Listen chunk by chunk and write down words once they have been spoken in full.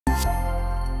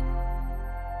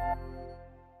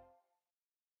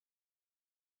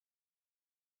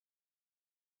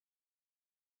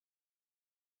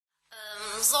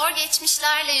zor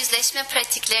geçmişlerle yüzleşme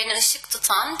pratiklerine ışık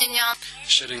tutan dünya.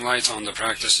 Shedding light on the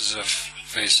practices of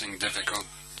facing difficult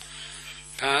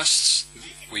pasts,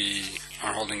 we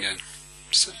are holding a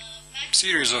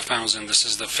series of panels, and this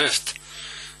is the fifth.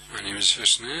 My name is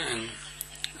Hüsnü, and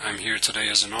I'm here today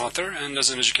as an author and as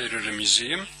an educator at a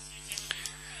museum.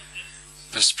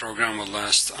 This program will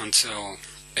last until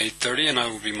 8:30, and I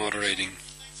will be moderating.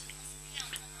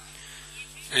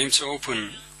 Aim to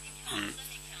open on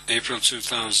April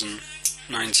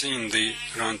 2019, the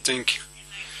Hrant Dink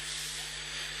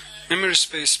memory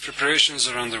space preparations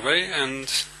are underway, and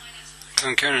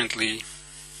concurrently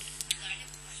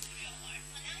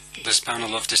this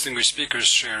panel of distinguished speakers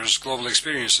shares global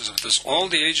experiences of this. All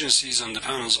the agencies on the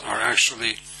panels are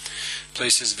actually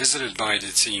places visited by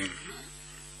the team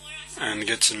and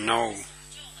get to know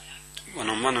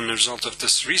one-on-one. And the result of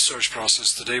this research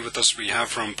process, today with us we have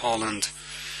from Poland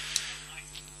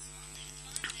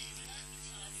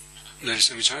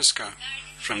Larisa Michalska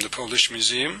from the Polish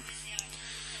Museum,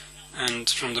 and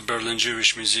from the Berlin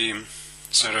Jewish Museum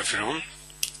Sara Firon,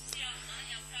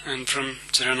 and from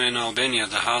Tirana in Albania,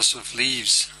 the House of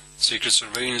Leaves Secret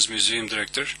Surveillance Museum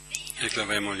Director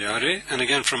Eklave Moljari, and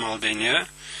again from Albania,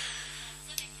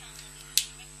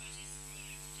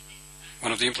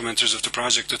 one of the implementers of the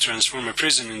project to transform a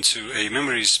prison into a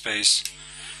memory space,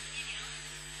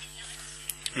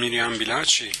 Miriam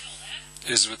Bilaci,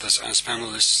 is with us as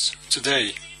panelists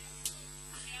today.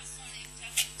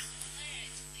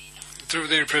 Through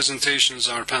their presentations,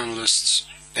 our panelists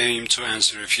aim to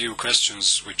answer a few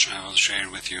questions which I will share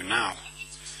with you now.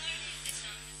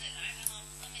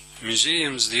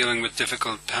 Museums dealing with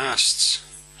difficult pasts,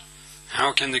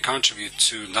 how can they contribute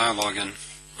to dialogue and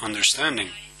understanding?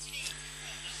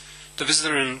 The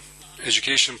visitor and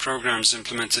education programs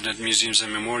implemented at museums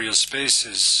and memorial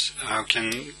spaces, how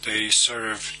can they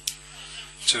serve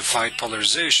to fight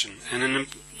polarization? And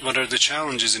what are the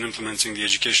challenges in implementing the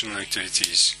educational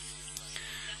activities?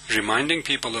 Reminding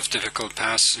people of difficult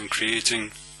pasts and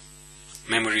creating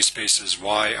memory spaces,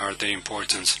 why are they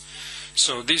important?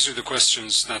 So these are the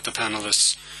questions that the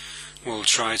panelists will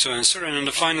try to answer, and in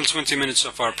the final 20 minutes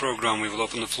of our program we will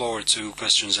open the floor to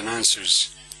questions and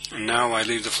answers. And now I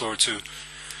leave the floor to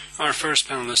our first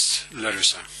panelist,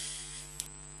 Larisa.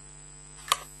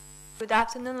 Good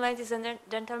afternoon, ladies and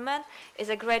gentlemen. It's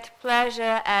a great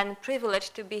pleasure and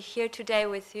privilege to be here today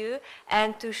with you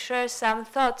and to share some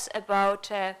thoughts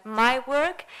about my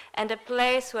work and the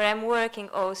place where I'm working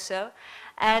also.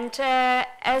 And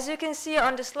as you can see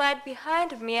on the slide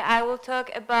behind me, I will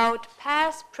talk about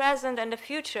past, present, and the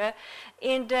future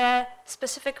in the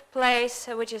specific place,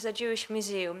 which is a Jewish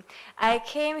museum. I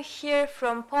came here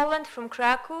from Poland, from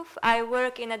Krakow. I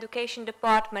work in education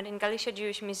department in Galicia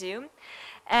Jewish Museum.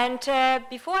 And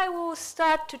before I will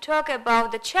start to talk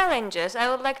about the challenges, I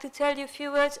would like to tell you a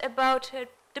few words about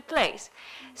the place.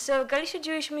 So Galicia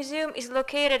Jewish Museum is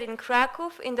located in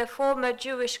Krakow in the former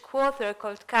Jewish quarter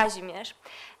called Kazimierz.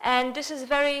 And this is a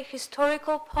very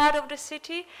historical part of the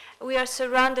city. We are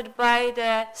surrounded by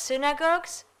the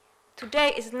synagogues.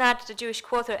 Today is not the Jewish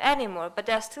quarter anymore, but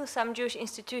there are still some Jewish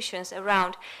institutions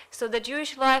around. So the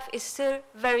Jewish life is still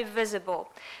very visible.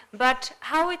 But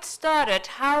how it started,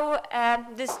 how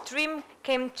this dream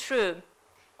came true.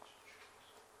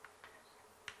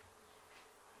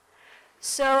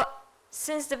 So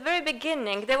since the very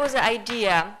beginning, there was an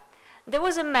idea. There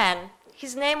was a man.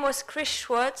 His name was Chris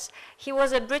Schwartz. He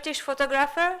was a British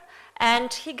photographer,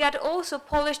 and he got also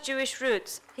Polish Jewish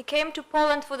roots. He came to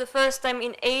Poland for the first time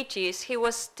in the 80s. He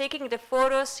was taking the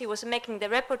photos, he was making the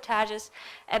reportages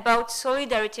about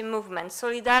solidarity movement,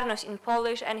 Solidarność in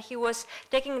Polish, and he was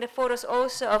taking the photos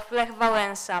also of Lech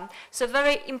Wałęsa. So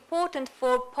very important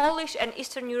for Polish and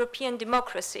Eastern European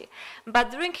democracy.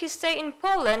 But during his stay in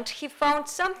Poland, he found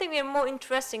something even more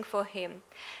interesting for him.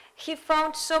 He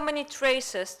found so many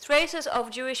traces of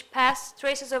Jewish past,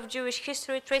 traces of Jewish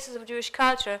history, traces of Jewish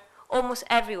culture, almost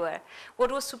everywhere.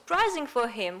 What was surprising for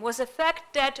him was the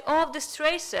fact that all of these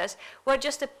traces were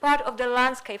just a part of the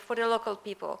landscape for the local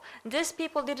people. These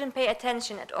people didn't pay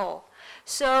attention at all.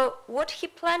 So what he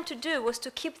planned to do was to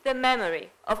keep the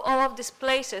memory of all of these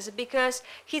places, because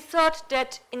he thought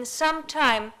that in some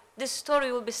time this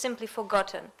story will be simply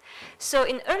forgotten. So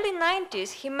in early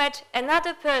 90s, he met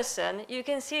another person. You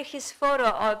can see his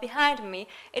photo behind me.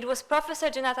 It was Professor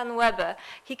Jonathan Weber.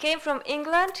 He came from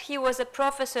England. He was a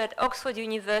professor at Oxford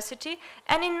University.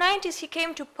 And in 90s, he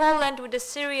came to Poland with a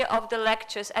series of the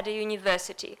lectures at the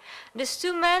university. These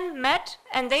two men met,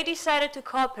 and they decided to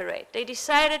cooperate. They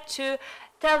decided to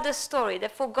tell the story, the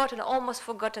forgotten, almost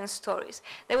forgotten stories.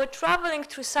 They were traveling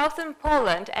through southern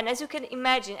Poland, and as you can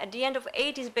imagine, at the end of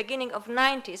 80s, beginning of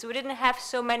 90s, we didn't have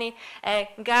so many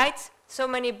guides, so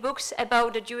many books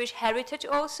about the Jewish heritage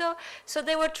also. So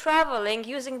they were traveling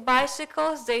using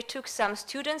bicycles, they took some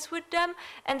students with them,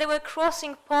 and they were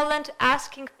crossing Poland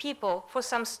asking people for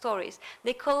some stories.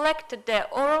 They collected their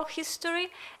oral history,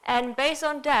 and based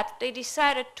on that, they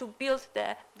decided to build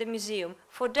the museum.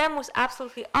 For them it was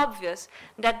absolutely obvious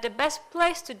that the best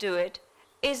place to do it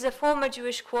is the former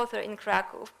Jewish quarter in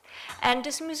Krakow. And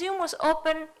this museum was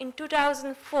opened in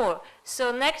 2004.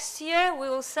 So next year we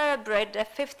will celebrate the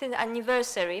 15th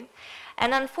anniversary.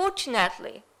 And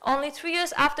unfortunately, only 3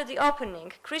 years after the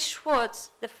opening, Chris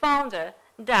Schwartz, the founder,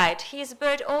 died. He is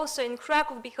buried also in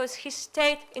Krakow because he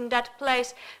stayed in that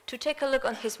place to take a look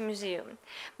on his museum.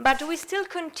 But we still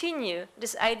continue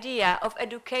this idea of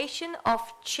education,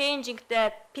 of changing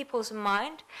the people's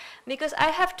mind, because I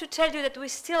have to tell you that we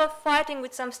still are fighting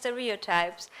with some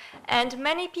stereotypes, and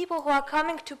many people who are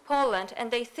coming to Poland and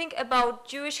they think about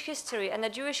Jewish history and the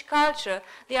Jewish culture,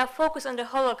 they are focused on the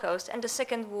Holocaust and the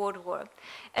Second World War.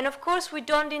 And of course we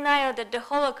don't deny that the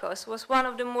Holocaust was one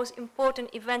of the most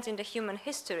important events in the human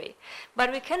history,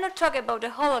 but we cannot talk about the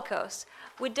Holocaust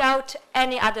without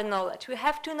any other knowledge. We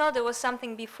have to know there was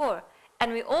something before.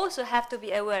 And we also have to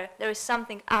be aware there is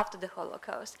something after the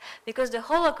Holocaust, because the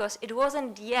Holocaust, it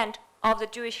wasn't the end of the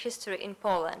Jewish history in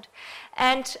Poland.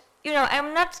 And, you know,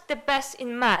 I'm not the best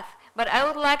in math, but I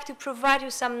would like to provide you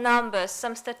some numbers,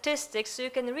 some statistics, so you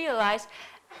can realize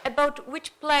about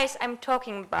which place I'm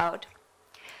talking about.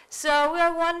 So we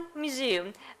are one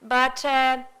museum, but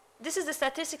this is the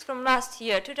statistics from last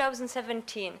year,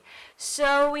 2017.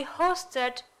 So we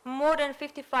hosted more than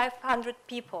 5,500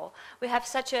 people. We have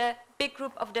such a big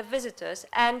group of the visitors,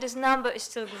 and this number is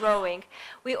still growing.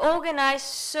 We organized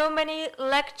so many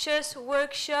lectures,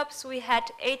 workshops. We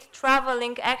had 8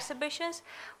 traveling exhibitions.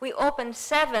 We opened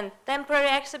 7 temporary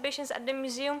exhibitions at the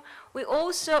museum. We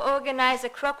also organized a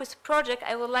Crocus project.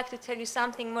 I would like to tell you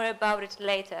something more about it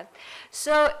later.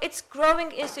 So it's a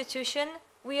growing institution.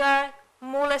 We are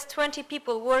more or less 20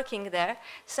 people working there.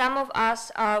 Some of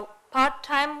us are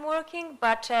part-time working,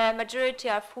 but majority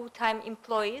are full-time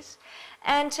employees.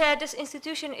 And this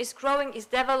institution is growing, is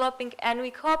developing, and we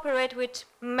cooperate with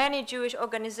many Jewish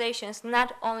organizations,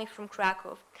 not only from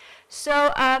Krakow.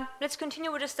 So let's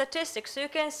continue with the statistics. So you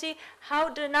can see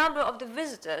how the number of the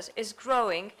visitors is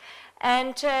growing.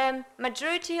 And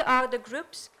majority are the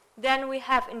groups. Then we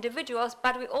have individuals,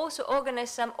 but we also organize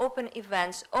some open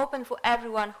events, open for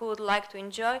everyone who would like to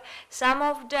enjoy. Some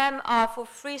of them are for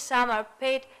free, some are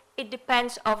paid. It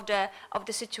depends of the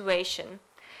situation.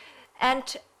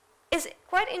 And it's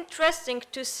quite interesting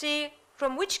to see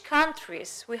from which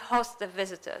countries we host the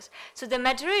visitors. So the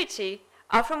majority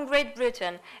are from Great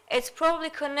Britain. It's probably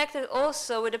connected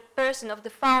also with the person of the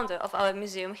founder of our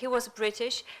museum. He was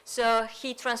British, so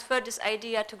he transferred this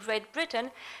idea to Great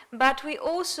Britain. But we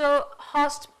also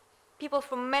host people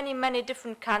from many, many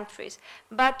different countries.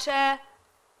 But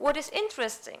what is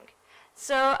interesting,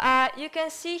 so you can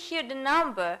see here the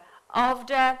number of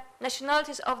the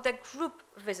nationalities of the group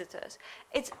visitors.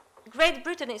 Great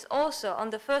Britain is also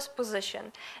on the first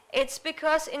position. It's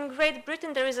because in Great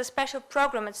Britain there is a special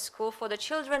program at school for the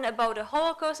children about the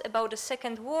Holocaust, about the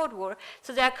Second World War.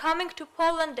 So they are coming to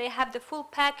Poland, they have the full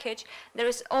package. There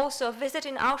is also a visit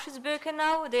in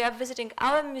Auschwitz-Birkenau, they are visiting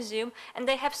our museum, and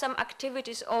they have some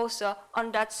activities also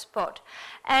on that spot.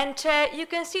 And you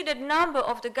can see the number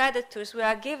of the guided tours we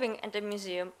are giving at the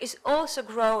museum is also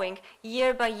growing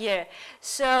year by year.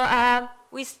 So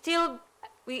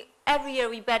every year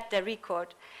we bet the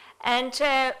record. And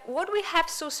what we have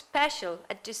so special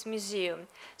at this museum,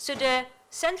 so the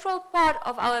central part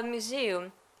of our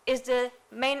museum is the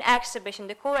main exhibition,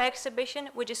 the core exhibition,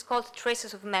 which is called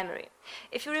Traces of Memory.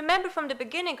 If you remember from the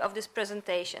beginning of this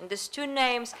presentation, these 2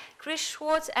 names, Chris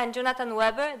Schwartz and Jonathan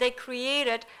Weber, they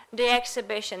created the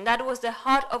exhibition. That was the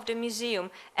heart of the museum.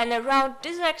 And around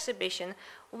this exhibition,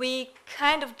 we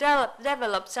kind of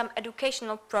developed some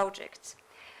educational projects.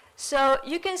 So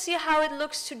you can see how it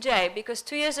looks today, because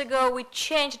 2 years ago we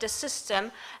changed the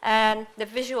system, the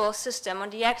visual system on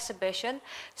the exhibition.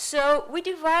 So we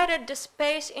divided the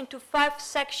space into 5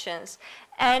 sections.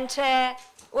 And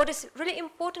what is really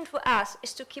important for us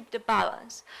is to keep the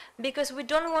balance, because we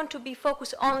don't want to be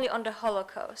focused only on the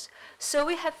Holocaust. So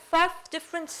we have 5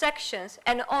 different sections,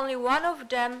 and only one of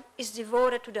them is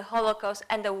devoted to the Holocaust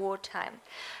and the wartime.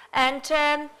 And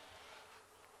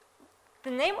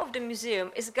the name of the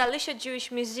museum is Galicia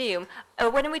Jewish Museum.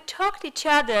 When we talked to each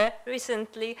other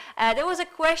recently, there was a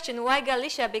question, why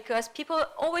Galicia? Because people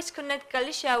always connect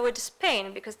Galicia with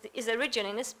Spain, because it's a region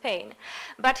in Spain.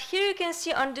 But here you can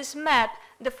see on this map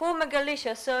the former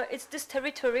Galicia, so it's this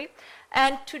territory.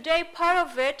 And today part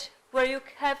of it, where you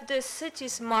have the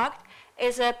cities marked,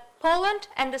 is Poland,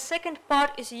 and the second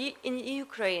part is in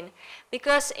Ukraine,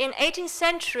 because in 18th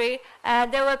century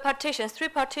there were partitions, 3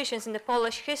 partitions in the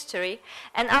Polish history,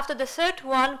 and after the third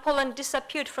one, Poland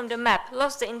disappeared from the map,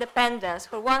 lost the independence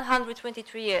for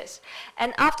 123 years.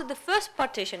 And after the first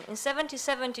partition in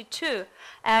 1772,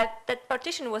 that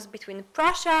partition was between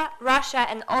Prussia, Russia,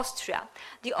 and Austria.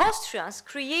 The Austrians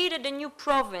created a new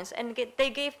province, and they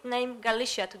gave the name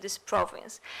Galicia to this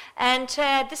province. And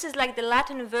this is like the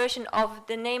Latin version of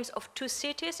the names of 2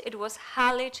 cities. It was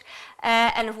Halic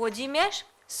and Vladimir.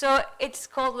 So it's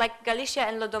called like Galicia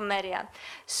and Lodomeria.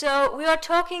 So we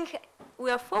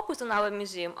are focused on our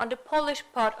museum, on the Polish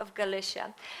part of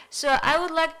Galicia. So I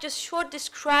would like just short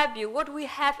describe you what we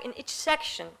have in each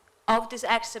section of this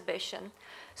exhibition.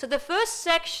 So the first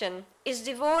section is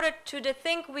devoted to the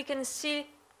thing we can see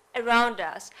around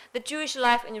us, the Jewish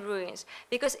life in ruins.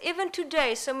 Because even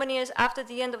today, so many years after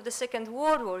the end of the Second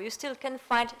World War, you still can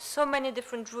find so many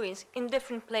different ruins in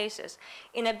different places,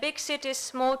 in a big cities,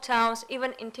 small towns,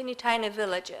 even in teeny tiny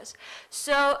villages.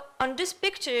 So on this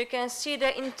picture you can see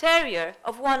the interior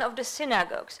of one of the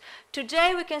synagogues.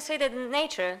 Today we can say that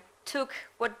nature took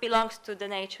what belongs to the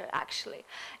nature, actually.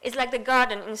 It's like the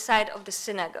garden inside of the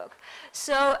synagogue.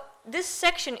 So this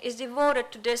section is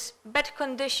devoted to this bad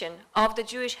condition of the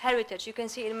Jewish heritage. You can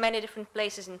see it in many different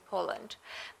places in Poland.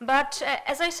 But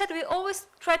as I said, we always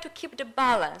try to keep the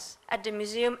balance at the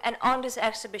museum and on this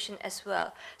exhibition as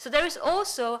well. So there is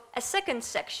also a second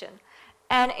section.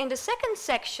 And in the second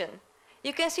section,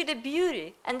 you can see the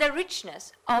beauty and the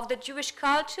richness of the Jewish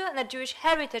culture and the Jewish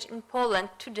heritage in Poland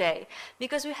today,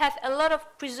 because we have a lot of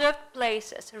preserved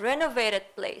places, renovated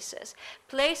places,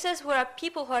 places where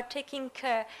people who are taking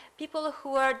care, people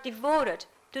who are devoted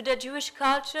to the Jewish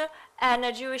culture and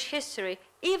the Jewish history,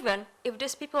 even if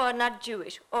these people are not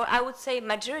Jewish, or I would say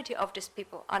majority of these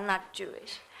people are not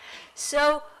Jewish.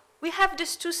 So we have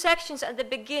these 2 sections at the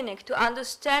beginning to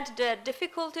understand the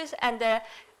difficulties and the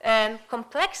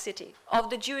complexity of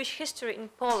the Jewish history in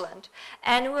Poland.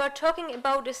 And we are talking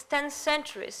about these 10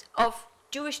 centuries of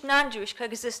Jewish, non-Jewish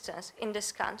coexistence in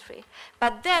this country.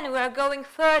 But then we are going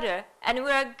further and we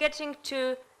are getting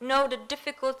to know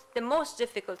the most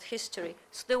difficult history,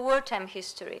 so the wartime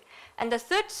history. And the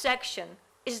third section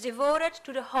is devoted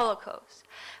to the Holocaust.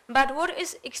 But what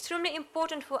is extremely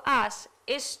important for us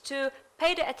is to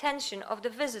pay the attention of the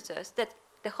visitors that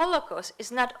the Holocaust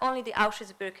is not only the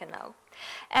Auschwitz-Birkenau.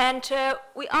 And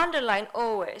we underline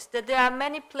always that there are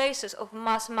many places of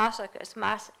mass massacres,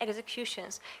 mass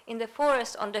executions in the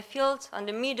forest, on the fields, on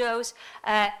the meadows.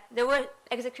 There were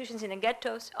executions in the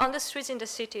ghettos, on the streets in the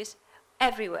cities,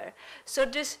 everywhere. So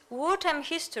this wartime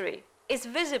history is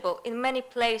visible in many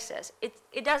places.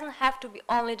 It doesn't have to be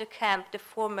only the camp, the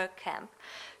former camp.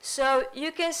 So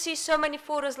you can see so many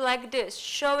photos like this,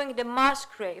 showing the mass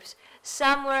graves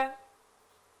somewhere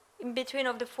in between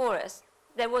of the forest.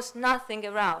 There was nothing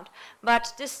around,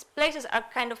 but these places are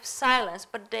kind of silent,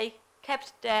 but they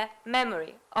kept the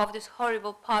memory of this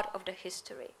horrible part of the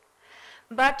history.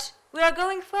 But we are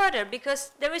going further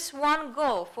because there is one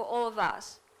goal for all of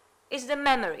us. It's the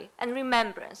memory and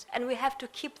remembrance, and we have to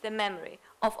keep the memory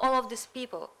of all of these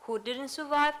people who didn't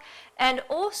survive, and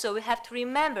also we have to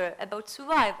remember about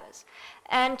survivors.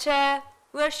 And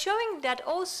we are showing that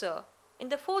also in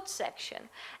the 4th section.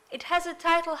 It has a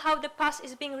title, How the Past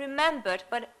is Being Remembered,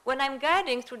 but when I'm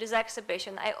guiding through this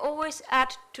exhibition, I always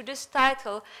add to this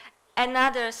title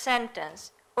another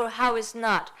sentence, or how is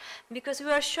not, because we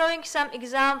are showing some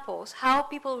examples how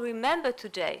people remember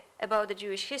today about the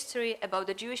Jewish history, about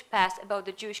the Jewish past, about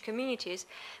the Jewish communities,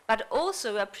 but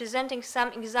also we are presenting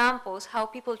some examples how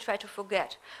people try to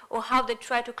forget, or how they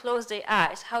try to close their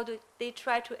eyes, how they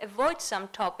try to avoid some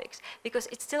topics, because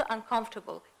it's still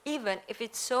uncomfortable, even if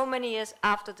it's so many years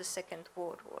after the Second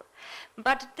World War.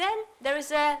 But then there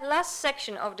is a last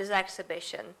section of this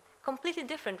exhibition, completely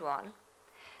different one.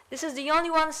 This is the only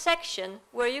one section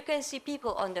where you can see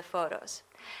people on the photos.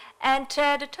 And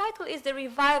the title is The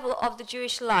Revival of the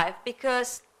Jewish Life,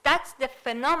 because that's the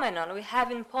phenomenon we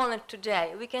have in Poland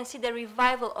today. We can see the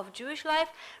revival of Jewish life,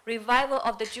 revival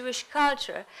of the Jewish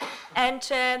culture. And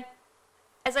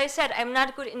as I said, I'm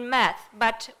not good in math,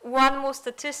 but one more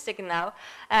statistic now,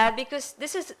 because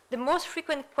this is the most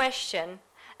frequent question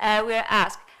we are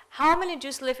asked. How many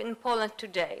Jews live in Poland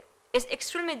today? It's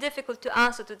extremely difficult to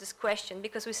answer to this question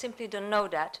because we simply don't know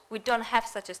that. We don't have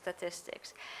such a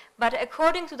statistics. But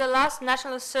according to the last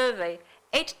national survey,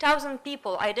 8,000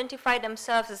 people identify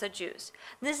themselves as a Jews.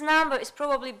 This number is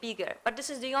probably bigger, but this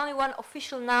is the only one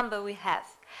official number we have.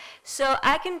 So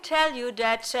I can tell you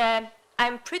that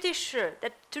I'm pretty sure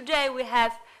that today we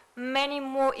have many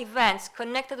more events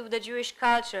connected with the Jewish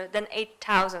culture than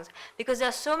 8,000, because there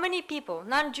are so many people,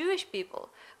 non-Jewish people,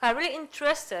 who are really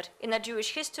interested in a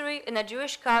Jewish history, in a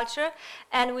Jewish culture,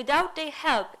 and without their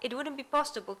help, it wouldn't be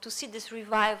possible to see this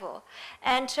revival.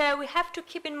 And we have to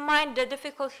keep in mind the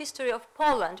difficult history of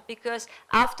Poland, because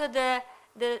after the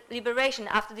liberation,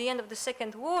 after the end of the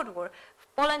Second World War,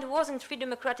 Poland wasn't a free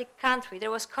democratic country.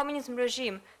 There was communism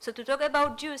regime. So to talk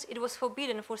about Jews, it was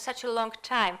forbidden for such a long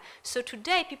time. So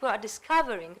today people are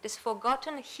discovering this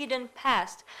forgotten, hidden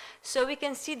past. So we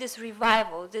can see this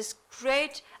revival, this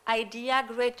great idea,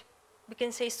 great, we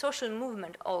can say, social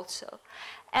movement also.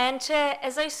 And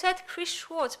as I said, Chris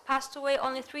Schwartz passed away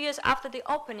only 3 years after the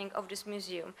opening of this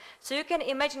museum. So you can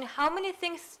imagine how many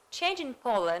things changed in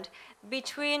Poland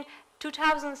between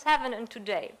 2007 and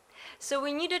today. So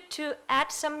we needed to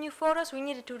add some new photos, we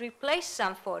needed to replace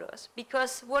some photos,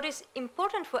 because what is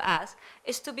important for us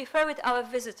is to be fair with our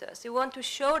visitors. We want to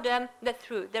show them the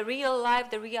truth, the real life,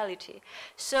 the reality.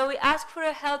 So we asked for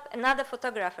help another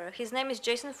photographer. His name is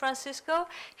Jason Francisco.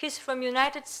 He's from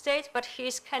United States, but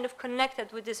he's kind of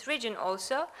connected with this region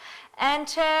also. And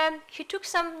he took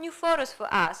some new photos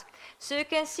for us. So you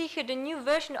can see here the new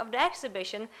version of the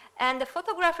exhibition, and the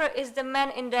photographer is the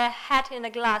man in the hat and the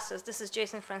glasses. This is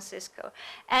Jason Francisco.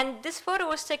 And this photo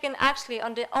was taken actually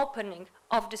on the opening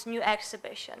of this new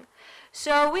exhibition.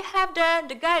 So we have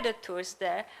the guided tours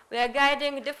there. We are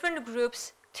guiding different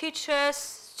groups, teachers,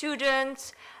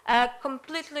 students,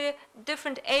 completely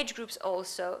different age groups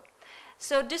also.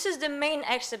 So this is the main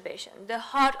exhibition, the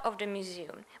heart of the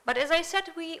museum. But as I said,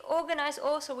 we organize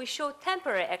also, we show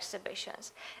temporary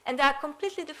exhibitions. And there are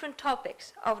completely different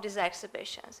topics of these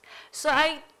exhibitions. So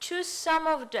I choose some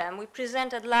of them we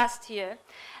presented last year.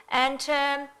 And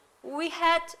we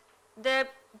had the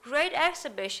great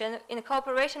exhibition in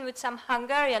cooperation with some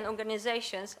Hungarian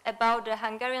organizations about the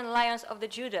Hungarian Lions of the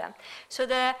Judah. So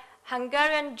the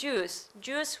Hungarian Jews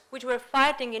which were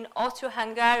fighting in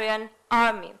Austro-Hungarian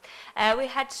army. We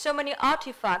had so many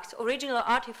artifacts, original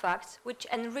artifacts, which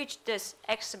enriched this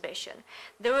exhibition.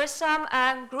 There were some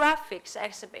graphics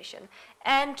exhibition,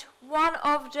 and one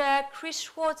of the Chris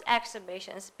Schwartz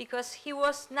exhibitions, because he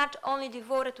was not only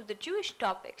devoted to the Jewish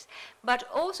topics, but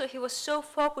also he was so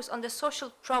focused on the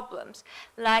social problems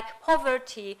like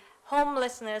poverty,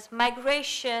 homelessness,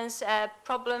 migrations,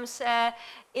 problems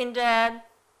in the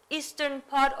eastern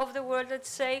part of the world, let's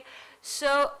say.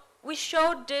 So we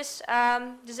showed this,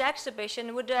 this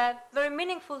exhibition with a very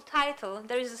meaningful title,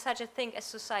 There is Such a Thing as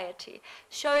Society,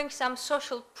 showing some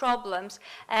social problems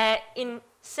in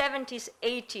 70s,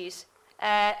 80s,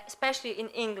 especially in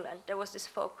England, there was this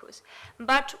focus.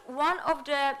 But one of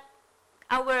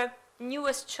our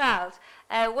newest child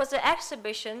was the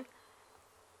exhibition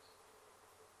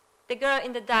The Girl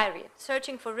in the Diary,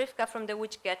 Searching for Rivka from the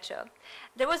Witch Ghetto.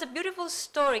 There was a beautiful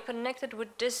story connected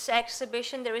with this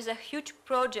exhibition. There is a huge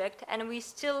project, and we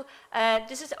still,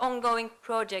 this is an ongoing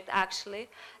project actually.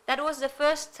 That was the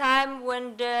first time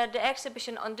when the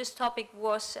exhibition on this topic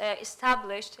was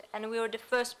established, and we were the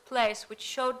first place which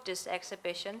showed this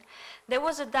exhibition. There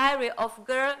was a diary of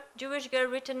Jewish girl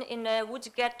written in a woods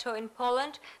ghetto in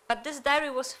Poland, but this diary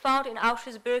was found in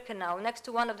Auschwitz-Birkenau, next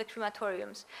to one of the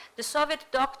crematoriums. The Soviet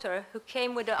doctor who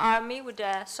came with the army, with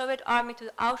the Soviet army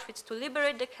to Auschwitz to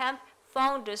liberate the camp,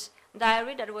 found this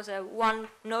diary. That was a one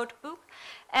notebook,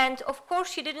 and of course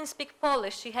she didn't speak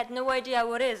Polish. She had no idea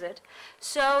what is it.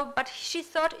 So, but she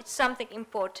thought it's something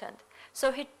important.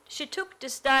 So she took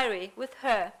this diary with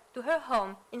her to her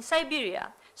home in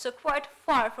Siberia, so quite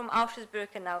far from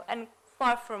Auschwitz-Birkenau and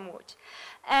far from Łódź.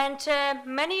 And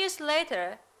many years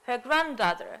later, her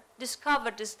granddaughter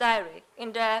discovered this diary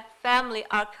in the family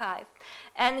archive,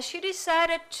 and she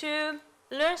decided to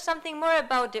learn something more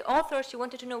about the author. She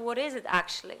wanted to know what is it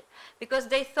actually, because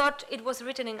they thought it was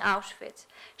written in Auschwitz.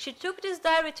 She took this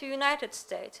diary to United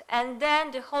States, and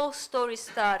then the whole story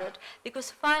started,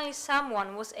 because finally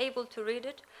someone was able to read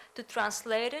it, to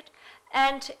translate it,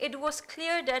 and it was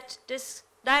clear that this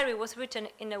diary was written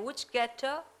in a witch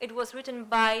ghetto. It was written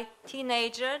by a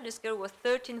teenager. This girl was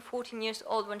 13, 14 years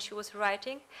old when she was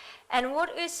writing. And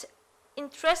what is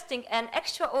interesting and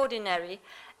extraordinary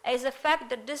is the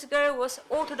fact that this girl was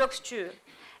Orthodox Jew.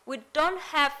 We don't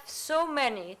have so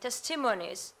many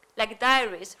testimonies like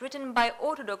diaries written by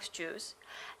Orthodox Jews.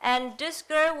 And this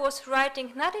girl was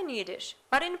writing not in Yiddish,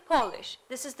 but in Polish.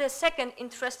 This is the second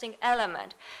interesting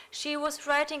element. She was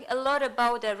writing a lot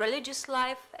about the religious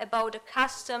life, about the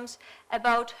customs,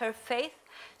 about her faith.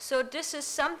 So this is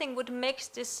something what makes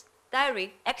this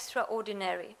diary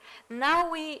extraordinary.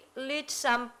 Now we lead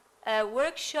some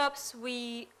workshops.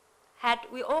 We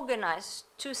organized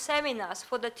 2 seminars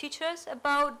for the teachers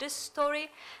about this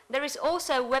story. There is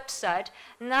also a website.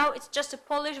 Now it's just a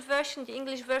Polish version. The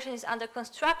English version is under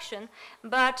construction.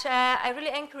 But I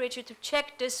really encourage you to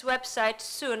check this website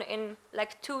soon. In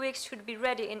like 2 weeks, should be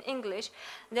ready in English.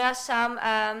 There are some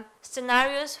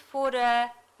scenarios for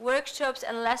the workshops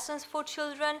and lessons for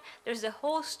children. There's the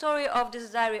whole story of this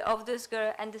diary of this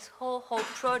girl and this whole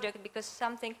project, because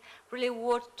something really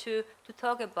worth to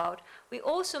talk about. We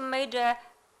also made a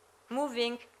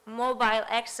moving mobile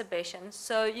exhibition,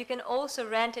 so you can also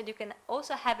rent it. You can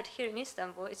also have it here in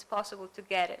Istanbul. It's possible to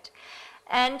get it.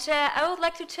 And I would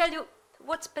like to tell you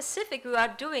what specific we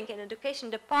are doing in the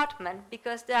education department,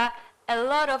 because there are a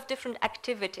lot of different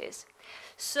activities.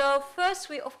 So first,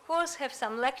 we of course have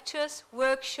some lectures,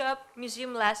 workshop,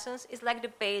 museum lessons. It's like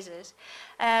the basis.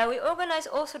 We organize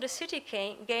also the city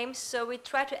games, so we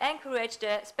try to encourage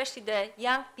especially the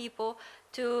young people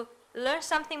to learn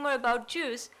something more about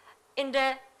Jews in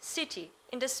the city,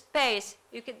 in the space.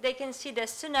 They can see the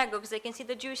synagogues, they can see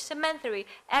the Jewish cemetery,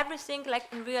 everything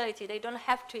like in reality. They don't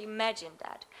have to imagine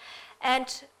that. And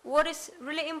what is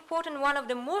really important, one of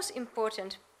the most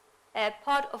important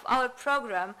part of our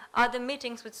program are the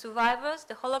meetings with survivors,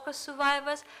 the Holocaust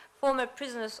survivors, former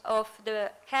prisoners of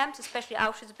the camps, especially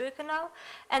Auschwitz-Birkenau,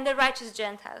 and the righteous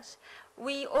Gentiles.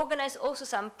 We organize also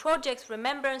some projects,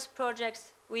 remembrance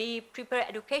projects. We prepare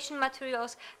education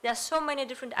materials. There are so many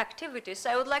different activities. So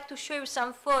I would like to show you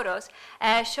some photos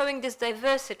showing this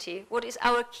diversity. What is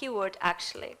our keyword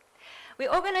actually? We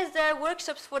organize the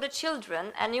workshops for the children,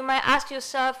 and you might ask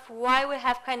yourself why we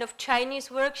have kind of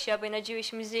Chinese workshop in a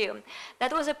Jewish museum.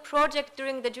 That was a project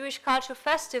during the Jewish Culture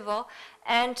Festival,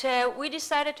 and we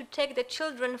decided to take the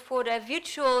children for the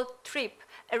virtual trip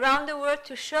around the world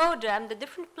to show them the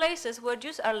different places where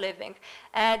Jews are living.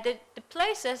 The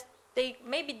places they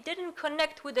maybe didn't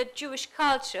connect with the Jewish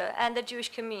culture and the Jewish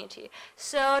community.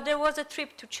 So there was a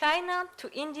trip to China,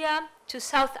 to India, to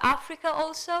South Africa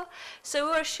also. So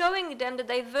we were showing them the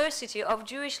diversity of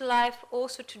Jewish life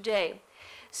also today.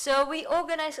 So we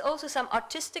organize also some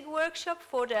artistic workshop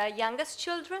for the youngest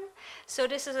children. So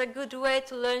this is a good way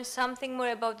to learn something more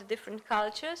about the different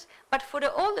cultures. But for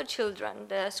the older children,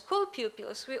 the school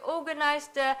pupils, we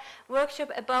organized the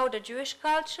workshop about the Jewish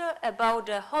culture, about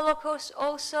the Holocaust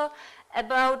also,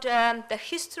 about the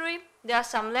history. There are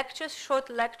some lectures, short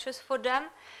lectures for them.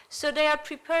 So they are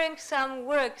preparing some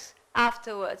works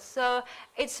afterwards. So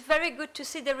it's very good to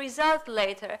see the result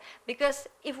later, because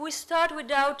if we start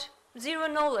without zero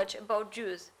knowledge about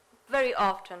Jews, very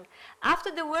often, after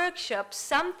the workshop,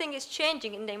 something is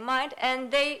changing in their mind,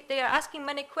 and they are asking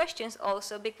many questions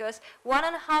also, because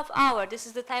 1.5 hours, this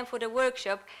is the time for the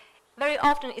workshop, very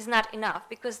often is not enough,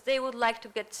 because they would like to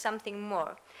get something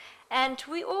more. And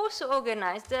we also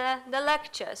organize the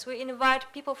lectures. We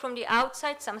invite people from the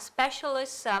outside, some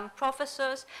specialists, some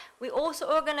professors. We also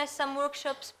organize some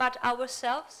workshops, but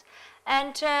ourselves.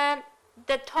 And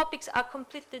the topics are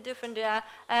completely different. They are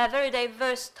very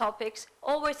diverse topics,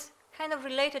 always kind of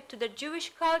related to the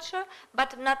Jewish culture,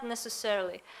 but not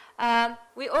necessarily.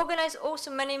 We organize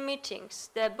also many meetings,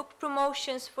 the book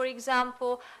promotions, for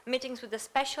example, meetings with the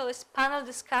specialists, panel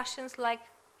discussions like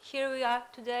here we are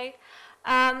today.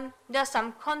 There are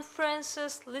some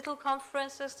conferences, little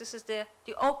conferences. This is the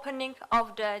opening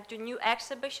of the new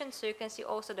exhibition, so you can see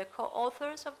also the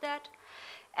co-authors of that.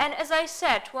 And as I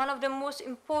said, one of the most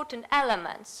important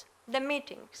elements, the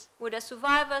meetings with the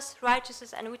survivors,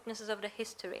 righteousness, and witnesses of the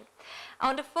history.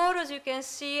 On the photos you can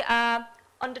see,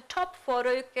 on the top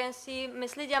photo you can see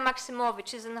Ms. Lydia Maksimovic.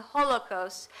 She's in the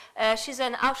Holocaust. She's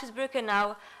an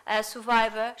Auschwitz-Birkenau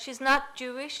survivor. She's not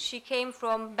Jewish. She came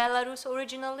from Belarus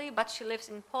originally, but she lives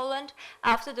in Poland.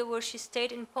 After the war she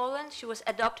stayed in Poland. She was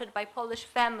adopted by Polish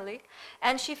family,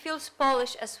 and she feels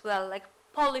Polish as well, like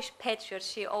Polish patriot,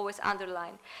 she always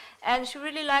underlined. And she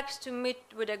really likes to meet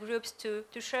with the groups to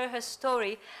share her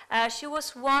story. She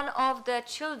was one of the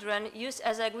children used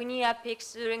as a guinea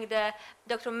pigs during the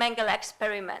Dr. Mengele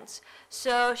experiments.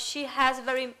 So she has a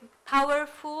very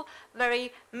powerful,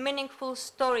 very meaningful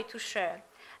story to share.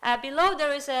 Below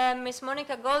there is Miss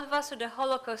Monika Goldwasser, the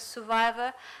Holocaust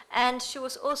survivor, and she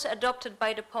was also adopted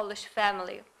by the Polish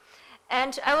family.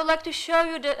 And I would like to show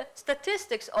you the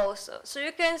statistics also. So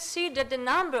you can see that the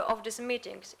number of these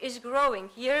meetings is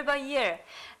growing year by year.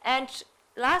 And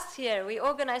last year we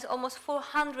organized almost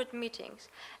 400 meetings,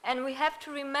 and we have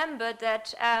to remember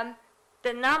that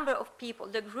the number of people,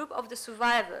 the group of the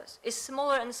survivors, is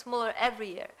smaller and smaller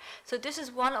every year. So this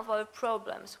is one of our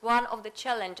problems, one of the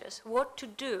challenges, what to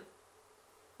do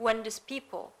when these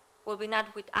people will be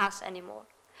not with us anymore.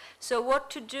 So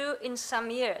what to do in some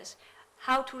years,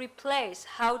 how to replace,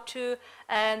 how to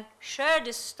share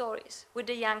these stories with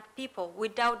the young people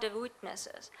without the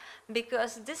witnesses,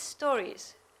 because these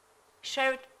stories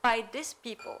shared by these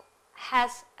people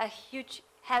have a huge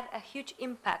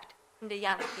impact on the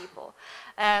young people.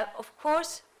 Of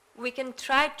course, we can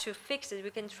try to fix it, we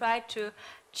can try to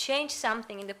change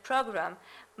something in the program,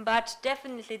 but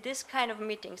definitely this kind of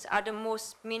meetings are the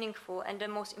most meaningful and the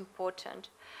most important.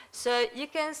 So you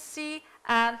can see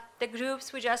the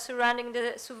groups which are surrounding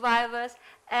the survivors,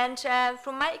 and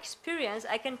from my experience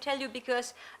I can tell you,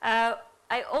 because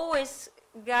I always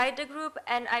guide the group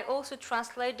and I also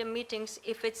translate the meetings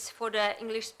if it's for the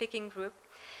English-speaking group.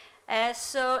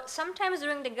 So sometimes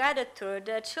during the guided tour,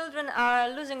 the children are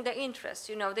losing their interest.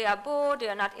 You know, they are bored, they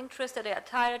are not interested, they are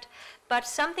tired. But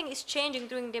something is changing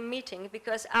during the meeting,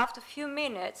 because after a few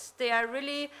minutes, they are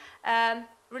really,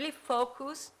 really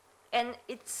focused, and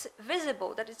it's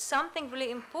visible that it's something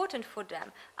really important for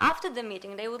them. After the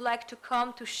meeting, they would like to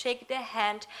come to shake their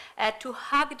hand, to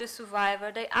hug the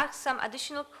survivor. They ask some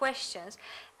additional questions.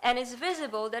 And it's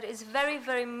visible that it's very,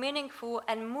 very meaningful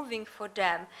and moving for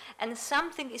them. And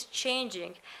something is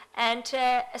changing. And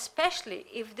especially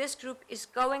if this group is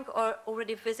going or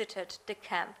already visited the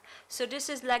camp. So this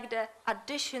is like the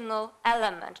additional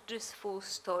element, this full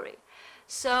story.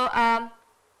 So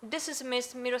this is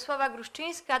Miss Mirosława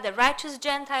Gruszczyńska, the righteous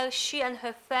Gentile. She and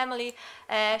her family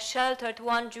sheltered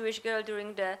one Jewish girl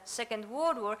during the Second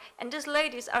World War, and these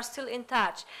ladies are still in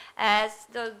touch. As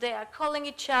they are calling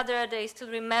each other, they still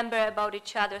remember about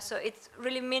each other, so it's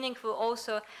really meaningful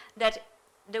also that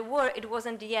the war, it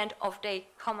wasn't the end of their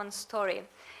common story.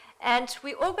 And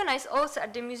we organize also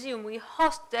at the museum, we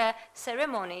host the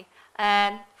ceremony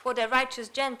for the righteous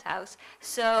Gentiles.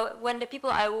 So when the people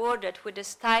are awarded with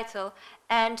this title,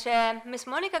 and Miss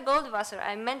Monika Goldwasser,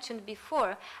 I mentioned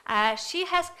before, she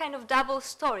has kind of double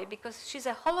story, because she's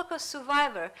a Holocaust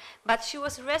survivor, but she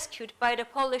was rescued by the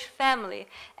Polish family,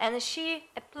 and she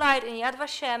applied in Yad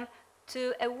Vashem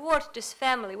to award this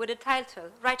family with the title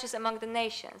Righteous Among the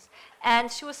Nations. And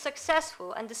she was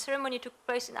successful, and the ceremony took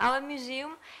place in our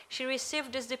museum. She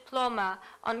received this diploma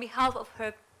on behalf of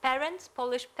her parents,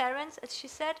 Polish parents, as she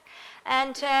said.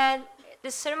 And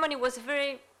the ceremony was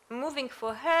very moving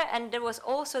for her, and there was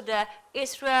also the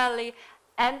Israeli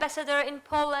ambassador in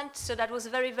Poland, so that was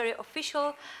very, very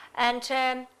official.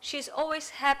 And she's always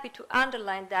happy to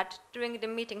underline that during the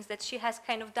meetings, that she has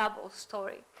kind of double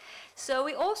story. So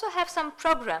we also have some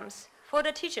programs for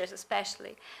the teachers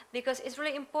especially, because it's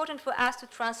really important for us to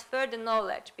transfer the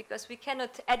knowledge, because we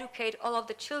cannot educate all of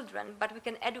the children, but we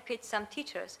can educate some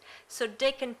teachers, so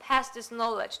they can pass this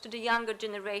knowledge to the younger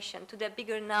generation, to the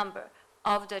bigger number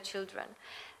of the children.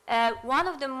 One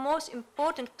of the most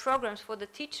important programs for the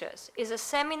teachers is a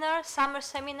seminar, summer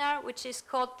seminar, which is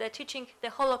called Teaching the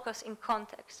Holocaust in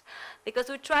Context, because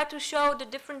we try to show the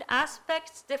different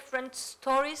aspects, different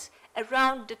stories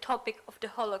around the topic of the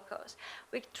Holocaust.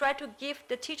 We try to give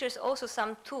the teachers also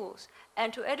some tools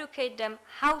and to educate them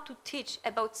how to teach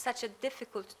about such a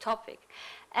difficult topic.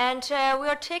 And we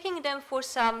are taking them for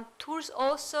some tours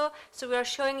also, so we are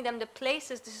showing them the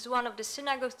places. This is one of the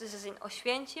synagogues, this is in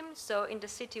Oświęcim, so in the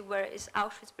city where is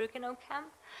Auschwitz-Birkenau camp.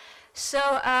 So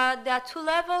there are two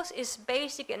levels, is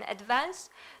basic and advanced.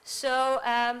 So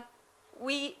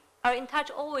we are in touch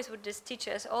always with these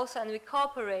teachers also, and we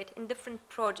cooperate in different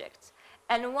projects.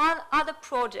 And one other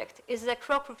project is the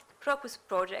Crocus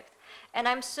project. And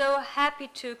I'm so happy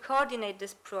to coordinate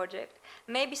this project.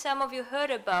 Maybe some of you heard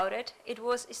about it. It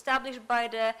was established by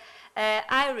the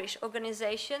Irish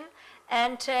organization,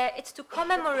 and it's to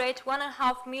commemorate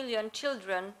 1.5 million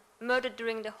children murdered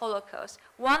during the Holocaust.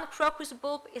 One crocus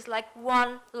bulb is like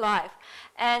one life.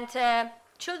 And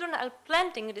children are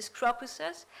planting these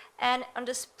crocuses, and on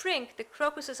the spring the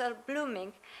crocuses are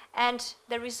blooming, and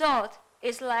the result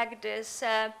is like this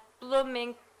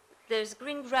blooming. There's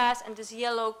green grass and there's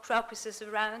yellow crocuses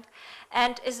around,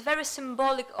 and it's very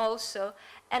symbolic also,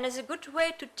 and it's a good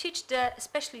way to teach the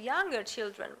especially younger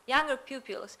children, younger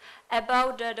pupils,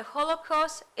 about the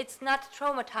Holocaust. It's not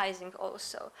traumatizing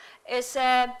also. It's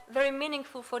very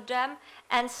meaningful for them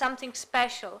and something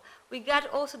special. We got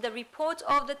also the reports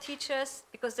of the teachers,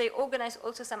 because they organize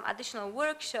also some additional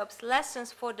workshops,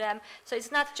 lessons for them, so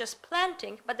it's not just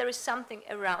planting, but there is something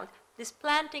around. This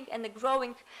planting and the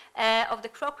growing of the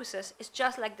crocuses is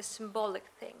just like the symbolic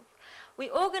thing. We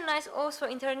organized also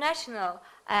international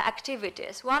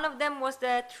activities. One of them was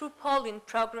the Through Poland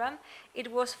program.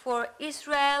 It was for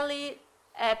Israeli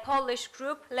Polish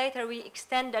group. Later we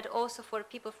extended also for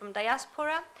people from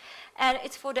diaspora. And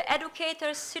it's for the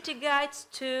educators, city guides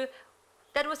to,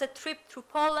 that was a trip through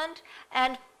Poland,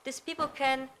 and these people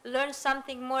can learn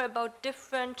something more about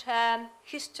different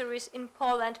histories in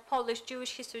Poland, Polish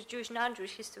Jewish history, Jewish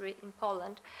non-Jewish history in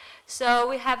Poland. So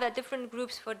we have different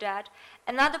groups for that.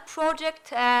 Another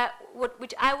project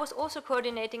which I was also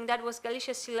coordinating, that was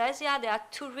Galicia Silesia. There are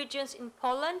 2 regions in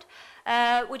Poland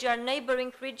which are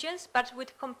neighboring regions but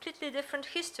with completely different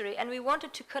history, and we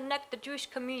wanted to connect the Jewish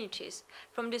communities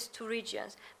from these 2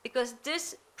 regions because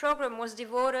this program was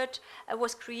devoted,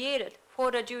 was created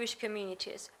for the Jewish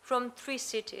communities from 3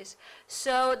 cities.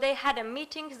 So they had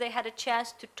meetings, they had a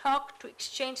chance to talk, to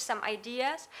exchange some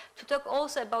ideas, to talk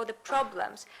also about the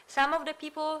problems. Some of the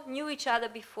people knew each other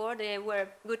before, they were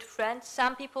good friends.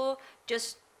 Some people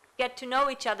just get to know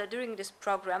each other during this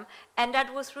program, and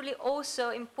that was really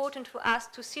also important for us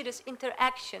to see this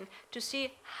interaction, to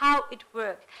see how it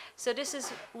worked. So this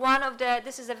is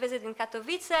this is a visit in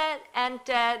Katowice, and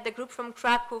the group from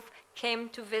Krakow came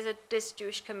to visit this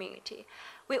Jewish community.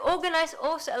 We organized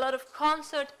also a lot of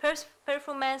concert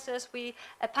performances. We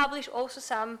published also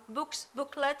some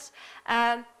booklets.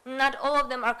 Not all of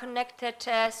them are connected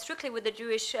strictly with the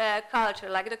Jewish culture,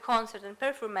 like the concert and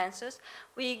performances.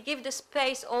 We give the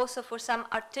space also for some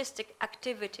artistic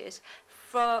activities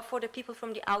for the people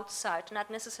from the outside,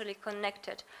 not necessarily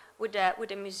connected with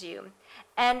the museum.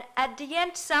 And at the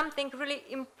end, something really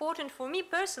important for me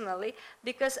personally,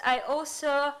 because I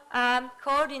also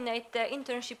coordinate the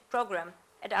internship program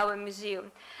at our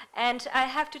museum. And I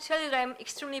have to tell you that I'm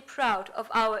extremely proud of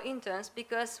our interns,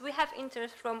 because we have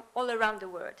interns from all around the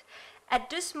world.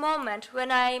 At this moment,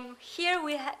 when I'm here,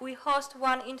 we host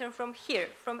one intern from here,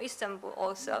 from Istanbul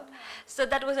also. So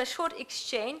that was a short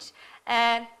exchange.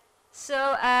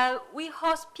 So we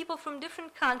host people from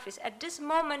different countries. At this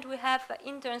moment, we have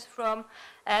interns from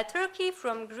Turkey,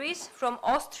 from Greece, from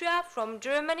Austria, from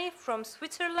Germany, from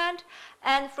Switzerland,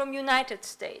 and from United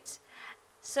States.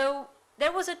 So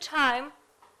there was a time,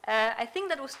 I think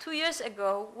that was 2 years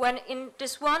ago, when in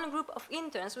this one group of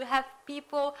interns, we have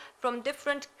people from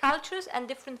different cultures and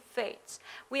different faiths.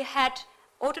 We had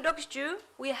Orthodox Jew,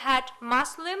 we had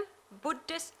Muslim,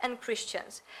 Buddhists, and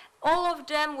Christians. All of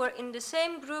them were in the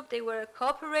same group, they were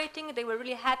cooperating, they were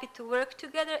really happy to work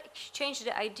together, exchange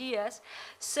the ideas.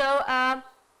 So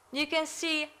you can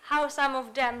see how some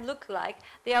of them look like.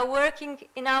 They are working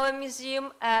in our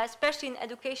museum, especially in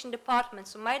education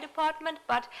departments, so my department,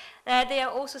 but they are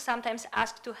also sometimes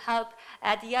asked to help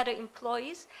the other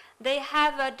employees. They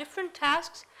have different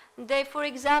tasks. They, for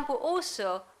example,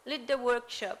 also lead the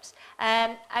workshops.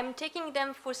 I'm taking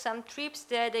them for some trips.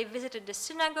 They visited the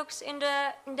synagogues in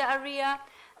the area.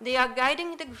 They are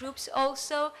guiding the groups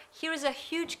also. Here is a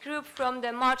huge group from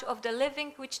the March of the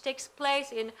Living, which takes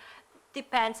place in,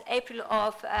 depends, April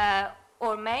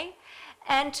or May.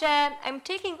 And I'm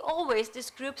taking always these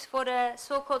groups for the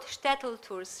so-called shtetl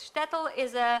tours. Shtetl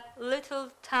is a little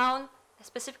town, a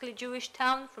specifically Jewish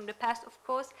town from the past, of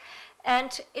course.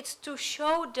 And it's to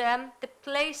show them the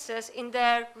places in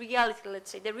their reality,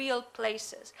 let's say, the real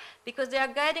places. Because they are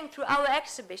guiding through our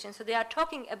exhibition, so they are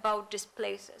talking about these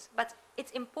places. But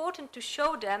it's important to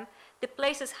show them the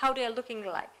places, how they are looking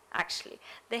like, actually.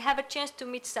 They have a chance to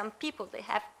meet some people. They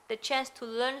have the chance to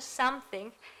learn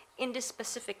something in this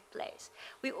specific place.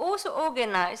 We also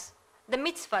organize the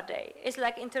Mitzvah Day. It's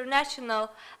like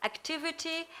international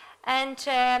activity, and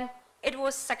it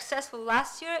was successful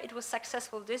last year, it was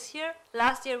successful this year.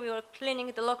 Last year we were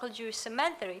cleaning the local Jewish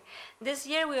cemetery. This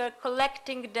year we are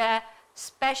collecting the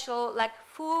special like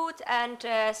food and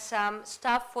some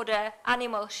stuff for the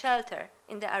animal shelter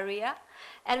in the area.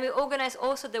 And we organize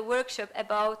also the workshop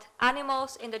about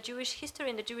animals in the Jewish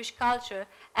history, in the Jewish culture,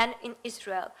 and in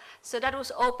Israel. So that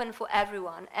was open for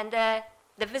everyone. And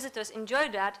the visitors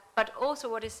enjoyed that, but also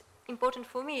what is important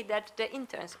for me, that the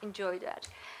interns enjoyed that.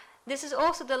 This is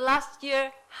also the last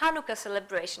year Hanukkah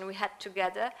celebration we had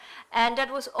together, and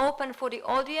that was open for the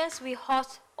audience. We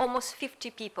host almost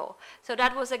 50 people. So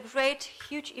that was a great,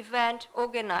 huge event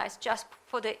organized just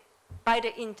for by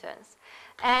the interns.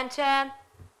 And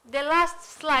the last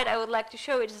slide I would like to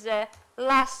show is the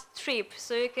last trip.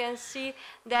 So you can see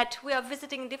that we are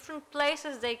visiting different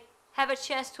places. They have a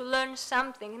chance to learn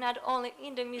something, not only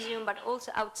in the museum, but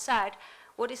also outside.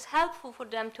 What is helpful for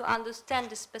them to understand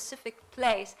the specific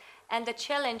place and the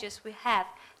challenges we have.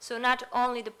 So not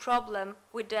only the problem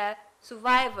with the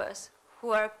survivors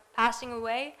who are passing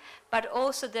away, but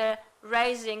also the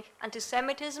raising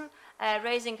anti-Semitism,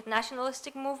 raising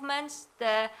nationalistic movements,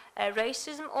 the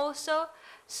racism also.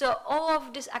 So all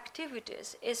of these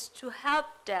activities is to help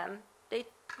them.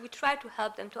 We try to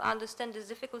help them to understand this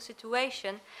difficult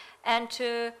situation and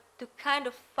to kind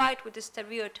of fight with the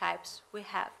stereotypes we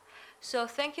have. So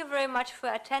thank you very much for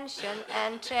your attention,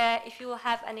 and if you will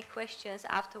have any questions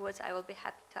afterwards, I will be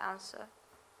happy to answer.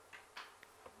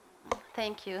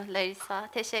 Thank you, Larissa.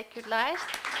 Teşekkürler.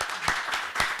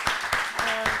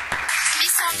 Bir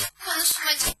sonraki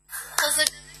konuşmacı hazır.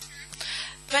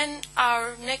 While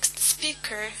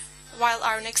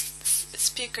our next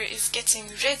speaker is getting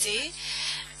ready,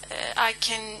 I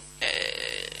can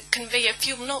convey a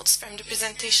few notes from the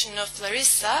presentation of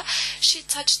Larissa. She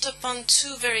touched upon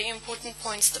two very important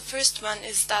points. The first one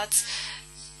is that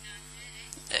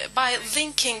by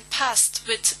linking past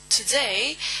with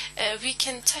today, we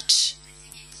can touch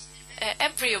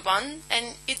everyone,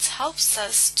 and it helps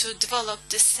us to develop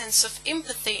this sense of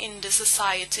empathy in the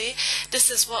society.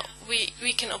 This is what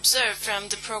we can observe from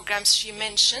the programs she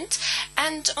mentioned.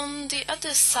 And on the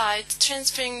other side,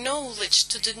 transferring knowledge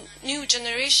to the new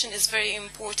generation is very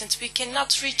important. We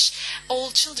cannot reach all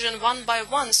children one by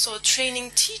one, so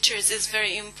training teachers is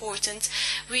very important.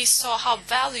 We saw how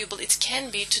valuable it can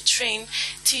be to train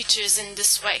teachers in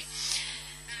this way.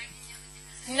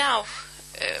 Now,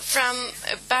 from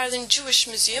Berlin Jewish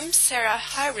Museum, Sarah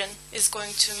Harron is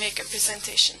going to make a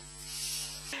presentation.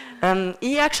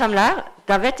 İyi akşamlar.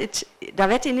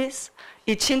 Davetiniz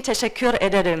için teşekkür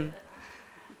ederim.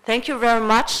 Thank you very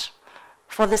much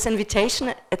for this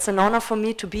invitation. It's an honor for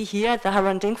me to be here at the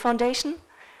Harun Dink Foundation.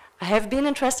 I have been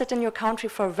interested in your country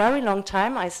for a very long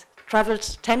time. I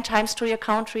traveled 10 times to your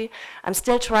country. I'm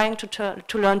still trying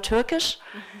to learn Turkish.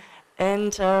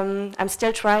 And I'm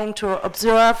still trying to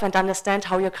observe and understand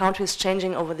how your country is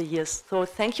changing over the years. So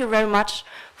thank you very much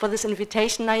for this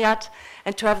invitation, Nayat,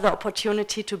 and to have the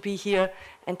opportunity to be here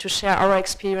and to share our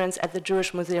experience at the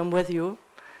Jewish Museum with you.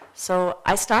 So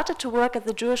I started to work at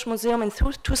the Jewish Museum in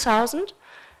 2000,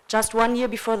 just 1 year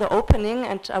before the opening,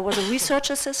 and I was a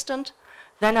research assistant.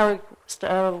 Then I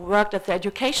worked at the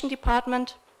education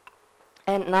department,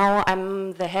 and now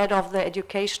I'm the head of the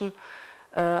education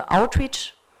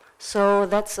outreach. So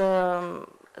that's a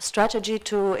strategy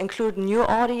to include new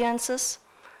audiences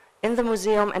in the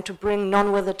museum and to bring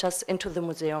non-visitors into the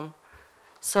museum.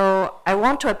 So I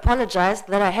want to apologize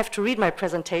that I have to read my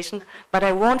presentation, but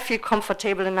I won't feel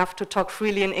comfortable enough to talk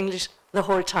freely in English the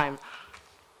whole time.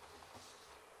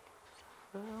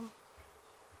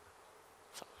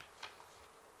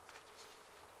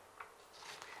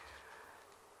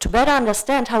 To better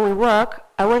understand how we work,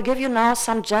 I will give you now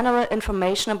some general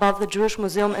information about the Jewish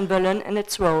Museum in Berlin and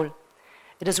its role.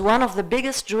 It is one of the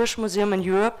biggest Jewish museums in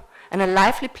Europe and a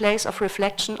lively place of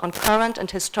reflection on current and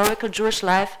historical Jewish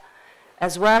life,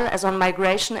 as well as on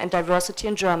migration and diversity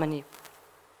in Germany.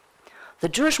 The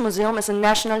Jewish Museum is a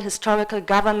national historical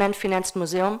government-financed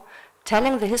museum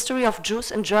telling the history of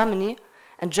Jews in Germany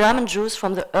and German Jews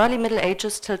from the early Middle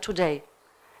Ages till today.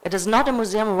 It is not a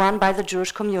museum run by the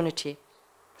Jewish community.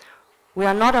 We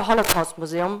are not a Holocaust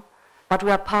museum, but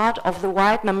we are part of the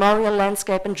wide memorial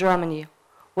landscape in Germany,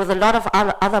 with a lot of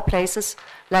other places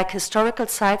like historical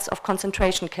sites of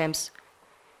concentration camps.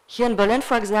 Here in Berlin,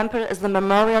 for example, is the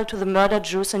memorial to the murdered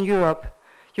Jews in Europe.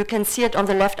 You can see it on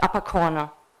the left upper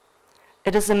corner.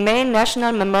 It is the main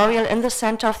national memorial in the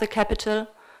center of the capital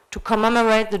to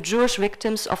commemorate the Jewish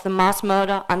victims of the mass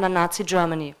murder under Nazi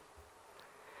Germany.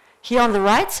 Here on the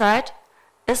right side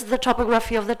is the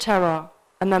topography of the terror,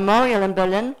 a memorial in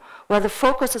Berlin where the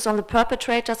focus is on the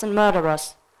perpetrators and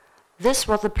murderers. This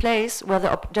was the place where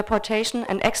the deportation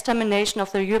and extermination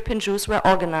of the European Jews were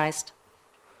organized.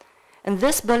 In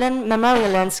this Berlin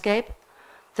memorial landscape,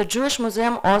 the Jewish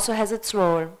Museum also has its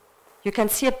role. You can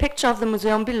see a picture of the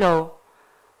museum below.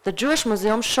 The Jewish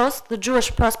Museum shows the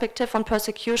Jewish perspective on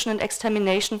persecution and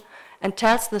extermination and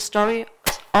tells the story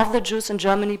of the Jews in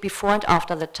Germany before and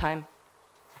after that time.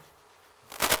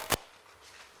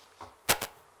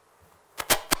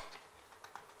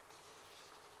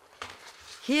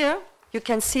 Here, you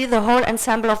can see the whole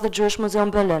ensemble of the Jewish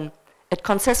Museum Berlin. It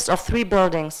consists of 3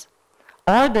 buildings.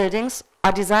 All buildings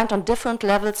are designed on different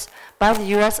levels by the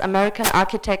US-American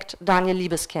architect Daniel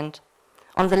Libeskind.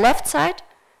 On the left side,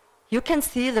 you can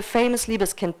see the famous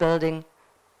Libeskind building,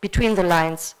 Between the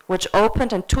Lines, which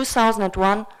opened in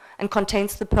 2001 and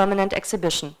contains the permanent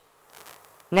exhibition.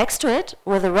 Next to it,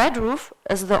 with a red roof,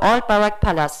 is the old Barak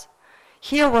Palace.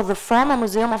 Here was the former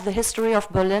Museum of the History of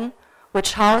Berlin,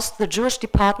 which housed the Jewish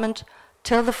department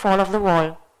till the fall of the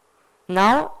wall.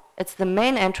 Now it's the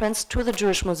main entrance to the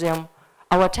Jewish Museum.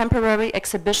 our temporary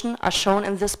exhibition are shown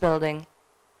in this building.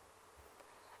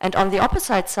 And on the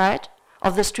opposite side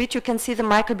of the street you can see the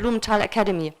Michael Blumenthal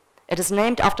Academy. It is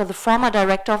named after the former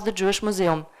director of the Jewish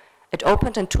Museum. It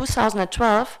opened in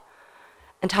 2012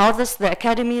 and houses the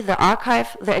academy, the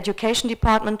archive, the education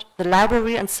department, the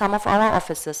library and some of our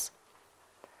offices.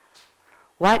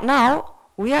 Right now,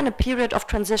 we are in a period of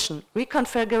transition,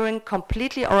 reconfiguring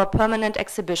completely our permanent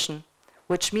exhibition,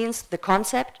 which means the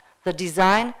concept, the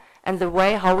design, and the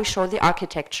way how we show the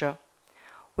architecture.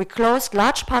 We closed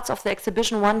large parts of the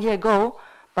exhibition 1 year ago,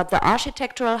 but the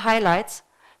architectural highlights,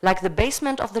 like the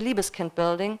basement of the Liebeskind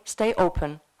building, stay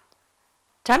open.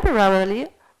 Temporarily,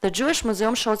 the Jewish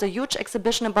Museum shows a huge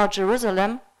exhibition about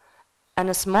Jerusalem and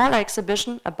a smaller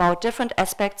exhibition about different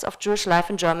aspects of Jewish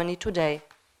life in Germany today.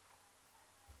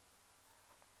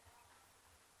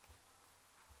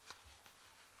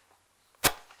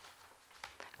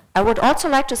 I would also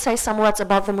like to say some words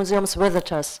about the museum's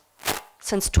visitors.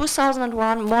 Since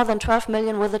 2001, more than 12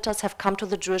 million visitors have come to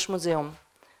the Jewish Museum.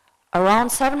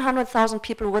 Around 700,000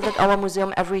 people visit our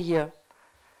museum every year.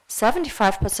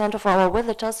 75% of our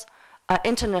visitors are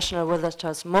international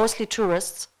visitors, mostly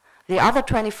tourists. The other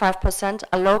 25%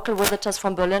 are local visitors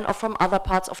from Berlin or from other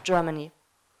parts of Germany.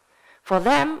 For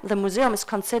them, the museum is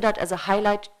considered as a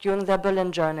highlight during their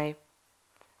Berlin journey.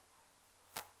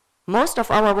 Most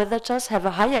of our visitors have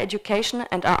a higher education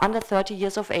and are under 30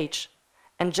 years of age.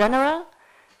 In general,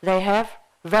 they have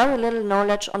very little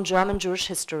knowledge on German Jewish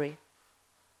history.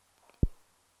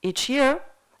 Each year,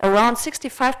 around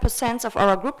 65% of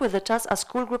our group visitors are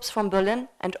school groups from Berlin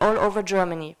and all over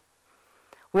Germany.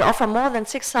 We offer more than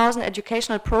 6,000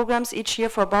 educational programs each year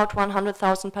for about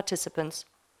 100,000 participants.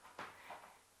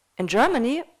 In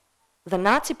Germany, the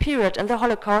Nazi period and the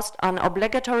Holocaust are an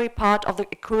obligatory part of the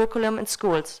curriculum in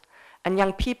schools, and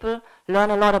young people learn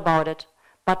a lot about it.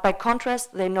 But by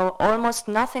contrast, they know almost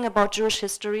nothing about Jewish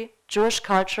history, Jewish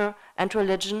culture and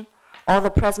religion, or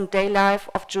the present-day life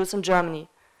of Jews in Germany.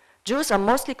 Jews are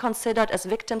mostly considered as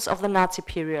victims of the Nazi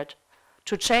period.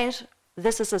 To change,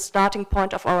 this is the starting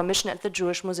point of our mission at the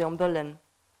Jewish Museum Berlin.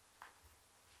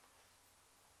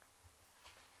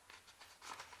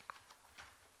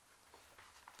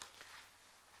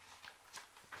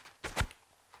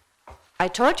 I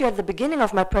told you at the beginning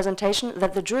of my presentation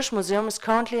that the Jewish Museum is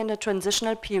currently in a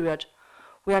transitional period.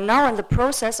 We are now in the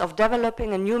process of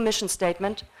developing a new mission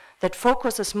statement that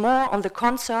focuses more on the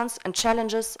concerns and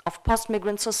challenges of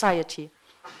post-migrant society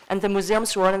and the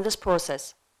museum's role in this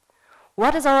process.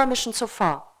 What is our mission so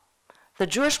far? The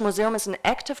Jewish Museum is an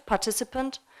active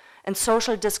participant in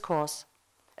social discourse.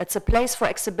 It's a place for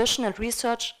exhibition and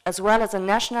research, as well as a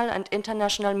national and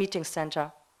international meeting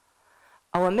center.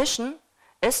 Our mission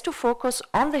is to focus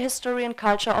on the history and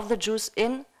culture of the Jews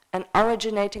in and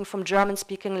originating from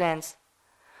German-speaking lands.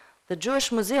 The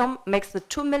Jewish Museum makes the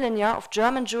 2 millennia of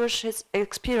German Jewish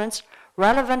experience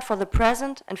relevant for the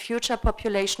present and future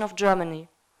population of Germany.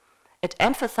 It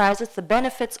emphasizes the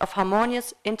benefits of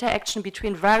harmonious interaction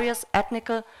between various ethnic,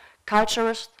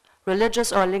 cultural,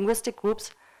 religious or linguistic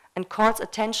groups and calls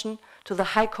attention to the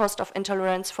high cost of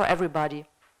intolerance for everybody.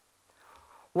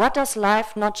 What does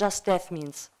life, not just death,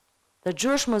 means? The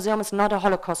Jewish Museum is not a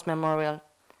Holocaust memorial.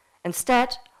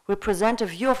 Instead, we present a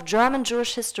view of German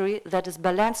Jewish history that is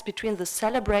balanced between the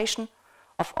celebration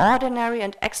of ordinary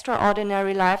and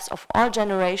extraordinary lives of all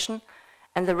generations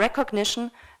and the recognition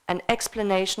and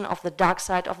explanation of the dark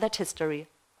side of that history.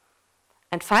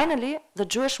 And finally, the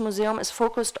Jewish Museum is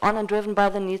focused on and driven by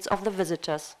the needs of the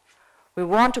visitors. We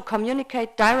want to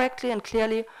communicate directly and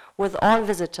clearly with all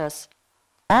visitors.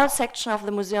 All sections of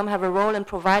the museum have a role in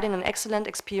providing an excellent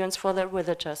experience for their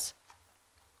visitors.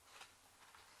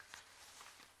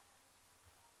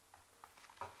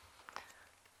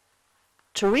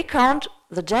 To recount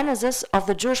the genesis of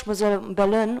the Jewish Museum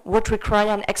Berlin would require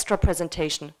an extra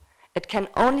presentation. It can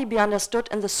only be understood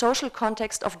in the social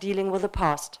context of dealing with the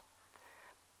past.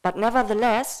 But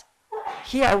nevertheless,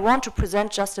 here I want to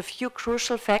present just a few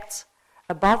crucial facts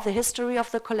about the history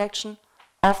of the collection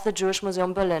of the Jewish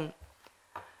Museum Berlin.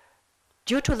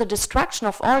 Due to the destruction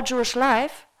of all Jewish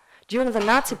life, during the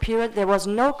Nazi period there was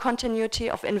no continuity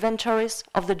of inventories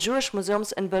of the Jewish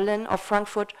museums in Berlin or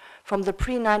Frankfurt from the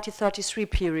pre-1933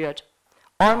 period.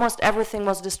 Almost everything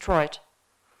was destroyed.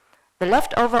 The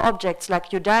leftover objects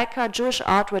like Judaica, Jewish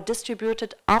art were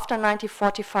distributed after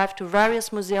 1945 to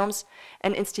various museums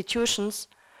and institutions,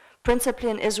 principally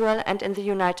in Israel and in the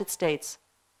United States.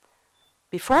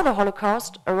 Before the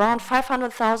Holocaust, around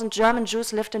 500,000 German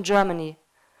Jews lived in Germany.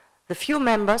 The few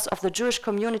members of the Jewish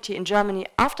community in Germany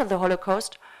after the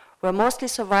Holocaust were mostly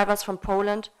survivors from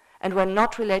Poland and were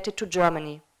not related to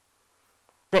Germany.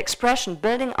 The expression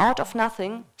building out of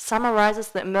nothing summarizes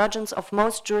the emergence of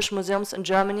most Jewish museums in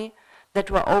Germany that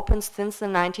were opened since the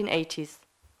 1980s.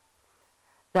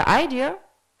 The idea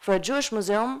for a Jewish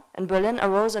museum in Berlin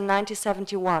arose in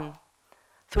 1971.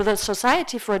 Through the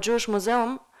Society for a Jewish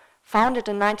Museum, founded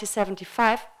in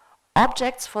 1975,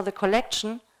 objects for the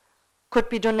collection could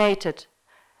be donated.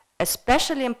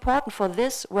 Especially important for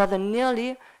this were the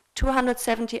nearly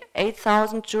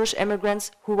 278,000 Jewish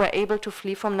immigrants who were able to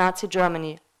flee from Nazi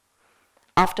Germany.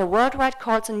 After worldwide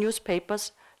calls in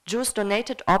newspapers, Jews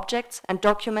donated objects and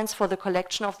documents for the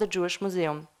collection of the Jewish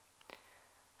Museum.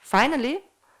 Finally,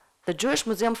 the Jewish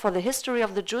Museum for the History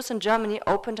of the Jews in Germany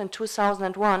opened in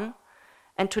 2001,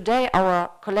 and today our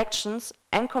collections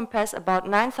encompass about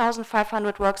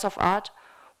 9,500 works of art,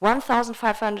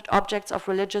 1,500 objects of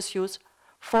religious use,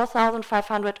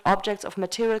 4,500 objects of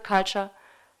material culture,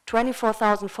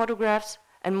 24,000 photographs,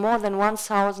 and more than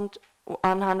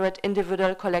 1,100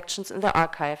 individual collections in the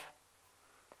archive.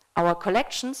 Our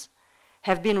collections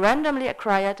have been randomly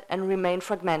acquired and remain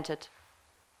fragmented.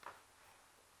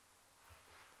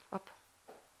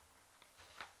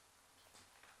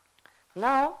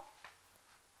 Now,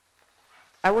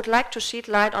 I would like to shed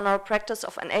light on our practice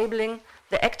of enabling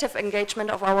the active engagement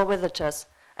of our visitors,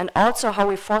 and also how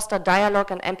we foster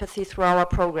dialogue and empathy through our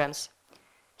programs.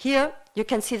 Here, you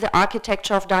can see the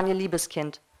architecture of Daniel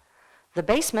Liebeskind. The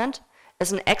basement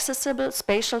is an accessible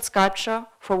spatial sculpture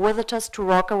for visitors to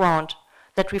walk around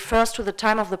that refers to the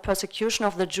time of the persecution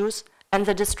of the Jews and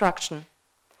the destruction.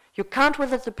 You can't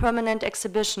visit the permanent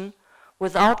exhibition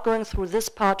without going through this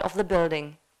part of the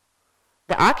building.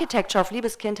 The architecture of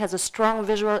Liebeskind has a strong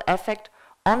visual effect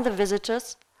on the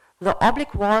visitors. The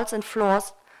oblique walls and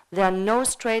floors, there are no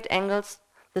straight angles.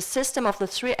 The system of the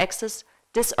three axes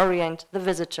disorient the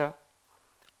visitor.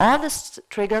 All this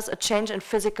triggers a change in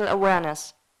physical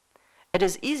awareness. It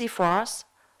is easy for us,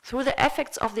 through the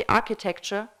effects of the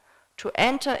architecture, to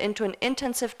enter into an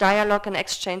intensive dialogue and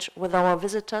exchange with our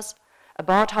visitors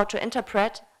about how to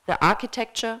interpret the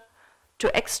architecture,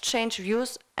 to exchange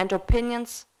views and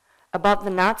opinions about the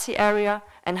Nazi area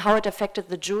and how it affected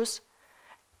the Jews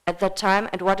at that time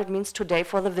and what it means today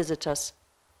for the visitors.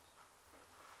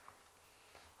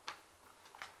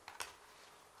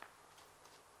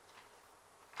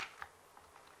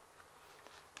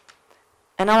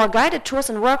 In our guided tours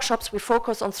and workshops, we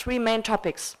focus on three main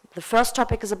topics. The first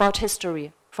topic is about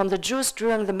history, from the Jews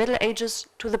during the Middle Ages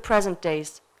to the present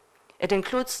days. It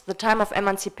includes the time of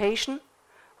emancipation,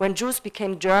 when Jews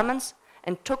became Germans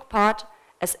and took part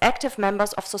as active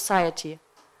members of society,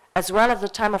 as well as the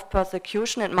time of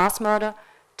persecution and mass murder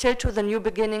till to the new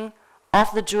beginning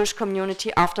of the Jewish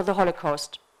community after the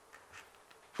Holocaust.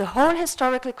 The whole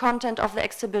historical content of the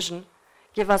exhibition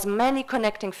gives us many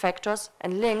connecting factors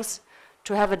and links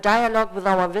to have a dialogue with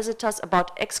our visitors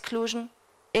about exclusion,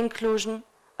 inclusion,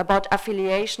 about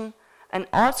affiliation, and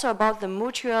also about the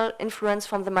mutual influence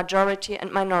from the majority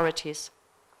and minorities.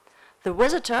 The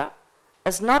visitor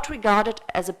is not regarded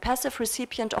as a passive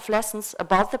recipient of lessons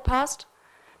about the past,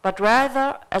 but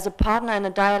rather as a partner in a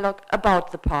dialogue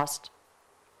about the past.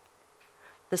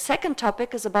 The second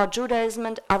topic is about Judaism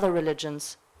and other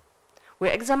religions. We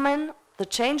examine the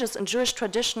changes in Jewish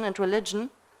tradition and religion.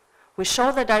 We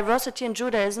show the diversity in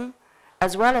Judaism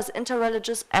as well as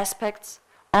interreligious aspects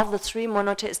of the three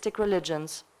monotheistic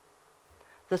religions.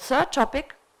 The third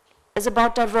topic is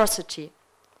about diversity.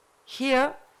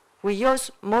 Here, we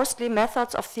use mostly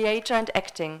methods of theater and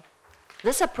acting.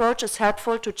 This approach is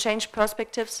helpful to change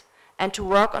perspectives and to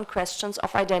work on questions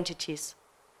of identities.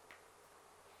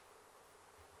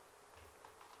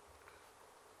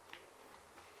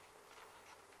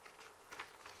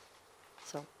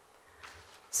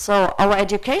 So our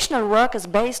educational work is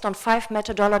based on 5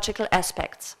 methodological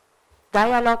aspects.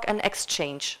 Dialogue and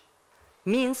exchange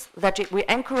means that we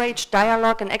encourage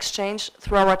dialogue and exchange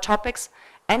through our topics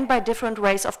and by different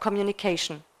ways of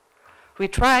communication. We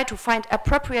try to find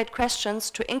appropriate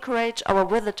questions to encourage our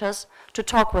visitors to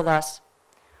talk with us.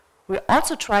 We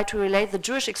also try to relate the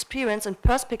Jewish experience and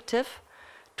perspective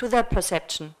to their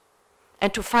perception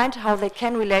and to find how they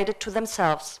can relate it to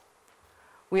themselves.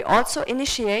 We also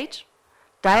initiate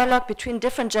dialogue between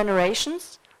different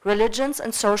generations, religions,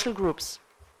 and social groups.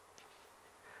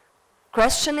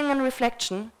 Questioning and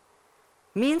reflection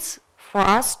means for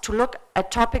us to look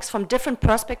at topics from different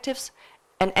perspectives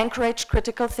and encourage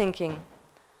critical thinking.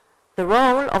 The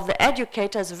role of the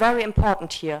educator is very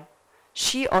important here.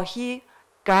 She or he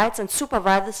guides and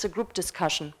supervises the group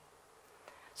discussion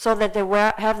so that they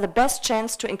have the best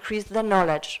chance to increase their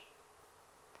knowledge.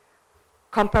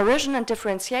 Comparison and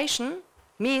differentiation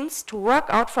means to work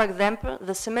out, for example,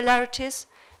 the similarities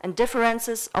and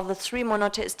differences of the three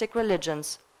monotheistic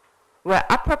religions. Where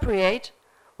appropriate,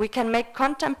 we can make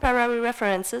contemporary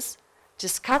references,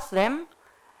 discuss them,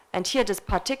 and here it is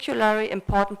particularly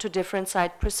important to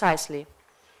differentiate precisely.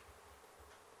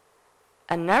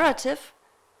 A narrative,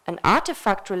 an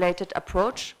artifact-related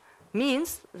approach,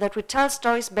 means that we tell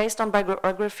stories based on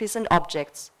biographies and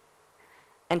objects.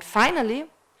 And finally,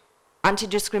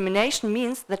 anti-discrimination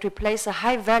means that we place a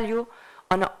high value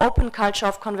on an open culture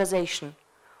of conversation.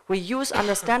 We use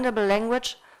understandable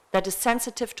language that is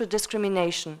sensitive to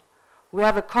discrimination. We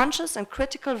have a conscious and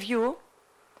critical view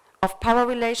of power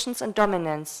relations and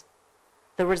dominance.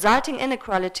 The resulting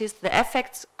inequalities, the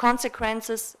effects,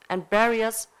 consequences, and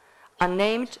barriers are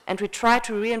named, and we try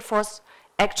to reinforce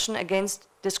action against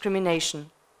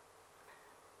discrimination.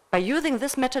 By using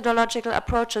these methodological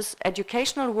approaches,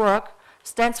 educational work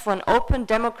stands for an open,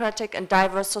 democratic, and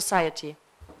diverse society.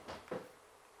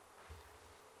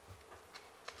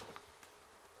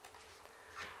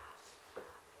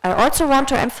 I also want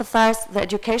to emphasize the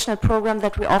educational program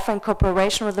that we offer in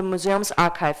cooperation with the museum's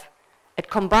archive. It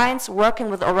combines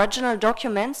working with original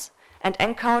documents and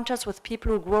encounters with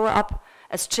people who grew up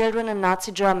as children in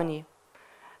Nazi Germany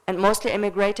and mostly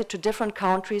emigrated to different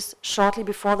countries shortly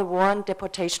before the war and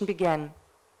deportation began.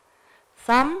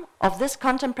 Some of these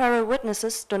contemporary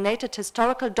witnesses donated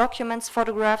historical documents,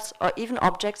 photographs, or even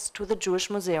objects to the Jewish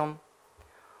Museum.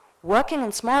 Working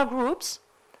in small groups,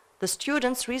 the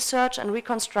students research and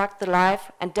reconstruct the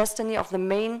life and destiny of the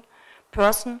main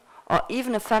person or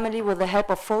even a family with the help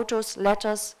of photos,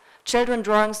 letters, children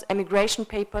drawings, emigration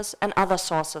papers, and other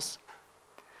sources.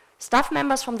 Staff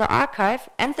members from the archive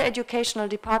and the educational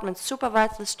department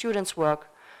supervise the students' work,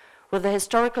 with the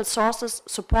historical sources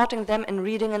supporting them in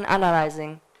reading and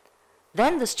analyzing.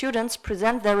 Then the students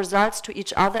present their results to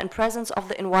each other in presence of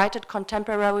the invited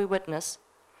contemporary witness.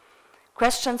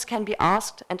 Questions can be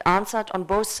asked and answered on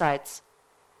both sides.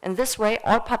 In this way,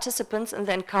 all participants in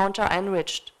the encounter are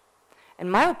enriched. In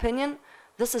my opinion,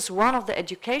 this is one of the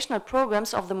educational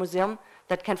programs of the museum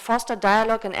that can foster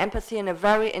dialogue and empathy in a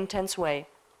very intense way.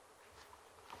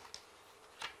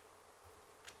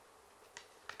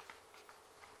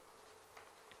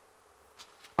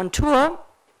 On tour,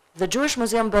 the Jewish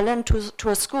Museum Berlin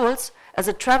tours schools as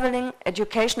a traveling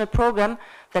educational program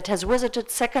that has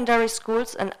visited secondary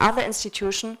schools and other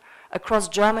institutions across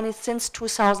Germany since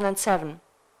 2007.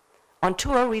 On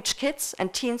tour reach kids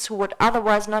and teens who would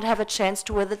otherwise not have a chance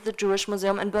to visit the Jewish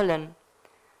Museum in Berlin.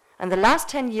 In the last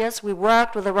 10 years, we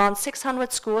worked with around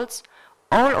 600 schools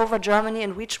all over Germany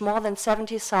and reached more than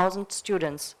 70,000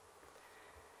 students.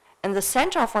 In the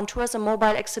center of On Tour is a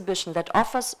mobile exhibition that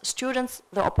offers students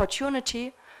the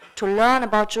opportunity to learn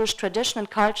about Jewish tradition and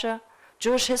culture,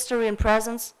 Jewish history and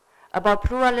presence, about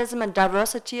pluralism and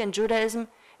diversity in Judaism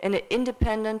in an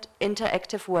independent,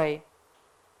 interactive way.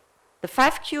 The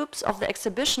 5 cubes of the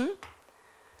exhibition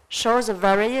shows a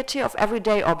variety of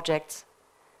everyday objects,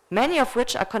 many of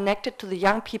which are connected to the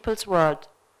young people's world.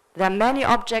 There are many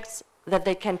objects that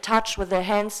they can touch with their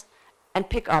hands and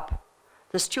pick up.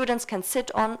 The students can sit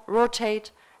on,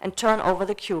 rotate, and turn over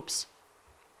the cubes.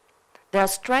 They are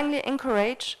strongly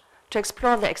encouraged to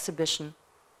explore the exhibition.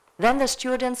 Then the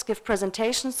students give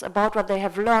presentations about what they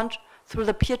have learned through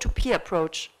the peer-to-peer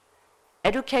approach.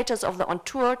 Educators of the On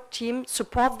Tour team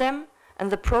support them in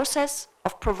the process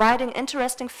of providing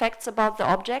interesting facts about the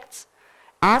objects,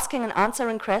 asking and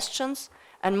answering questions,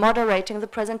 and moderating the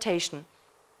presentation.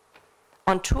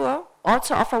 On Tour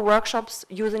also offer workshops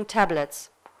using tablets.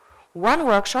 One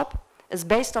workshop is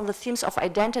based on the themes of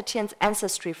identity and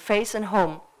ancestry, faith and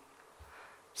home.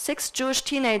 6 Jewish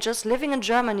teenagers living in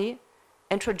Germany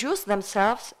introduce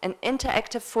themselves in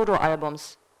interactive photo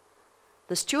albums.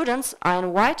 The students are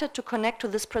invited to connect to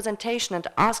this presentation and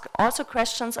ask also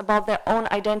questions about their own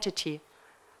identity.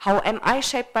 How am I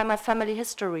shaped by my family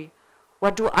history?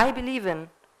 What do I believe in?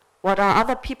 What are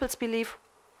other people's beliefs?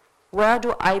 Where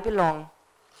do I belong?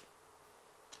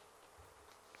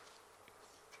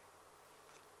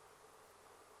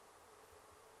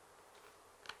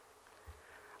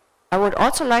 I would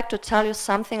also like to tell you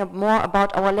something more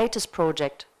about our latest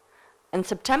project. In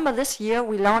September this year,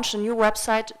 we launched a new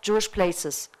website, Jewish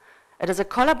Places. It is a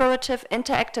collaborative,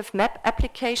 interactive map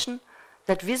application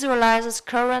that visualizes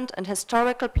current and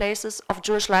historical places of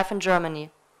Jewish life in Germany.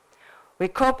 We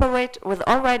cooperate with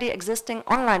already existing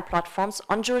online platforms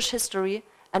on Jewish history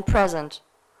and present.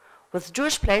 With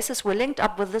Jewish Places, we linked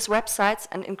up with these websites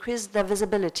and increased their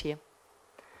visibility.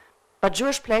 But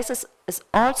Jewish Places is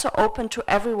also open to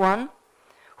everyone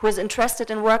who is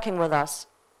interested in working with us.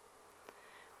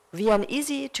 Via an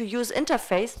easy-to-use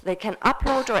interface, they can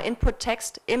upload or input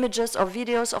text, images, or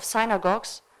videos of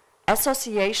synagogues,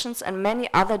 associations, and many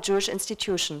other Jewish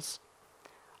institutions.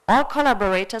 All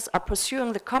collaborators are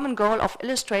pursuing the common goal of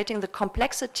illustrating the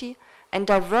complexity and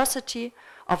diversity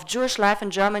of Jewish life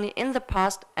in Germany in the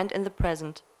past and in the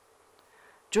present.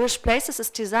 Jewish Places is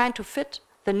designed to fit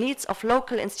the needs of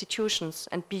local institutions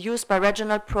and be used by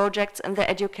regional projects and their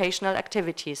educational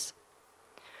activities.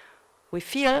 We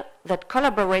feel that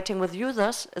collaborating with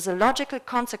users is a logical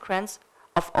consequence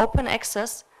of open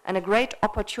access and a great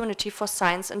opportunity for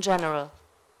science in general.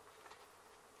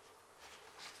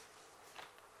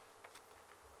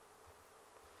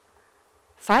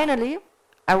 Finally,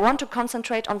 I want to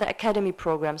concentrate on the academy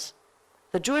programs.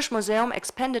 The Jewish Museum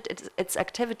expanded its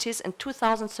activities in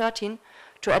 2013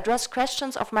 to address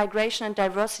questions of migration and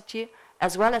diversity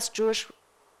as well as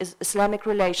Jewish-Islamic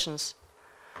relations.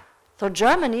 Though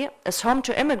Germany is home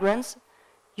to immigrants,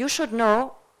 you should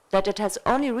know that it has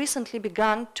only recently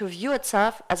begun to view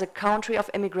itself as a country of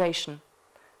immigration.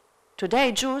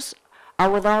 Today, Jews are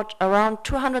without around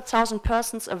 200,000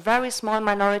 persons, a very small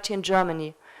minority in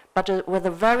Germany, but with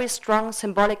a very strong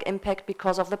symbolic impact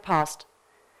because of the past.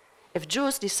 If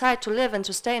Jews decide to live and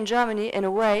to stay in Germany, in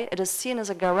a way, it is seen as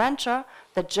a guarantor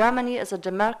that Germany is a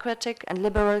democratic and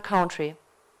liberal country.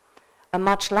 A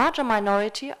much larger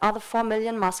minority are the 4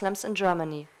 million Muslims in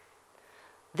Germany.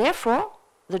 Therefore,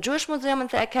 the Jewish Museum and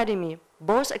the Academy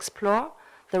both explore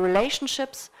the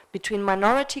relationships between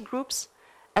minority groups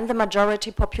and the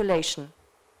majority population.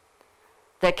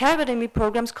 The Academy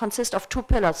programs consist of 2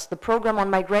 pillars, the program on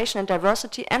migration and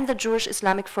diversity and the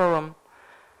Jewish-Islamic Forum.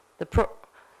 The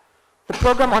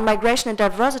program on migration and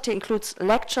diversity includes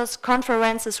lectures,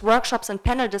 conferences, workshops, and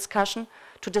panel discussion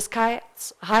to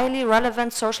discuss highly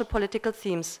relevant social political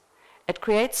themes. It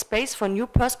creates space for new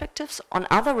perspectives on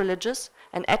other religious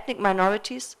and ethnic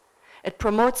minorities. It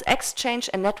promotes exchange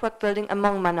and network building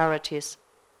among minorities.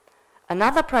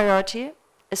 Another priority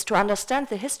is to understand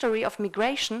the history of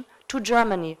migration to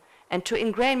Germany and to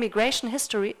ingrain migration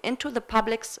history into the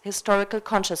public's historical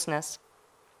consciousness.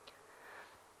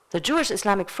 The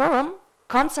Jewish-Islamic Forum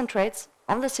concentrates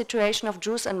on the situation of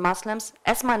Jews and Muslims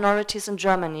as minorities in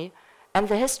Germany and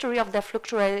the history of their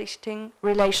fluctuating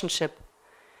relationship.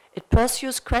 It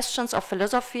pursues questions of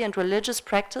philosophy and religious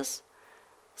practice,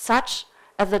 such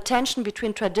as the tension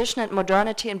between tradition and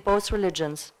modernity in both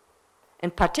religions.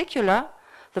 In particular,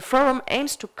 the Forum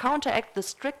aims to counteract the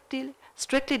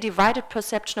strictly divided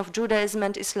perception of Judaism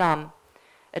and Islam.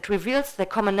 It reveals their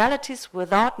commonalities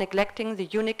without neglecting the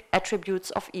unique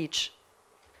attributes of each.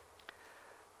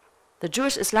 The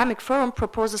Jewish-Islamic Forum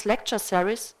proposes lecture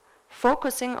series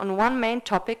focusing on one main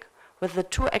topic, with the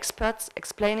 2 experts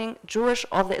explaining Jewish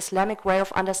or the Islamic way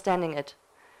of understanding it.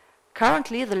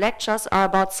 Currently, the lectures are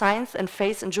about science and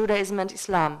faith in Judaism and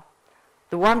Islam.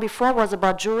 The one before was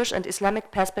about Jewish and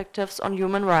Islamic perspectives on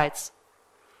human rights.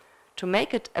 To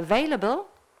make it available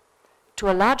to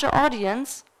a larger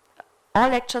audience, all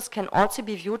lectures can also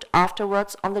be viewed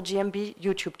afterwards on the GMB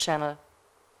YouTube channel.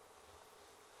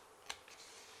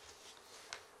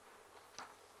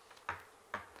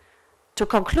 To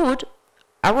conclude,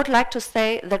 I would like to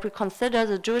say that we consider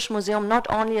the Jewish Museum not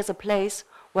only as a place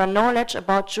where knowledge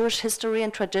about Jewish history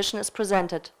and tradition is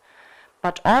presented,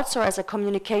 but also as a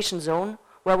communication zone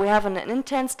where we have an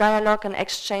intense dialogue and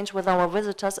exchange with our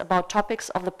visitors about topics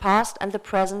of the past and the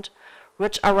present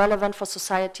which are relevant for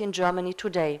society in Germany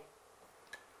today.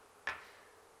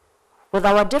 With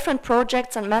our different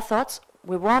projects and methods,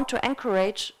 we want to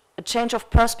encourage a change of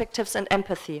perspectives and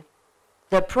empathy.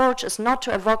 The approach is not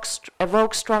to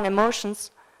evoke strong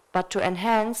emotions, but to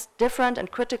enhance different and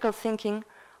critical thinking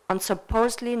on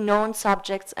supposedly known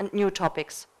subjects and new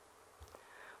topics.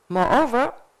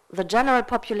 Moreover, the general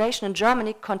population in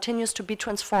Germany continues to be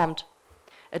transformed.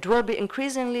 It will be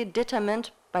increasingly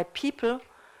determined by people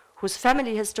whose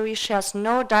family history shares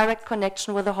no direct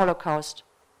connection with the Holocaust.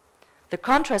 The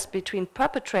contrast between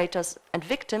perpetrators and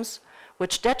victims,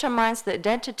 which determines the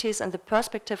identities and the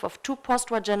perspective of 2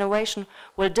 post-war generations,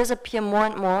 will disappear more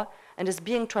and more and is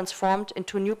being transformed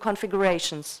into new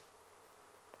configurations.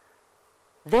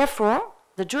 Therefore,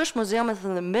 the Jewish Museum is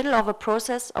in the middle of a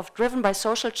process driven by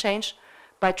social change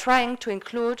by trying to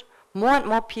include more and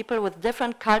more people with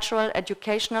different cultural,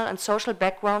 educational, and social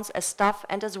backgrounds as staff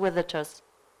and as visitors.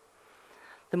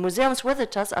 The museum's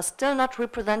visitors are still not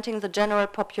representing the general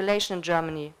population in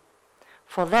Germany.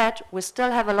 For that, we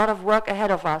still have a lot of work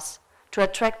ahead of us to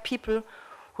attract people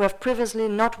who have previously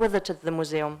not visited the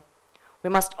museum. We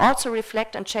must also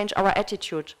reflect and change our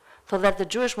attitude so that the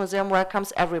Jewish Museum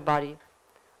welcomes everybody.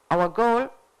 Our goal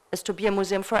is to be a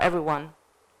museum for everyone.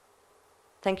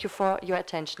 Thank you for your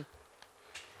attention.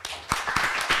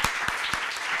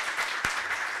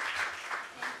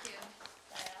 Thank you,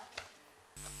 Sarah.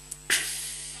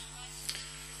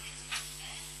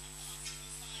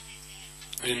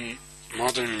 In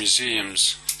modern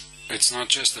museums, it's not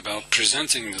just about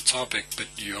presenting the topic, but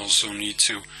you also need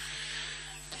to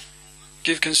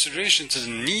give consideration to the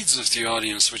needs of the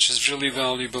audience, which is really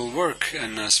valuable work.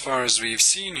 And as far as we've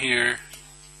seen here,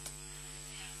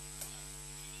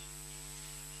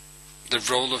 the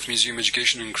role of museum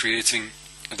education in creating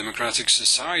a democratic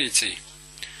society,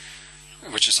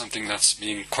 which is something that's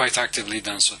being quite actively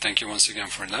done. So thank you once again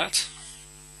for that.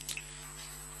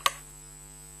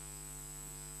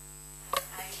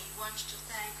 I want to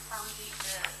thank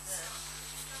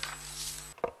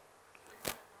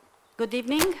Good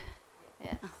evening.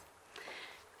 Yeah.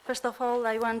 First of all,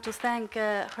 I want to thank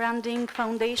Hrant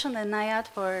Foundation and NIAD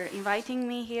for inviting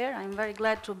me here. I'm very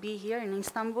glad to be here in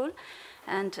Istanbul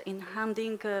and in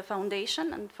Hrant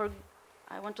Foundation, and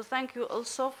I want to thank you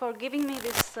also for giving me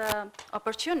this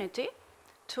opportunity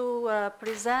to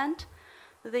present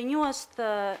the newest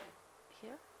the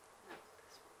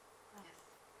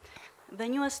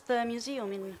newest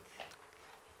museum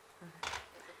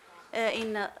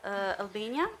in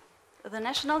Albania, the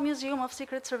National Museum of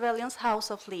Secret Surveillance House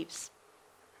of Leaves.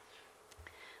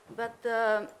 But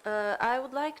I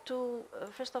would like to,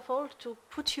 first of all, to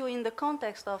put you in the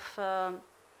context of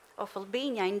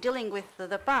Albania in dealing with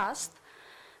the past,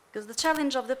 because the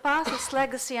challenge of the past, its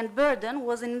legacy and burden,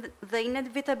 was in the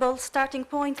inevitable starting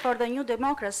point for the new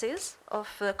democracies of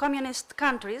communist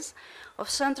countries of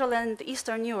Central and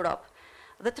Eastern Europe.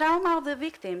 The trauma of the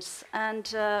victims and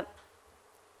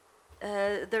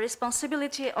the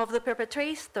responsibility of the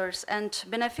perpetrators and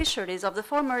beneficiaries of the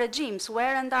former regimes were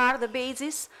and are the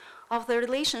basis of the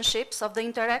relationships, of the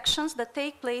interactions that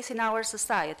take place in our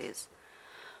societies.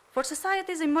 For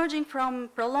societies emerging from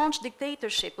prolonged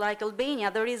dictatorship like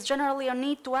Albania, there is generally a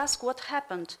need to ask what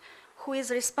happened, who is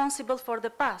responsible for the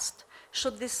past.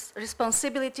 Should this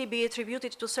responsibility be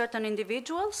attributed to certain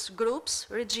individuals, groups,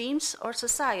 regimes, or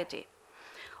society?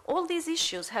 All these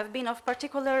issues have been of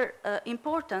particular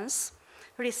importance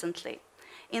recently.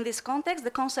 In this context,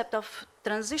 the concept of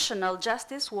transitional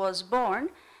justice was born,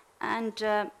 and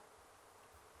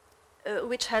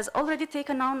which has already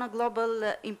taken on a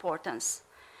global importance.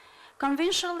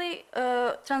 Conventionally,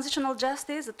 transitional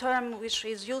justice, a term which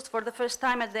is used for the first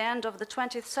time at the end of the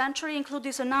 20th century,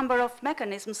 includes a number of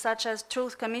mechanisms such as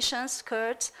truth commissions,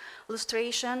 courts,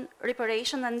 lustration,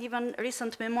 reparation, and even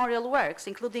recent memorial works,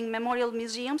 including memorial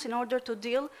museums, in order to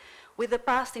deal with the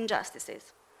past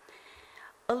injustices.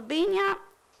 Albania,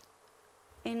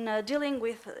 in dealing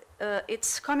with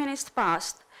its communist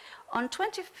past, on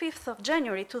 25th of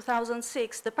January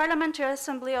 2006, the Parliamentary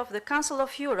Assembly of the Council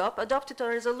of Europe adopted a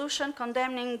resolution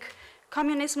condemning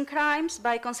communism crimes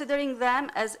by considering them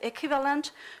as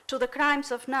equivalent to the crimes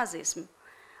of Nazism.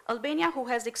 Albania, who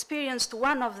has experienced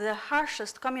one of the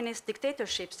harshest communist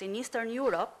dictatorships in Eastern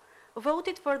Europe,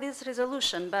 voted for this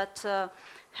resolution, but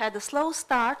had a slow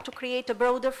start to create a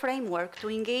broader framework to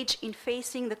engage in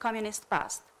facing the communist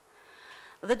past.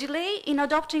 The delay in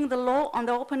adopting the law on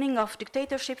the opening of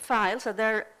dictatorship files and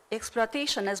their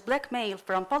exploitation as blackmail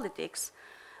from politics,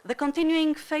 the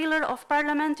continuing failure of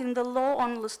parliament in the law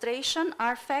on lustration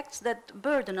are facts that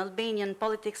burden Albanian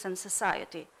politics and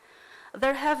society.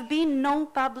 There have been no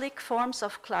public forms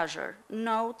of closure,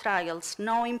 no trials,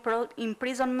 no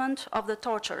imprisonment of the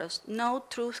torturers, no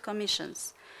truth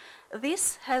commissions.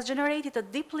 This has generated a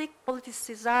deeply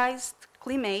politicized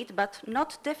climate, but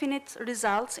not definite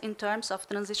results in terms of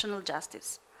transitional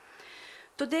justice.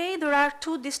 Today, there are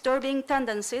two disturbing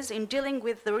tendencies in dealing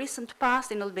with the recent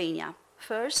past in Albania.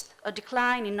 First, a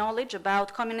decline in knowledge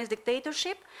about communist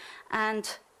dictatorship,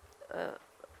 and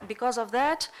because of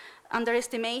that,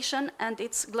 underestimation and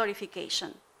its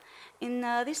glorification. In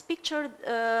this picture,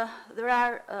 there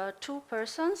are two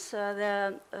persons.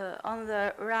 On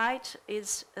the right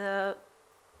is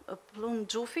Plum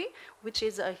Jufi, which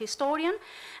is a historian,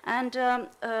 and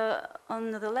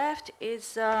on the left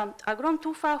is Agron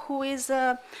Tufa, who is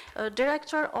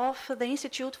director of the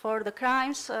Institute for the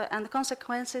Crimes and the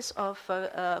Consequences of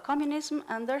Communism,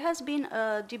 and there has been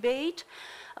a debate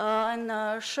on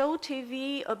Show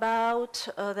TV about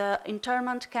the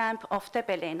internment camp of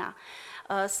Tepelena.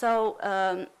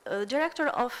 The director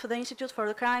of the Institute for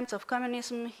the Crimes of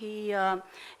Communism, he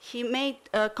made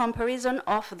a comparison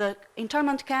of the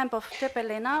internment camp of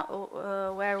Tepelena,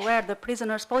 where the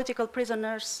prisoners, political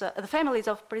prisoners, the families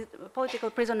of political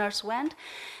prisoners went.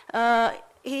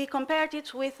 He compared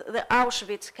it with the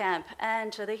Auschwitz camp,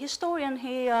 and the historian,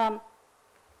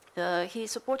 he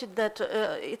supported that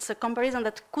it's a comparison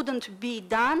that couldn't be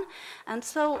done, and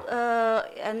so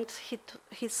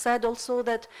he said also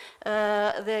that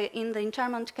in the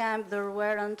internment camp there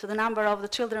weren't the number of the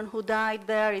children who died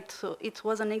there. It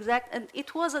wasn't exact, and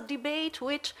it was a debate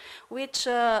which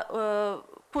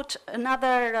put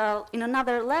another in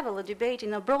another level, a debate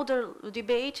in a broader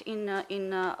debate in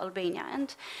Albania,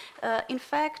 and in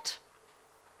fact.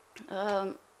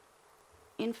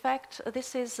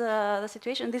 This is the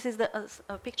situation. This is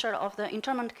a picture of the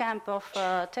internment camp of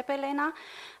Tepelena,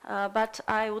 but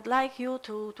I would like you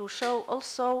to show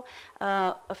also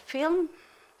a film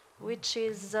which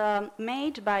is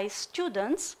made by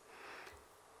students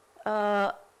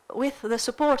with the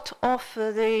support of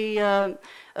the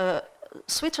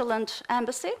Switzerland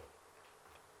embassy.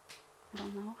 I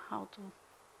don't know how to.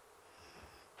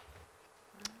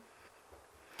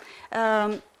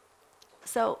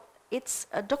 So it's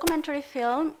a documentary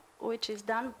film which is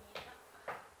done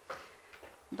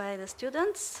by the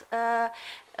students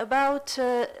about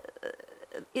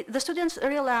the students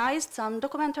realized some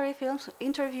documentary films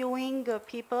interviewing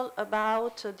people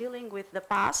about dealing with the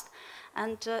past,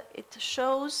 and it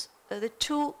shows the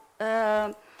two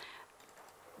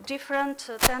different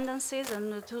tendencies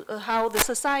and how the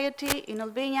society in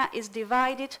Albania is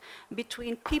divided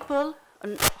between people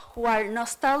who are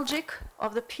nostalgic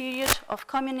of the period of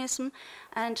communism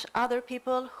and other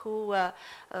people who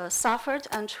suffered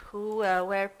and who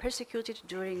were persecuted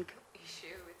during. It's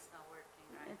not working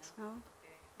right it's now.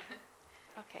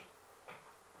 Okay.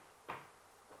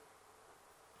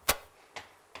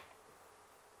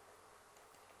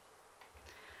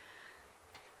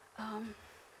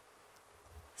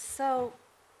 So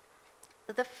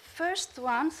the first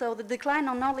one, so the decline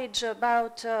of knowledge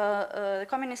about the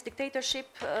communist dictatorship,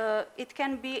 it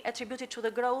can be attributed to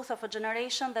the growth of a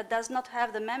generation that does not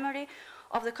have the memory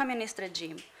of the communist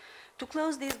regime. To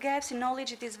close these gaps in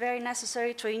knowledge, it is very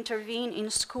necessary to intervene in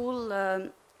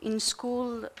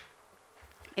school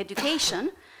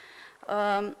education.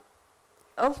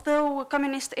 Although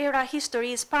communist era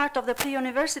history is part of the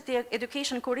pre-university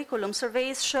education curriculum,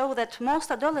 surveys show that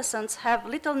most adolescents have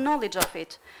little knowledge of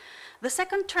it. The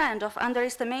second trend of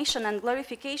underestimation and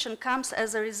glorification comes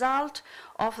as a result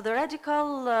of the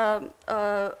radical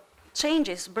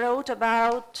changes brought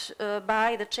about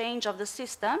by the change of the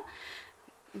system.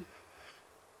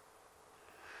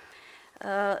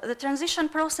 The transition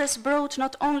process brought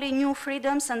not only new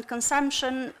freedoms and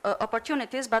consumption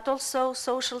opportunities, but also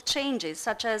social changes,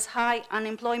 such as high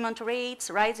unemployment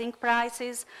rates, rising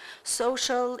prices,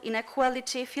 social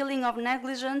inequality, feeling of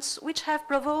negligence, which have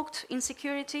provoked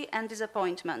insecurity and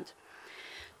disappointment.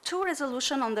 Two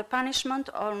resolutions on the punishment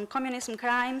on communism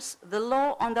crimes, the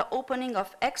law on the opening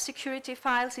of ex-security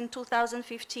files in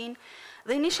 2015,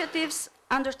 the initiatives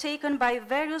undertaken by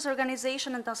various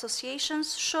organizations and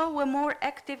associations show a more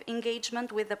active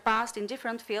engagement with the past in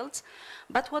different fields,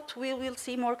 but what we will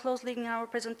see more closely in our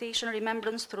presentation,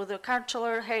 remembrance through the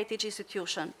cultural heritage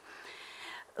institution.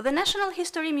 The National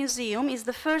History Museum is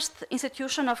the first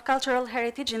institution of cultural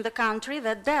heritage in the country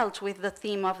that dealt with the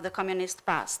theme of the communist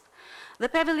past. The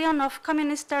Pavilion of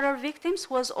Communist Terror Victims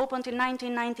was opened in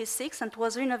 1996 and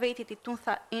was renovated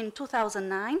in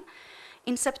 2009.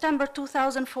 In September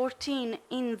 2014,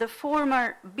 in the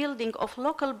former building of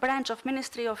local branch of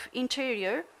Ministry of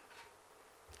Interior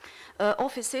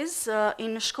offices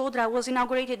in Shkodra was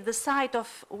inaugurated the site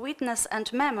of Witness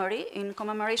and Memory in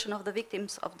commemoration of the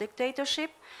victims of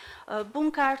dictatorship,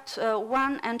 Bunkart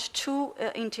 1 and 2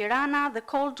 in Tirana, the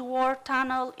Cold War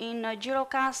tunnel in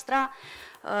Girocastra,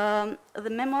 the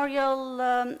Memorial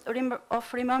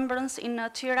of Remembrance in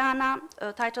Tirana,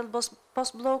 titled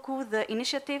Postbloku, the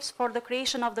initiatives for the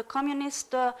creation of the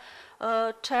Communist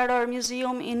Terror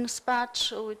Museum in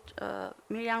Spac, which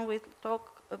Miriam will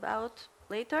talk about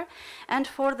later, and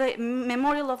for the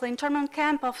Memorial of the Internment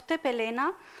Camp of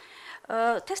Tepelena,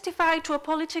 testify to a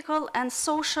political and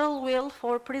social will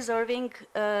for preserving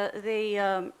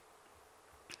the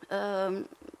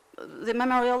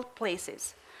memorial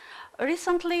places.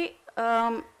 Recently,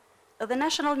 the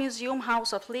National Museum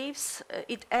House of Leaves,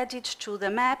 it added to the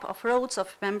map of roads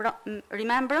of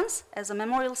remembrance as a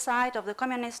memorial site of the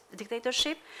communist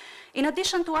dictatorship, in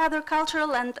addition to other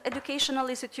cultural and educational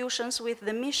institutions with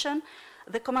the mission,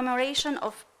 the commemoration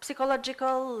of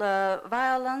psychological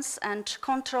violence and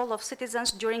control of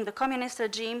citizens during the communist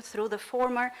regime through the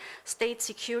former state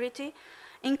security,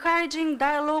 encouraging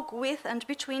dialogue with and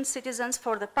between citizens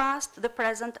for the past, the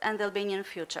present, and the Albanian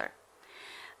future.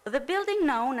 The building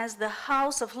known as the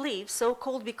House of Leaves, so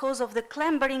called because of the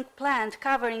clambering plant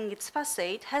covering its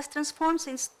facade, has transformed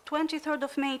since 23rd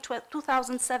of May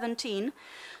 2017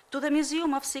 to the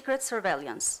Museum of Secret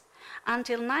Surveillance.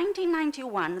 Until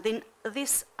 1991,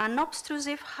 this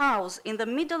unobtrusive house in the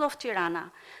middle of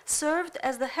Tirana served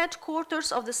as the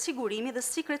headquarters of the Sigurimi, the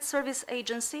secret service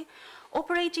agency,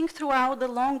 operating throughout the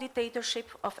long dictatorship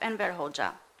of Enver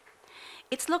Hoxha.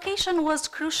 Its location was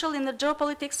crucial in the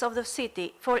geopolitics of the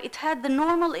city, for it had the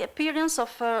normal appearance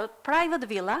of a private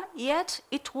villa, yet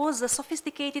it was a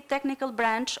sophisticated technical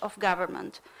branch of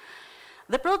government.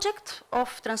 The project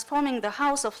of transforming the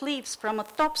House of Leaves from a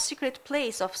top-secret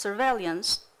place of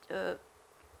surveillance,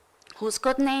 whose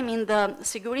code name in the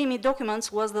Sigurimi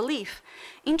documents was the Leaf,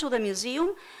 into the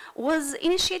museum, was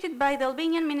initiated by the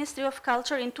Albanian Ministry of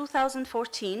Culture in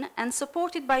 2014 and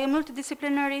supported by a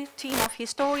multidisciplinary team of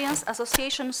historians,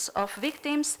 associations of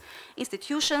victims,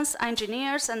 institutions,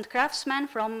 engineers, and craftsmen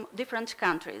from different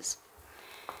countries.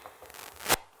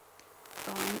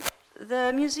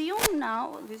 The museum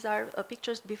now, these are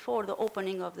pictures before the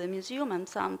opening of the museum and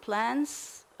some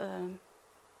plans.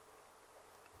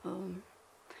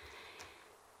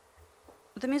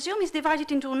 The museum is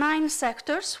divided into 9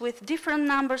 sectors with different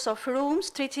numbers of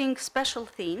rooms treating special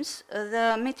themes.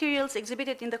 The materials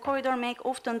exhibited in the corridor make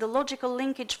often the logical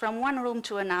linkage from one room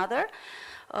to another.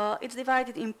 It's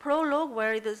divided in prologue,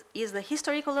 where it is the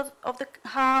historical of the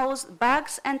house,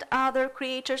 bugs and other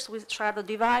creatures, which are the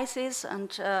devices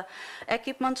and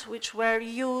equipment which were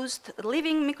used.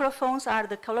 Living microphones are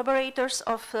the collaborators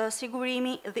of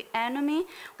Sigurimi, the enemy,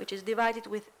 which is divided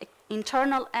with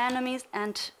internal enemies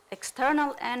and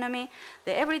external enemy,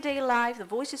 the everyday life, the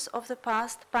voices of the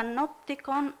past,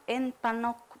 panopticon and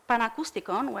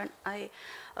panacousticon, when I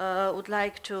would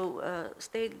like to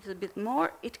state a bit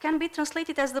more. It can be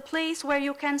translated as the place where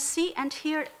you can see and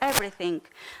hear everything.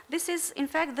 This is, in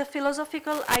fact, the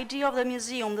philosophical idea of the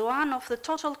museum, the one of the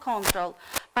total control.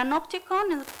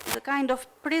 Panopticon is the kind of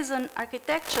prison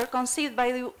architecture conceived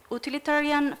by the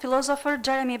utilitarian philosopher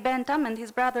Jeremy Bentham and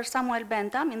his brother Samuel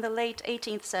Bentham in the late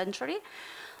 18th century.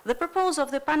 The purpose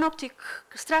of the panoptic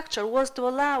structure was to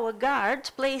allow a guard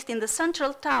placed in the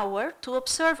central tower to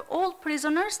observe all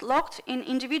prisoners locked in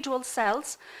individual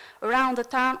cells around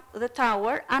the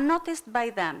tower, unnoticed by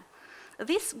them.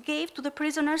 This gave to the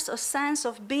prisoners a sense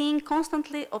of being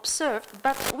constantly observed,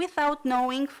 but without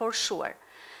knowing for sure.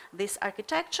 This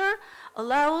architecture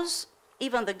allows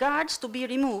even the guards to be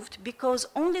removed, because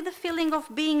only the feeling of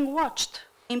being watched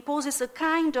imposes a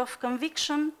kind of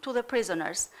conviction to the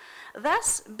prisoners.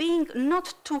 Thus, being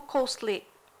not too costly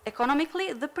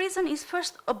economically, the prison is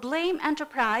first a blame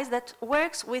enterprise that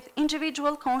works with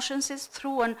individual consciences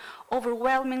through an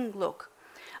overwhelming look.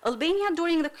 Albania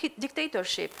during the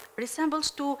dictatorship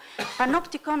resembles to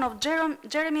Panopticon of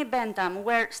Jeremy Bentham,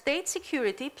 where state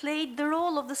security played the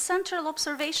role of the central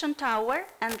observation tower,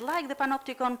 and like the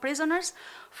Panopticon prisoners,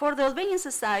 for the Albanian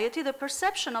society, the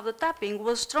perception of the tapping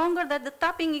was stronger than the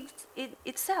tapping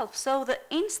itself, so the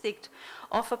instinct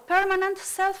of a permanent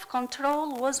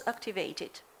self-control was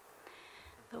activated.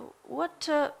 So what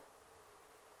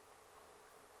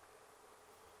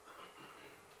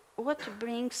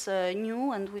brings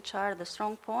new and which are the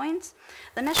strong points?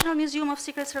 The National Museum of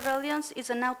Secret Surveillance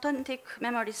is an authentic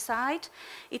memory site.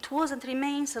 It was and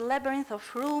remains a labyrinth of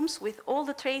rooms with all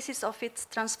the traces of its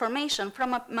transformation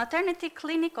from a maternity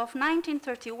clinic of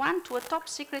 1931 to a top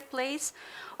secret place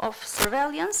of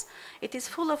surveillance. It is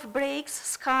full of breaks,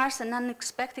 scars and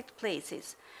unexpected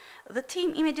places. The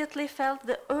team immediately felt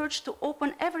the urge to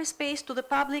open every space to the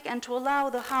public and to allow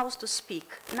the house to speak.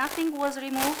 Nothing was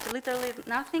removed, literally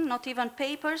nothing, not even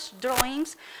papers,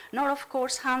 drawings, nor of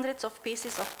course hundreds of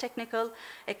pieces of technical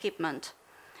equipment.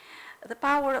 The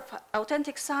power of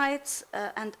authentic sites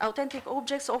and authentic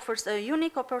objects offers a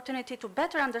unique opportunity to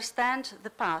better understand the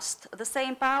past. The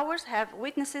same powers have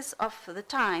witnesses of the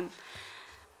time.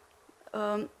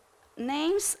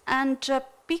 Names and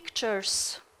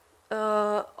pictures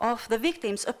of the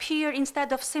victims appear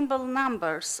instead of symbol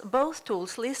numbers. Both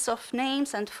tools, lists of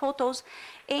names and photos,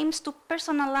 aims to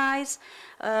personalize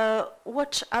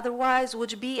what otherwise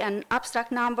would be an abstract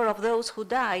number of those who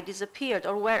died, disappeared,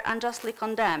 or were unjustly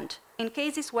condemned. In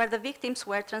cases where the victims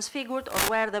were transfigured or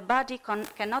where the body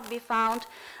cannot be found,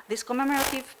 this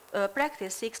commemorative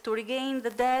practice seeks to regain the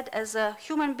dead as a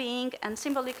human being and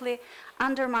symbolically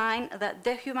undermine the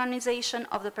dehumanization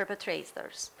of the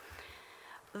perpetrators.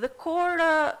 The core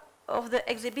of the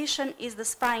exhibition is the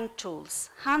spying tools.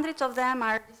 Hundreds of them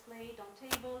are displayed on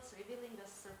tables, revealing a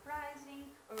surprising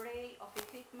array of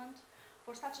equipment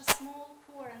for such a small,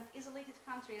 poor and isolated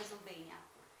country as Albania.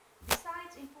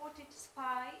 Besides imported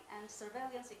spy and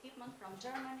surveillance equipment from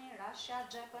Germany, Russia,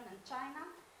 Japan and China,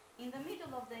 in the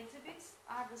middle of the exhibits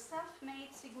are the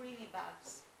self-made Sigurimi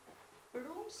bags.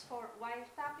 Rooms for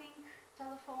wiretapping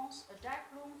telephones, a dark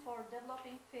room for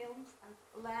developing films,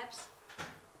 and labs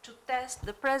to test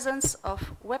the presence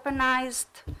of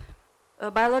weaponized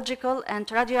biological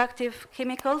and radioactive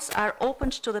chemicals are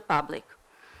opened to the public.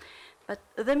 But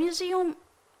the museum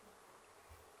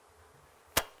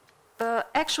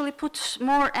actually puts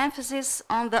more emphasis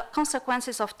on the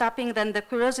consequences of tapping than the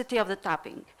curiosity of the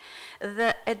tapping.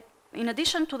 In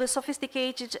addition to the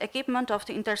sophisticated equipment of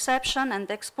the interception and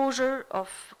exposure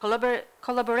of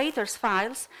collaborators'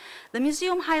 files, the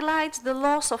museum highlights the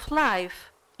loss of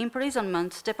life,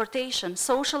 imprisonment, deportation,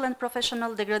 social and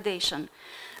professional degradation.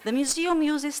 The museum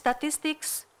uses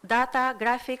statistics, data,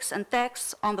 graphics, and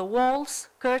texts on the walls,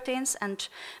 curtains, and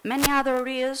many other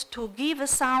areas to give a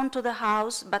sound to the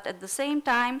house, but at the same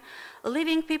time,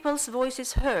 leaving people's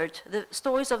voices heard, the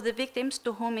stories of the victims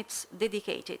to whom it's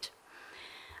dedicated.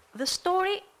 The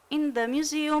story in the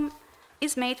museum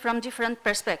is made from different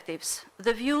perspectives.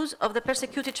 The views of the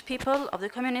persecuted people of the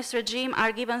communist regime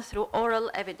are given through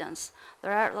oral evidence.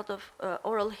 There are a lot of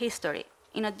oral history.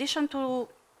 In addition to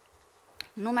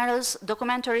numerous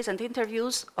documentaries and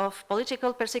interviews of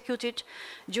political persecuted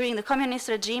during the communist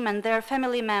regime and their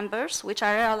family members, which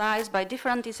are realized by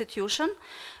different institutions.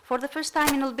 For the first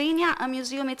time in Albania, a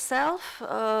museum itself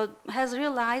has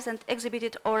realized and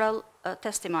exhibited oral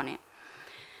testimony.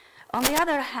 On the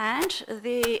other hand,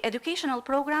 the educational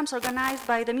programs organized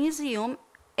by the museum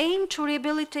aim to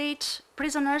rehabilitate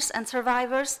prisoners and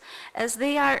survivors, as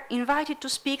they are invited to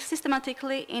speak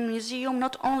systematically in museum,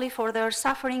 not only for their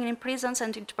suffering in prisons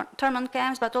and internment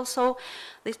camps, but also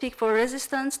they speak for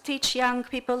resistance, teach young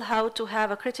people how to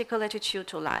have a critical attitude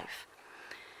to life.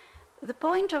 The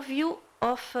point of view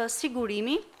of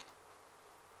Sigurimi,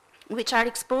 which are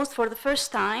exposed for the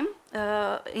first time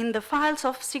in the files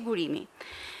of Sigurimi.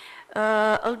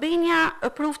 Albania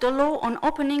approved a law on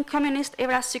opening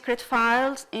communist-era secret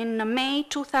files in May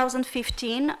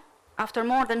 2015, after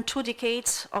more than 2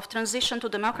 decades of transition to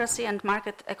democracy and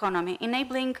market economy,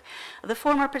 enabling the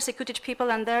former persecuted people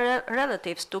and their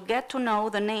relatives to get to know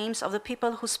the names of the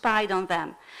people who spied on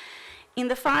them. In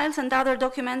the files and other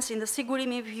documents in the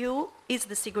Sigurimi view is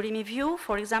the Sigurimi view,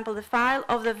 for example, the file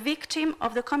of the victim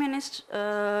of the communist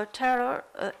terror,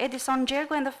 Edison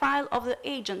Djergo, and the file of the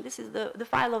agent. This is the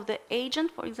file of the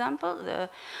agent, for example, the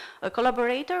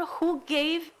collaborator who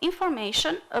gave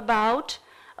information about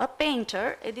a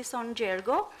painter, Edison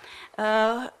Djergo,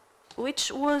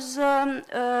 which was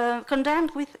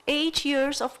condemned with 8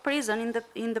 years of prison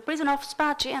in the prison of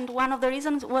Spaci, and one of the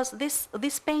reasons was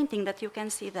this painting that you can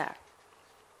see there.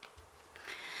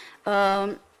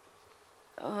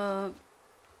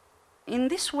 In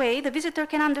this way, the visitor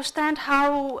can understand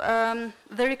how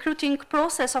the recruiting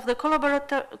process of the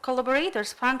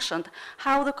collaborators functioned,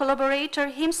 how the collaborator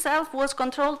himself was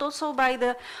controlled also by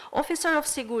the officer of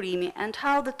Sigurimi, and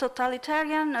how the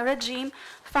totalitarian regime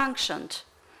functioned.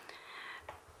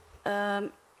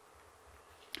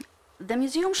 The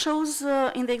museum shows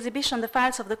in the exhibition the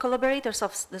files of the collaborators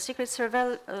of the secret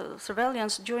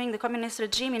surveillance during the communist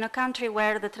regime in a country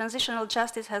where the transitional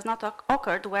justice has not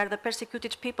occurred, where the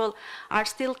persecuted people are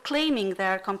still claiming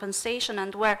their compensation,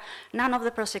 and where none of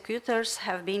the prosecutors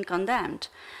have been condemned.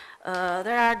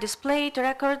 There are displayed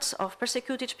records of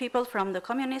persecuted people from the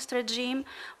communist regime,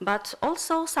 but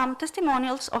also some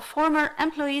testimonials of former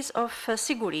employees of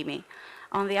Sigurimi.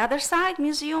 On the other side,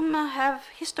 museums have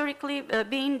historically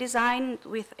been designed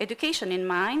with education in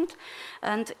mind,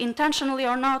 and intentionally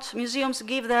or not, museums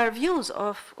give their views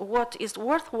of what is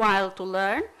worthwhile to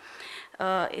learn.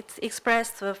 It's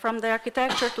expressed from the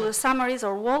architecture to the summaries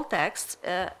or wall texts,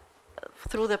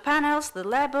 through the panels, the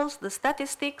labels, the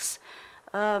statistics.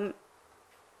 Is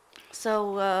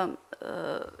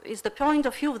the point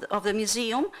of view of the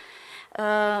museum.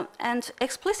 And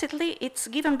explicitly, it's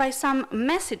given by some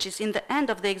messages in the end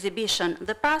of the exhibition.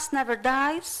 The past never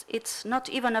dies. It's not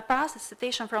even a past. A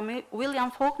citation from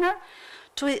William Faulkner.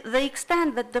 To the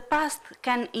extent that the past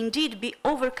can indeed be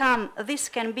overcome, this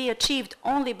can be achieved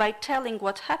only by telling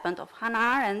what happened, of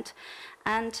Hannah Arendt.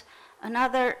 And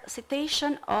another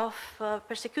citation of a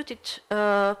persecuted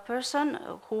person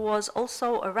who was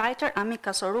also a writer,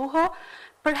 Amika Soruho.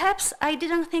 Perhaps I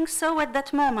didn't think so at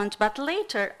that moment, but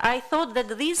later I thought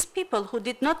that these people who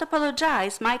did not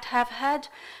apologize might have had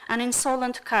an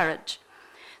insolent courage.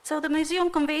 So the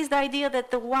museum conveys the idea that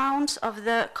the wounds of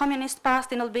the communist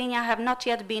past in Albania have not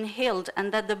yet been healed,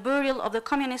 and that the burial of the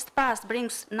communist past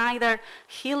brings neither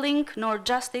healing nor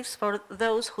justice for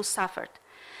those who suffered.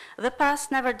 The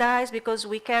past never dies because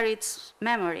we carry its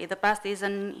memory. The past is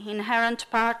an inherent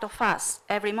part of us.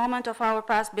 Every moment of our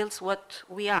past builds what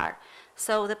we are.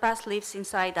 So the past lives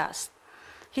inside us.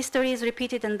 History is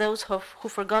repeated, and those who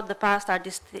forgot the past are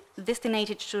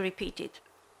destined to repeat it.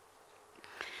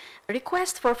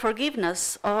 Request for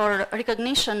forgiveness or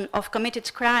recognition of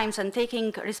committed crimes and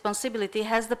taking responsibility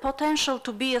has the potential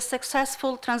to be a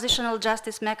successful transitional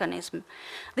justice mechanism.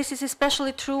 This is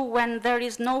especially true when there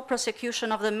is no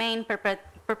prosecution of the main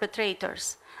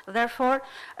perpetrators. Therefore,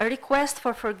 a request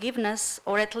for forgiveness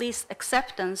or at least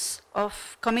acceptance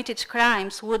of committed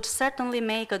crimes would certainly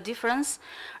make a difference,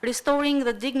 restoring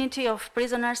the dignity of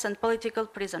prisoners and political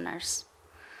prisoners.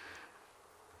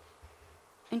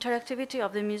 Interactivity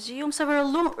of the museum. Several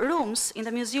rooms in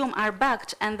the museum are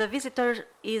bugged and the visitor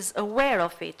is aware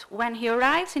of it. When he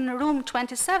arrives in room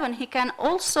 27, he can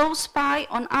also spy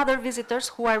on other visitors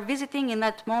who are visiting in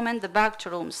that moment the bugged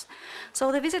rooms. So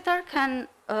the visitor can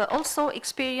also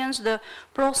experience the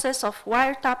process of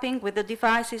wiretapping with the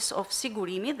devices of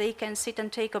Sigurimi. They can sit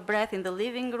and take a breath in the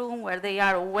living room where they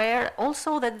are aware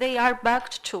also that they are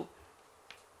bugged too.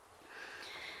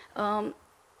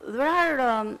 There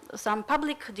are some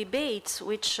public debates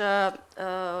which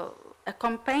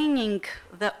accompanying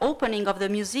the opening of the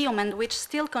museum and which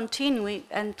still continue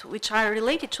and which are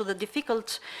related to the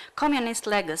difficult communist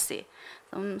legacy.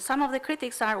 Some of the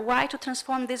critics are why to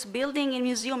transform this building in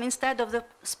museum instead of the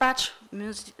Spatch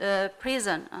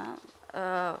prison.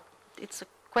 It's a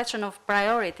question of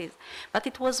priorities, but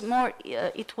it was more.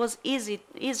 It was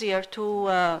easier to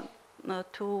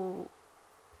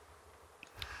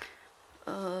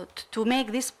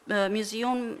make this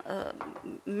museum.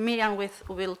 Miriam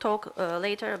will talk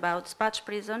later about Spatch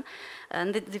prison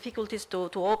and the difficulties to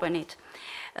open it.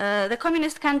 The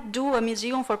communists can't do a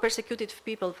museum for persecuted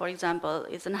people, for example,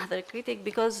 is another critic,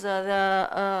 because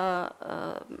the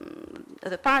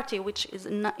party which is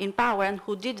in power and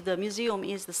who did the museum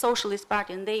is the Socialist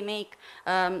Party, and they make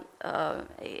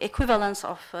equivalence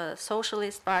of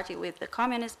Socialist Party with the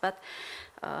communists, but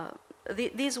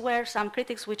these were some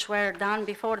critics which were done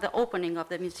before the opening of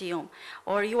the museum.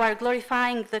 Or you are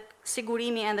glorifying the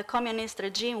Sigurimi and the communist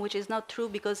regime, which is not true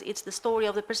because it's the story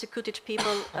of the persecuted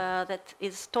people that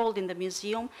is told in the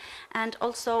museum. And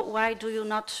also, why do you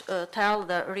not tell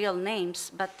the real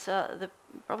names? But the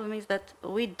problem is that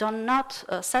we do not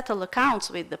settle accounts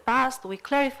with the past. We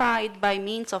clarify it by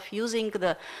means of using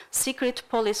the secret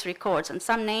police records, and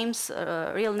some names,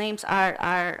 real names,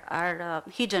 are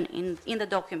hidden in the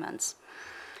documents.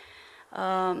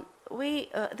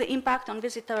 The impact on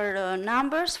visitor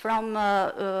numbers from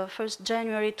 1st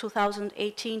January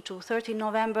 2018 to 30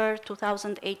 November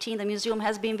 2018, the museum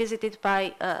has been visited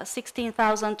by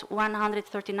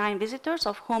 16,139 visitors,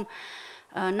 of whom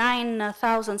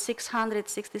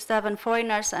 9,667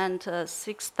 foreigners and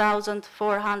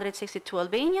 6,462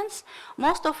 Albanians.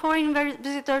 Most of foreign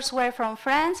visitors were from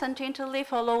France and Italy,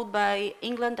 followed by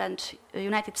England and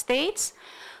United States.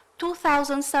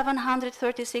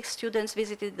 2,736 students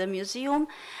visited the museum,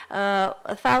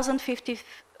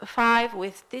 1,055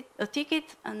 with a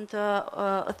ticket, and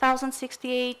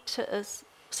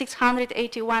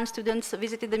 681 students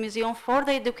visited the museum for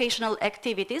the educational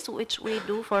activities, which we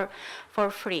do for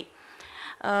free.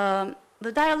 The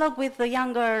dialogue with the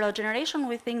younger generation,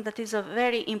 we think that is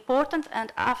very important,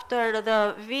 and after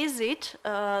the visit,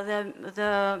 there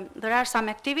are some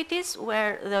activities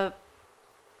where the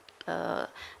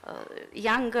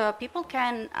young people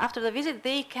can, after the visit,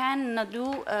 they can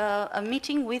do a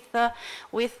meeting with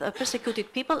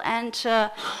persecuted people, and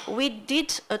we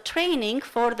did a training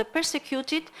for the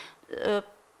persecuted. There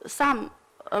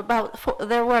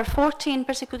were 14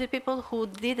 persecuted people who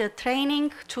did a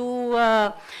training to,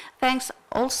 thanks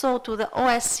also to the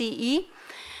OSCE,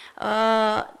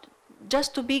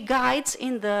 just to be guides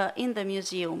in the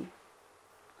museum.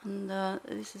 And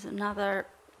this is another.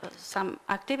 Some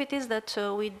activities that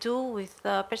we do with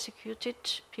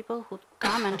persecuted people who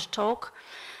come and talk,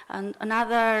 and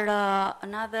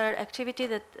another activity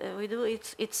that we do,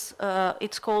 it's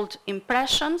called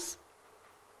impressions,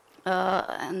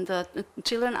 and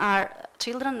children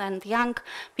and young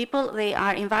people, they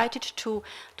are invited to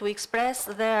express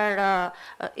their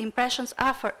impressions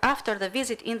after the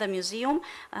visit in the museum,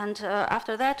 and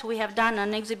after that we have done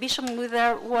an exhibition with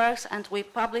their works and we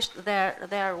published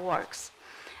their works.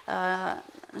 A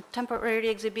temporary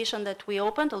exhibition that we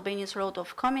opened, Albania's Road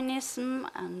of Communism,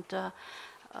 and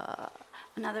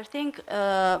another thing,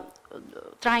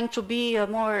 trying to be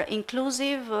more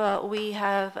inclusive, we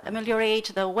have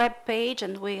ameliorated the web page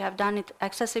and we have done it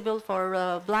accessible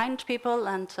for blind people,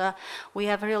 and we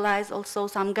have realized also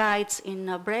some guides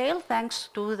in Braille thanks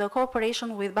to the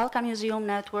cooperation with Balkan Museum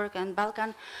Network and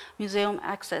Balkan Museum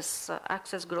Access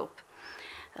Group.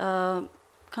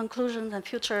 conclusions and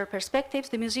future perspectives,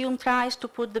 the museum tries to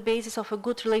put the basis of a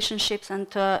good relationships and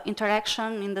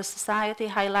interaction in the society,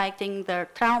 highlighting the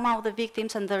trauma of the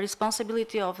victims and the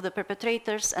responsibility of the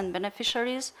perpetrators and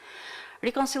beneficiaries.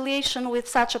 Reconciliation with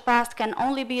such a past can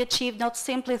only be achieved not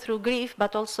simply through grief,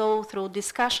 but also through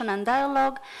discussion and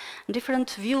dialogue.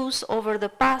 Different views over the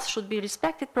past should be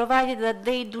respected, provided that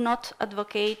they do not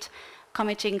advocate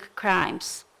committing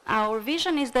crimes. Our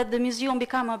vision is that the museum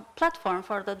become a platform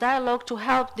for the dialogue to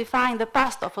help define the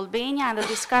past of Albania and the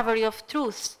discovery of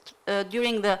truths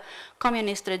during the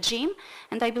communist regime.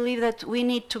 And I believe that we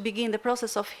need to begin the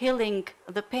process of healing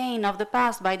the pain of the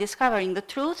past by discovering the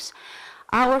truths.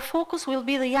 Our focus will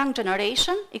be the young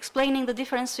generation, explaining the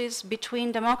differences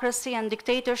between democracy and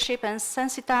dictatorship, and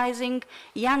sensitizing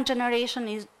young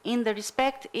generation in the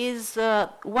respect is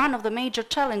one of the major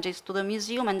challenges to the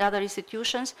museum and other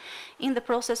institutions in the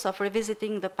process of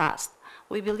revisiting the past.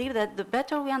 We believe that the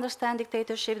better we understand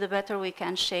dictatorship, the better we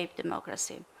can shape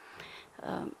democracy.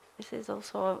 This is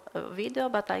also a video,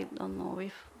 but I don't know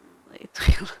if it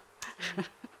will.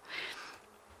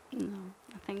 No,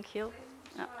 thank you.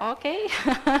 Okay.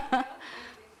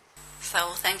 So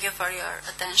thank you for your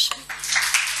attention.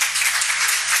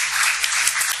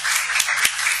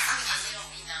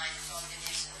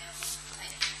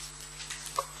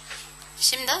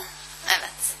 Şimdi,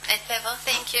 evet. Eteva,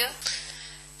 thank you.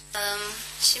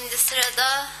 Şimdi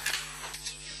sırada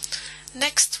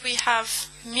Next we have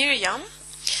Miriam,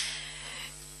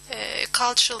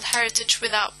 Cultural Heritage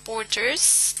Without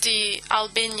Borders, the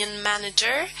Albanian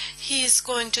manager. He is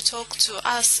going to talk to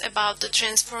us about the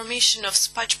transformation of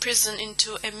Spac prison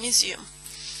into a museum.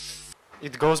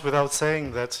 It goes without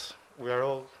saying that we are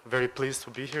all very pleased to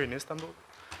be here in Istanbul.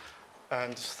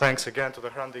 And thanks again to the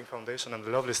Hranding Foundation and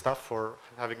the lovely staff for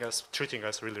having us, treating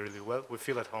us really, really well. We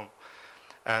feel at home.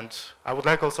 And I would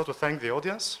like also to thank the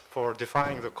audience for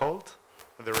defying the cold,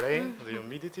 the rain, the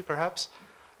humidity perhaps,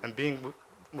 and being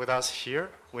with us here.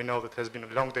 We know that it has been a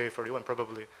long day for you, and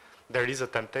probably there is a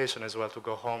temptation as well to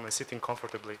go home and sitting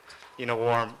comfortably in a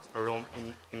warm room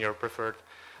in your preferred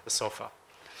sofa.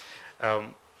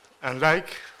 And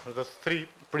like the 3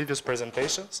 previous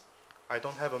presentations, I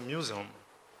don't have a museum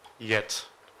yet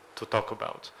to talk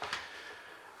about.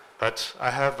 But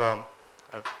I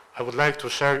would like to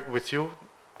share with you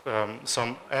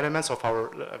some elements of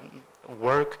our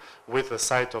work with the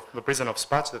site of the prison of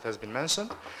Spac that has been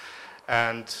mentioned.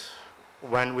 And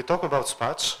when we talk about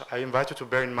Spac, I invite you to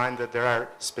bear in mind that there are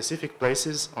specific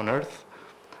places on earth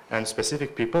and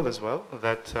specific people as well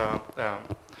that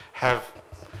have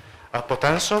a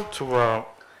potential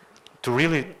to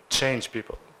really change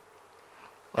people,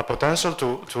 a potential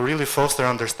to really foster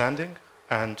understanding,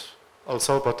 and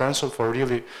also a potential for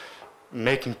really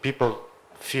making people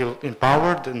feel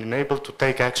empowered and enabled to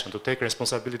take action, to take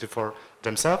responsibility for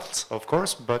themselves, of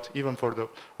course, but even for the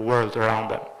world around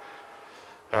them.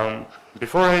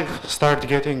 Before I start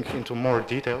getting into more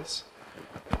details,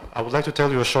 I would like to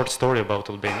tell you a short story about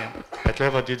Albania.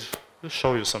 Petleva did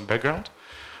show you some background,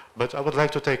 but I would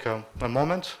like to take a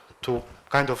moment to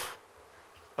kind of,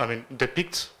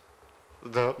 depict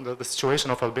the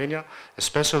situation of Albania,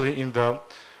 especially in the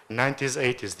 90s,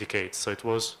 80s decades. So it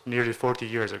was nearly 40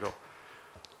 years ago.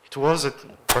 It was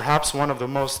perhaps one of the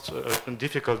most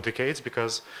difficult decades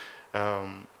because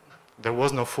there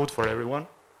was no food for everyone.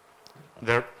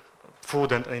 Their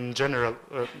food and in general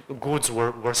goods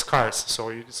were scarce, so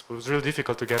it was really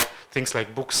difficult to get things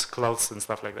like books, clothes, and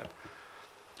stuff like that.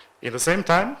 In the same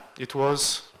time, it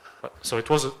was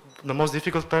the most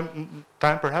difficult time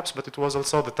perhaps, but it was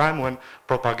also the time when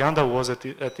propaganda was at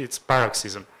its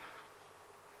paroxysm.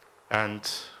 And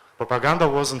propaganda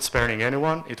wasn't sparing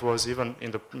anyone. It was even in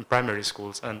the primary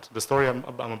schools. And the story I'm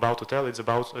about to tell is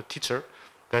about a teacher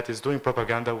that is doing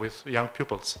propaganda with young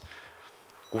pupils.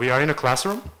 We are in a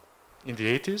classroom in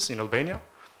the 80s in Albania,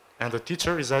 and the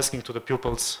teacher is asking to the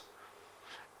pupils,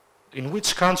 in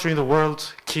which country in the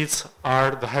world kids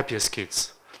are the happiest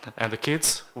kids? And the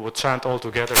kids would chant all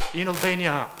together, in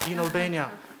Albania, in Albania.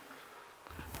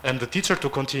 And the teacher to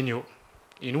continue,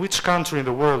 in which country in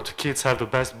the world kids have the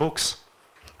best books?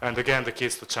 And again the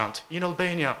kids to chant, in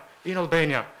Albania, in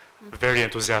Albania. Very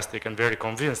enthusiastic and very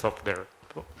convinced of their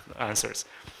answers.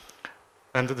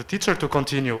 And the teacher to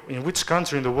continue, in which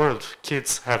country in the world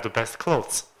kids have the best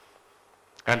clothes?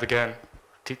 And again,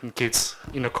 kids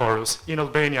in a chorus, in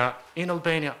Albania, in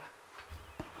Albania.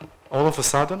 All of a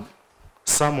sudden,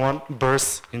 someone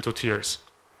bursts into tears.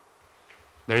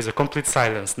 There is a complete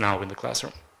silence now in the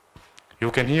classroom.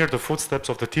 You can hear the footsteps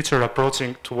of the teacher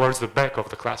approaching towards the back of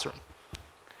the classroom.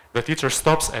 The teacher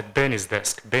stops at Benny's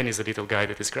desk. Benny is a little guy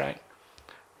that is crying.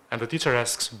 And the teacher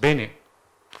asks, Benny,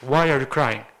 why are you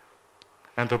crying?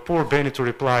 And the poor Beni to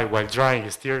reply while drying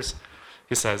his tears,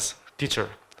 he says, teacher,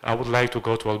 I would like to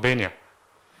go to Albania.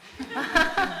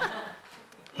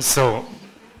 So,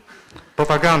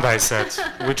 propaganda, I said,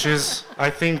 which is, I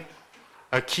think,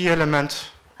 a key element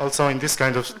also in this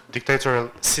kind of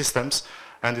dictatorial systems,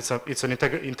 and it's an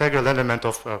integral element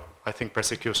of, I think,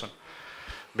 persecution.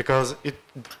 Because it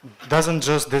doesn't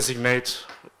just designate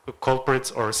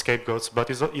culprits or scapegoats, but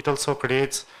it also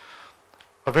creates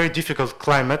a very difficult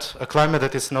climate, a climate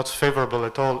that is not favorable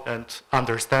at all and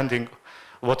understanding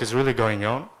what is really going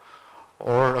on,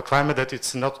 or a climate that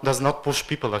does not push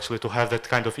people actually to have that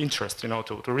kind of interest, you know,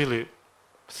 to really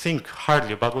think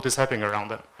hardly about what is happening around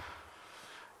them.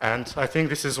 And I think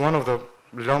this is one of the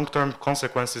long-term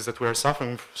consequences that we are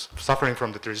suffering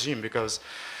from that regime, because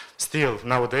still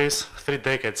nowadays, 3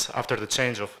 decades after the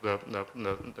change of the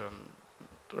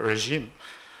regime,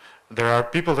 there are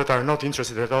people that are not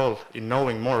interested at all in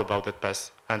knowing more about that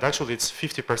past. And actually it's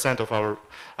 50% of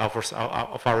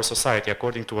our society,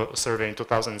 according to a survey in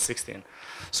 2016.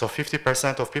 So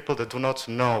 50% of people that do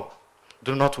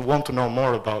not want to know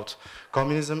more about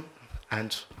communism,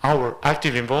 and our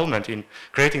active involvement in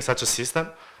creating such a system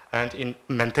and in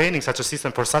maintaining such a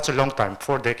system for such a long time,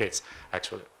 4 decades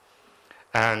actually.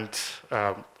 And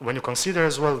when you consider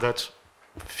as well that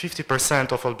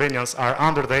 50% of Albanians are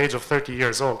under the age of 30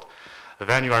 years old,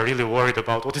 then you are really worried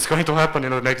about what is going to happen in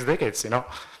the next decades, you know.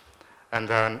 And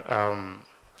then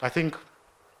I think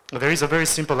there is a very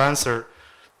simple answer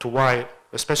to why,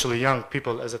 especially young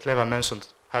people, as Etleva mentioned,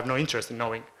 have no interest in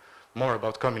knowing more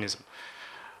about communism.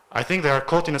 I think they are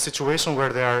caught in a situation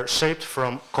where they are shaped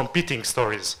from competing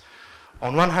stories.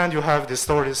 On one hand, you have the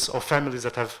stories of families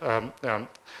that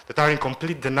that are in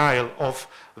complete denial of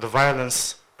the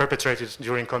violence perpetrated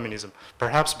during communism,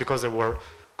 perhaps because they were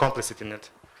complicit in it.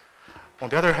 On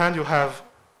the other hand, you have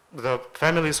the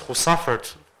families who suffered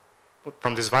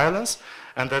from this violence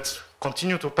and that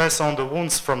continue to pass on the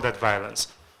wounds from that violence.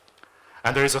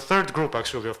 And there is a third group,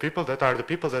 actually, of people that are the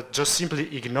people that just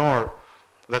simply ignore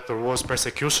that there was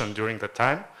persecution during that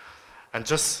time and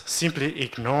just simply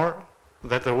ignore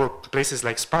that there were places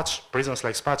like Spac, prisons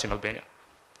like Spac in Albania.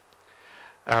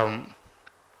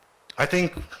 I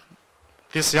think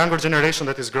this younger generation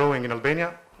that is growing in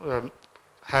Albania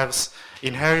has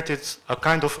inherited a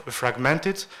kind of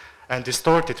fragmented and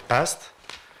distorted past,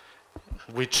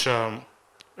 which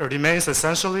remains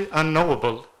essentially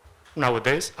unknowable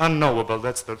nowadays. Unknowable,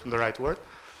 that's the right word.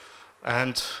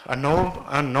 And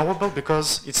unknowable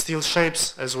because it still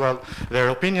shapes as well their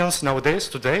opinions nowadays,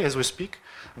 today, as we speak,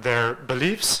 their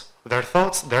beliefs, their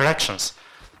thoughts, their actions.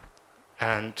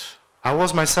 And I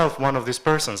was myself one of these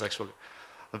persons, actually,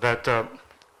 that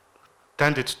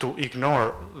tended to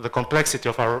ignore the complexity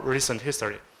of our recent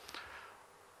history.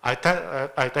 I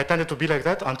tended to be like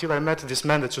that until I met this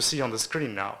man that you see on the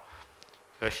screen now.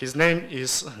 His name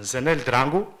is Zenel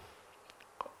Drangu,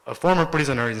 a former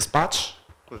prisoner in Spac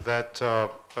that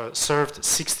served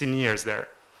 16 years there.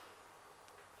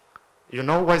 You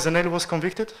know why Zenel was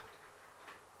convicted?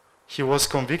 He was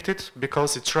convicted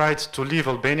because he tried to leave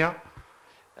Albania.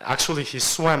 Actually, he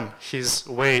swam his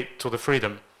way to the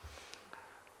freedom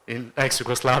in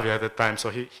ex-Yugoslavia at that time. So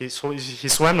he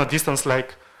swam a distance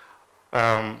like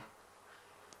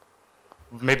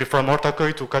maybe from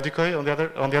Ortaköy to Kadıköy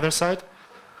on the other side.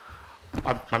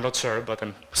 I'm not sure, but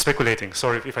I'm speculating.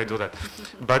 Sorry if I do that.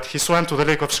 But he swam to the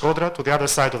lake of Shkodra, to the other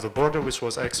side of the border, which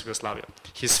was ex-Yugoslavia.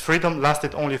 His freedom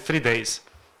lasted only 3 days.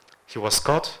 He was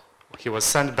caught. He was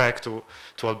sent back to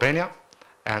Albania.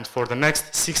 And for the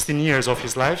next 16 years of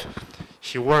his life,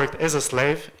 he worked as a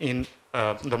slave in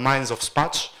the mines of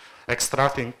Spac,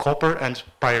 extracting copper and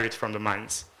pyrite from the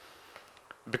mines.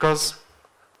 Because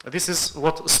this is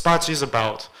what Spac is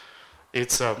about.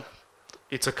 It's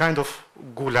a kind of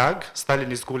gulag,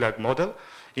 Stalinist gulag model,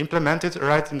 implemented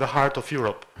right in the heart of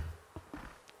Europe.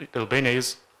 Albania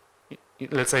is,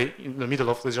 let's say, in the middle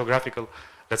of the geographical,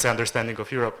 let's say, understanding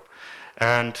of Europe.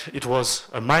 And it was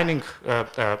a mining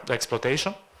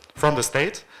exploitation from the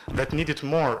state that needed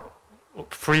more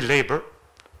free labor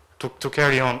to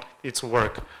carry on its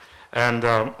work. And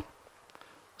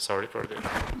sorry for the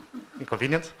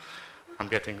inconvenience. I'm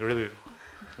getting really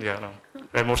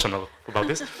emotional about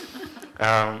this.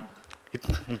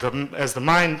 As the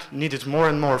mine needed more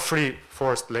and more free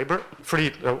forced labor,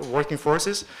 free working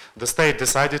forces, the state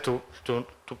decided to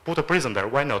put a prison there.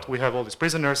 Why not? We have all these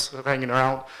prisoners hanging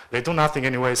around. They do nothing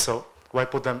anyway, so why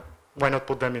not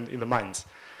put them in the mines?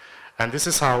 And this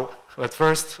is how, at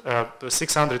first,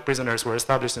 600 prisoners were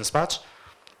established in Spac.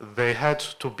 They had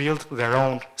to build their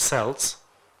own cells,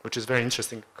 which is a very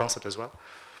interesting concept as well.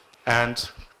 And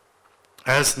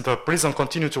as the prison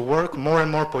continued to work, more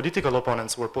and more political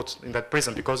opponents were put in that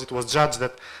prison because it was judged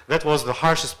that that was the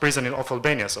harshest prison of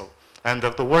Albania. So, and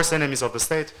the worst enemies of the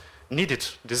state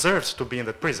deserved to be in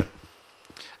that prison.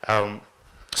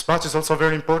 Spac is also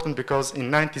very important because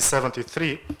in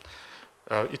 1973,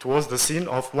 it was the scene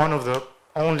of one of the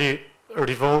only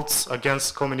revolts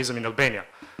against communism in Albania.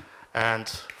 And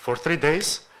for 3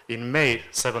 days, in May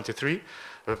 73,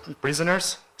 the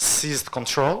prisoners seized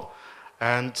control,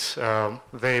 and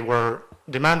they were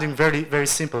demanding very, very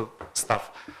simple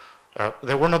stuff.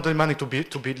 They were not demanding to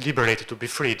be liberated, to be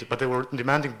freed, but they were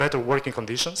demanding better working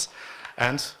conditions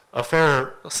and a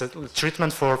fairer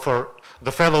treatment for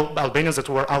the fellow Albanians that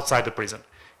were outside the prison.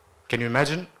 Can you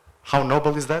imagine how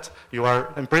noble is that? You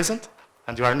are imprisoned,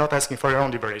 and you are not asking for your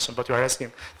own liberation, but you are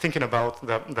thinking about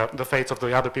the fate of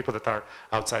the other people that are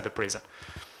outside the prison.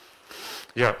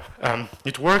 Yeah,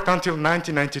 it worked until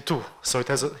 1992, so it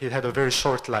had a very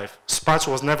short life. Spac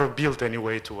was never built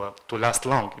anyway to last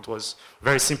long. It was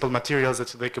very simple materials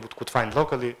that they could find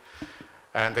locally,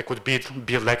 and they could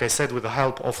build, like I said, with the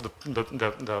help of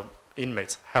the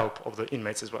inmates,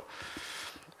 as well.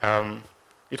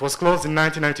 It was closed in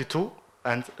 1992,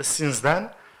 and since then,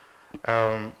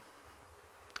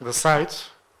 the site,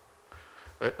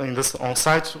 on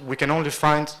site, we can only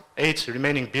find 8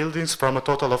 remaining buildings from a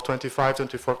total of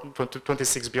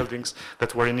 26 buildings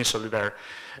that were initially there.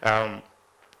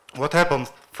 What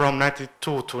happened from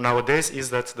 92 to nowadays is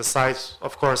that the site,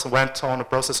 of course, went on a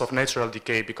process of natural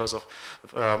decay because of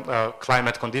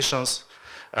climate conditions.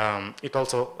 It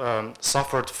also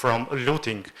suffered from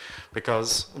looting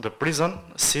because the prison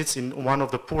sits in one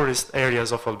of the poorest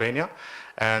areas of Albania,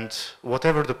 and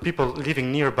whatever the people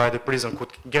living nearby the prison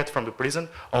could get from the prison,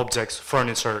 objects,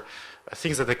 furniture,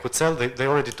 things that they could sell, they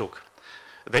already took.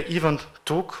 They even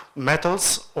took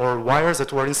metals or wires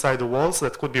that were inside the walls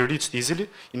that could be reached easily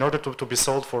in order to be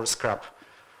sold for scrap.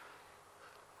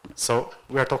 So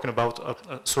we are talking about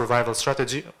a survival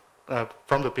strategy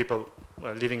from the people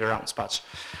living around Spac.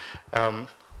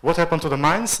 What happened to the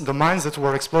mines? The mines that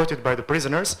were exploited by the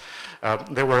prisoners,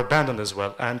 they were abandoned as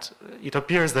well. And it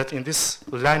appears that in this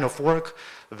line of work,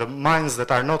 the mines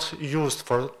that are not used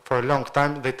for a long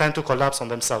time, they tend to collapse on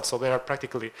themselves. So they are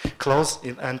practically closed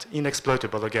and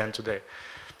inexploitable again today.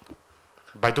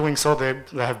 By doing so, they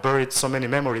have buried so many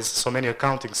memories, so many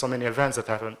accountings, so many events that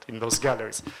happened in those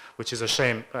galleries, which is a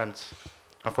shame. And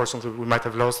unfortunately, we might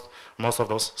have lost most of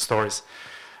those stories.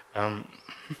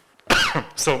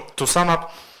 So to sum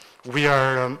up, we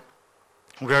are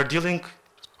dealing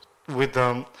with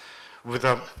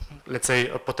let's say,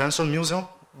 a potential museum,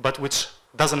 but which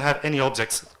doesn't have any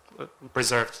objects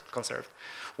conserved.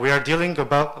 We are dealing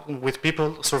with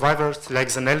people, survivors like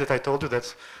Zanel that I told you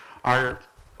that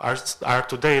are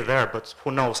today there, but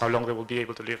who knows how long they will be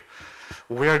able to live.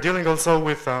 We are dealing also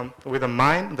with a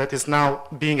mine that is now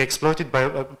being exploited by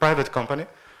a private company,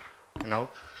 you know,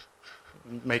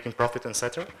 making profit,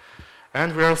 etc.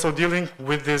 And we are also dealing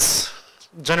with this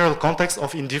general context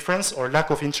of indifference or lack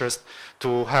of interest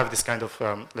to have this kind of,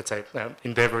 let's say,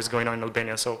 endeavors going on in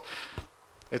Albania. So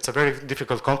it's a very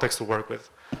difficult context to work with.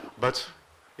 But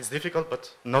it's difficult,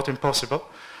 but not impossible.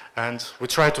 And we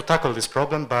try to tackle this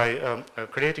problem by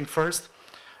creating first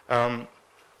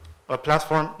a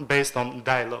platform based on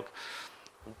dialogue.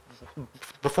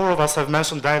 The 4 of us have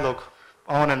mentioned dialogue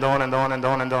on and on and on and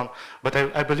on and on. But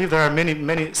I believe there are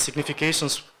many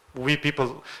significations we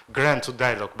people grant to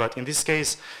dialogue. But in this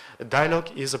case,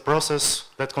 dialogue is a process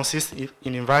that consists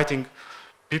in inviting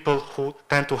people who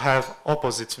tend to have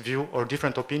opposite view or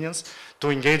different opinions to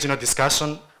engage in a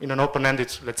discussion, in an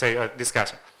open-ended, let's say,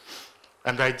 discussion.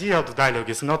 And the idea of the dialogue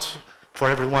is not for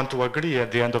everyone to agree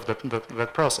at the end of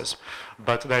that process,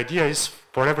 but the idea is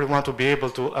for everyone to be able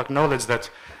to acknowledge that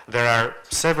there are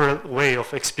several ways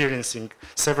of experiencing,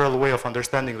 several ways of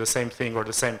understanding the same thing or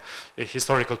the same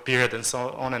historical period, and so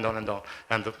on and on and on.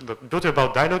 And the beauty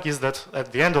about dialogue is that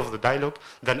at the end of the dialogue,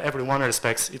 then everyone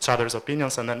respects each other's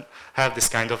opinions and then have this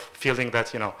kind of feeling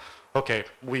that, you know, okay,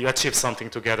 we achieved something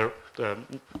together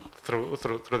through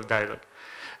the dialogue.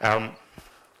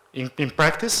 In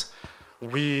practice,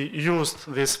 we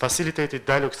used this facilitated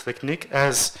dialogue technique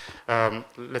as,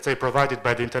 let's say, provided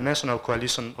by the International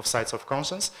Coalition of Sites of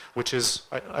Conscience, which is,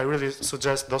 I really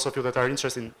suggest those of you that are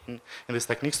interested in these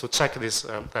techniques to check this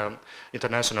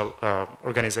international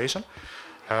organization.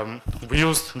 We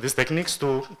used these techniques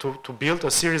to build a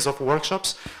series of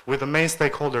workshops with the main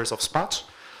stakeholders of SPAC,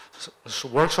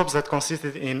 workshops that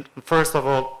consisted in, first of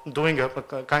all, doing a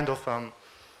kind of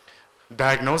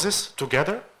diagnosis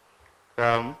together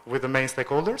with the main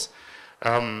stakeholders,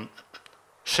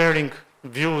 sharing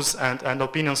views and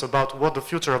opinions about what the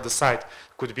future of the site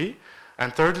could be,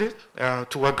 And thirdly,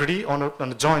 to agree on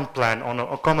a joint plan, on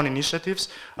a common initiatives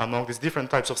among these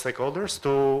different types of stakeholders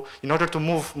in order to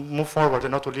move forward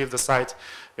and not to leave the site,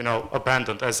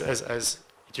 abandoned as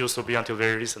it used to be until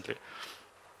very recently.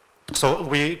 So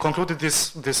we concluded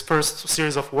this first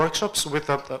series of workshops with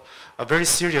a very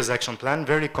serious action plan,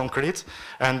 very concrete,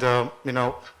 and the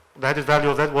added value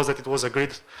of that was that it was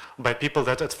agreed by people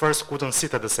that at first couldn't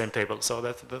sit at the same table. So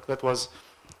that was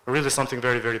really something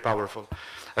very, very powerful.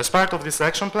 As part of this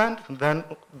action plan, then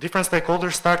different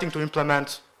stakeholders starting to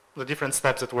implement the different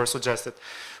steps that were suggested.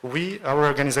 Our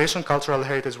organization, Cultural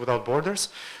Heritage Without Borders,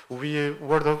 we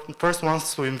were the first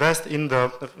ones to invest in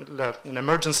in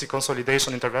emergency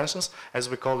consolidation interventions, as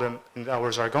we call them in our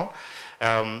jargon.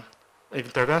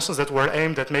 Interventions that were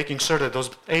aimed at making sure that those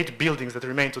 8 buildings that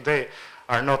remain today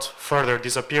are not further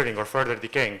disappearing or further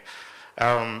decaying.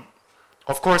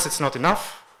 Of course, it's not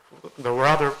enough. There were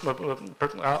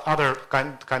other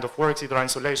kind of works, either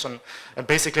insulation, and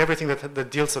basically everything that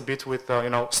deals a bit with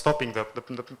stopping the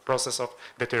process of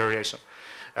deterioration.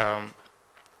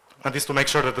 And this to make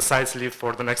sure that the sites live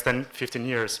for the next 10, 15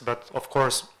 years. But of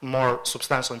course, more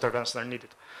substantial interventions are needed.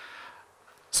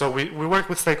 So we work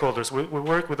with stakeholders. We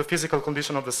work with the physical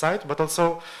condition of the site, but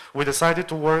also we decided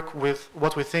to work with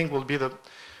what we think will be the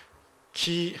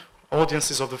key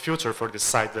audiences of the future for this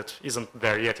site that isn't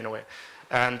there yet in a way.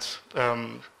 And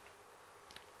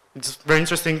it's very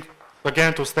interesting,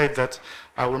 again, to state that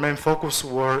our main focus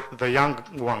were the young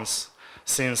ones,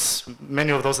 since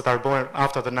many of those that are born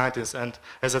after the 90s, and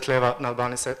as Etleva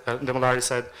Demolari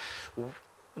said,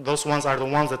 those ones are the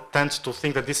ones that tend to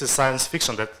think that this is science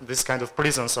fiction, that this kind of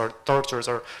prisons or tortures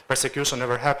or persecution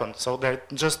never happened. So they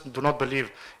just do not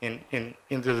believe in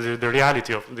the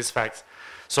reality of these facts.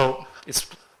 So it's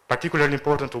particularly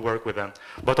important to work with them.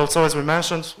 But also, as we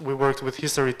mentioned, we worked with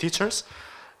history teachers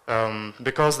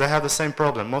because they have the same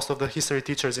problem. Most of the history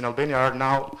teachers in Albania are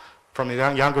now from the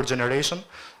younger generation.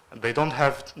 They don't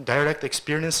have direct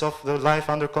experience of the life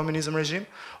under communism regime,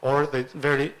 or they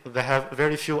have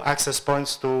very few access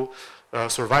points to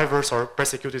survivors or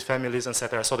persecuted families,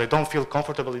 etc. So they don't feel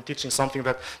comfortable in teaching something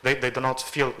that they do not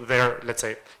feel there, let's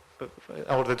say,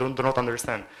 or they do not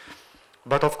understand.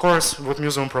 But of course, with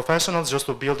museum professionals, just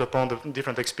to build upon the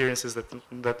different experiences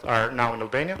that are now in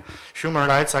Albania, human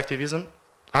rights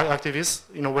activists,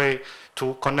 in a way,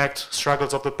 to connect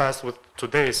struggles of the past with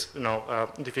today's,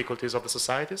 difficulties of the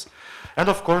societies, and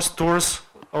of course, tour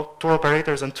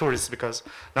operators and tourists, because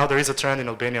now there is a trend in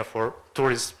Albania for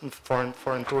tourists,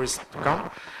 foreign tourists to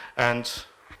come, and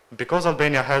because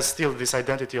Albania has still this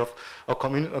identity of a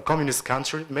communist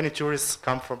country, many tourists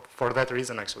come for that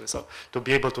reason, actually. So to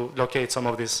be able to locate some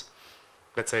of these,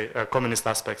 let's say, communist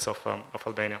aspects of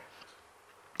Albania.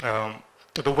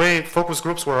 The way focus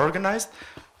groups were organized,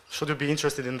 should you be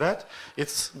interested in that,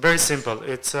 it's very simple.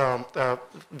 It's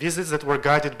visits that were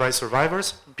guided by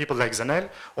survivors, people like Zanel,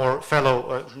 or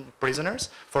fellow prisoners,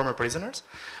 former prisoners.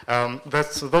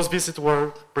 Those visits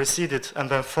were preceded and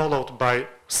then followed by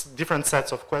different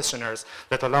sets of questionnaires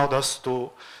that allowed us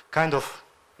to kind of,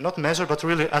 not measure, but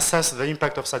really assess the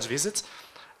impact of such visits.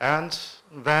 And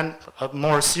then a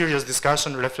more serious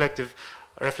discussion,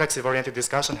 reflexive-oriented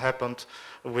discussion happened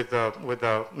with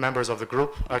the members of the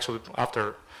group, actually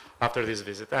after this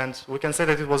visit. And we can say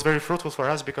that it was very fruitful for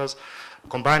us because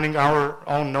combining our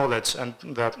own knowledge and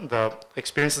the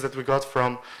experiences that we got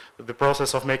from the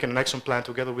process of making an action plan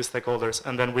together with stakeholders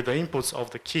and then with the inputs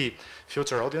of the key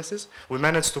future audiences, we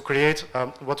managed to create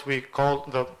what we call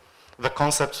the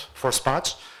concept for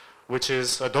SPACH, which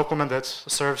is a document that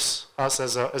serves us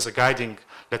as a guiding,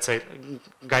 let's say,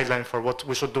 guideline for what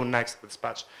we should do next with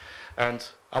SPACH. And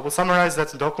I will summarize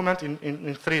that document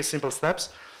in 3 simple steps.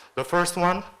 The first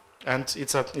one, and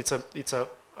it's a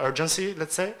urgency,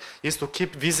 let's say, is to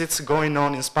keep visits going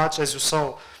on in SPACH. As you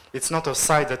saw, it's not a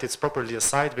site that it's properly a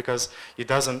site because it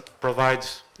doesn't provide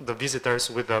the visitors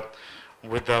with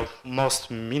the most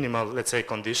minimal, let's say,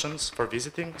 conditions for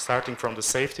visiting, starting from the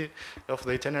safety of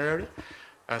the itinerary.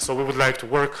 And so we would like to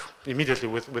work immediately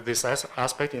with this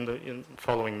aspect in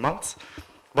following months.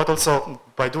 But also,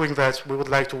 by doing that, we would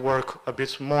like to work a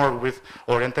bit more with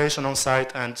orientation on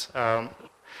site and,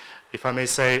 if I may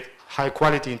say,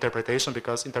 high-quality interpretation,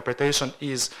 because interpretation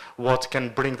is what can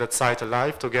bring that site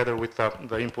alive, together with the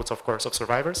inputs, of course, of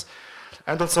survivors.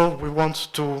 And also, we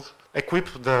want to equip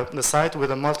the site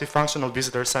with a multifunctional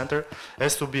visitor center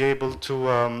as to be able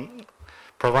to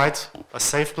provide a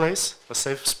safe place, a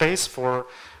safe space for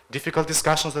difficult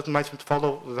discussions that might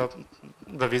follow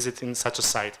the visit in such a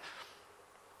site.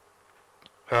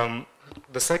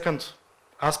 The second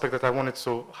aspect that I wanted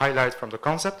to highlight from the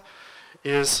concept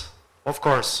is of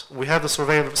course, we have the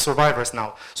survivors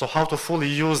now. So how to fully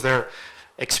use their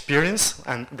experience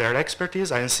and their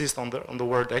expertise, I insist on the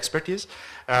word expertise,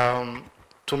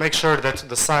 to make sure that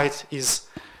the site is,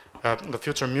 the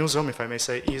future museum, if I may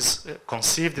say, is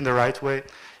conceived in the right way,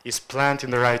 is planned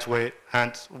in the right way,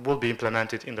 and will be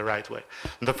implemented in the right way.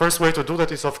 And the first way to do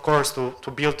that is, of course,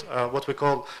 to build what we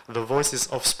call the Voices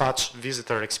of Spać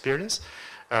visitor experience.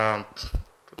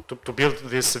 To build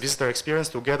this visitor experience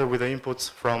together with the inputs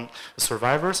from the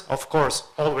survivors. Of course,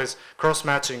 always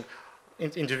cross-matching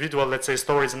individual, let's say,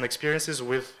 stories and experiences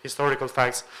with historical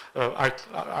facts,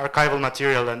 archival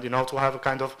material, and, you know, to have a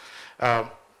kind of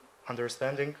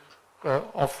understanding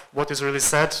of what is really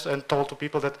said and told to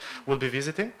people that will be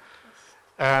visiting.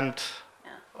 And,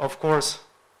 of course,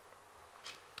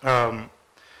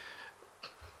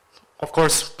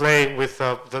 play with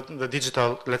the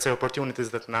digital, let's say, opportunities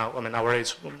that now, I mean, our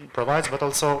age provides, but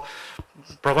also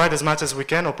provide as much as we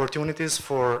can opportunities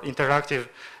for interactive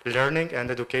learning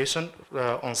and education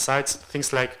on sites,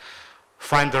 things like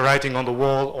find the writing on the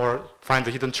wall or find the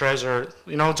hidden treasure,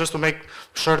 you know, just to make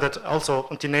sure that also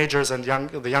teenagers and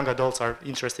the young adults are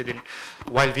interested in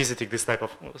while visiting this type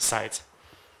of sites.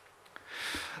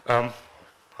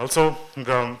 Also,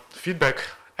 the feedback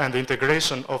and the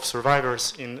integration of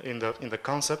survivors in the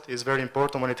concept is very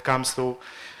important when it comes to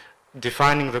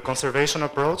defining the conservation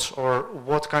approach or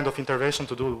what kind of intervention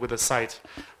to do with the site.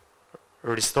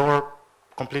 Restore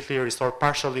completely, restore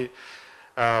partially,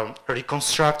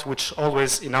 reconstruct, which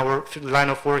always in our line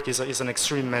of work is an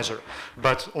extreme measure.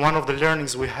 But one of the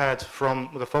learnings we had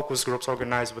from the focus groups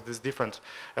organized with these different,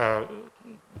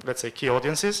 let's say, key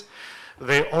audiences,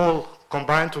 they all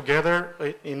combine together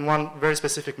in one very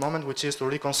specific moment, which is to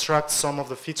reconstruct some of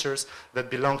the features that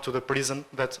belong to the prison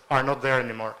that are not there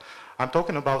anymore. I'm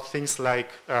talking about things like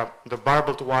the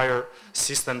barbed wire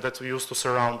system that we used to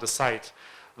surround the site,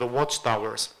 the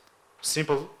watchtowers,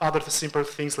 other simple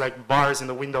things like bars in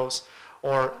the windows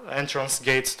or entrance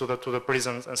gates to the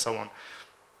prisons and so on.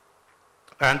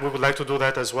 And we would like to do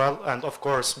that as well, and of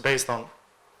course based on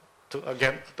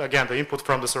again, the input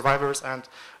from the survivors and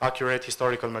accurate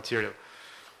historical material.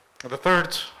 The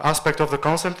third aspect of the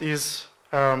concept is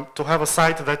to have a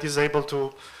site that is able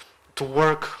to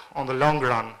work on the long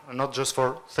run, and not just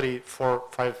for 3, 4,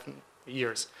 5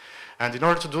 years. And in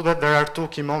order to do that, there are two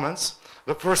key moments.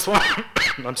 The first one,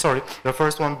 the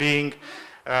first one being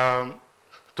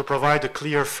to provide a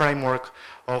clear framework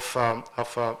of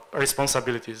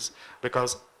responsibilities,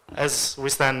 because as we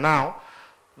stand now,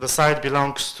 the site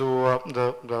belongs to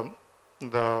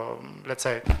let's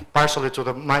say, partially to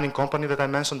the mining company that I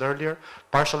mentioned earlier,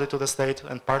 partially to the state,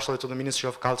 and partially to the Ministry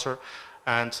of Culture,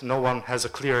 and no one has a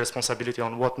clear responsibility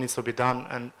on what needs to be done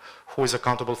and who is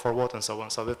accountable for what and so on.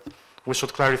 So that we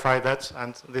should clarify that,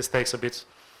 and this takes a bit,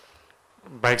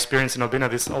 by experience in Albania,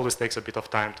 this always takes a bit of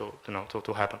time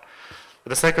to happen.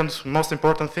 The second most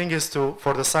important thing is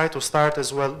for the site to start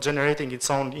as well generating its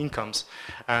own incomes,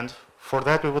 and for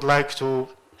that we would like to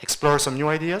explore some new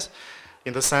ideas,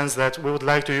 in the sense that we would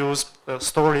like to use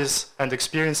stories and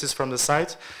experiences from the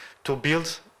site to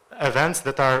build events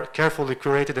that are carefully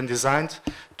curated and designed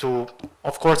to,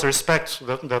 of course, respect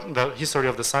the history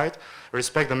of the site,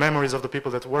 respect the memories of the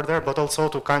people that were there, but also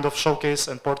to kind of showcase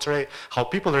and portray how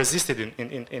people resisted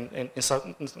in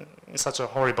such a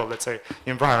horrible, let's say,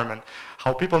 environment,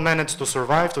 how people managed to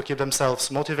survive, to keep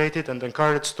themselves motivated and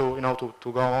encouraged to,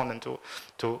 to go on and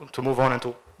to move on and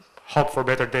to hope for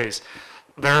better days.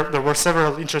 There were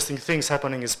several interesting things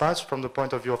happening in Spać from the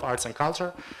point of view of arts and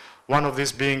culture. One of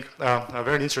these being a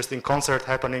very interesting concert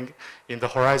happening in the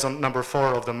horizon number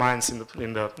 4 of the mines in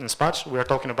Spać. We are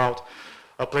talking about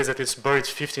a place that is buried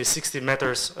 50, 60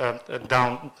 meters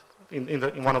down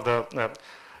in one of the,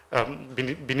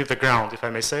 beneath the ground, if I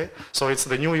may say. So it's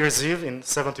the New Year's Eve in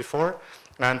 '74,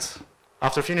 and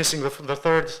after finishing the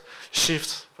third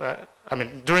shift,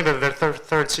 during the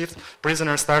third shift,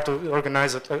 prisoners start to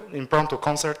organize an impromptu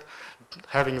concert,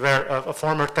 having there a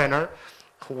former tenor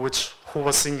who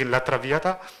was singing La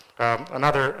Traviata,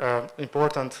 another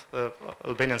important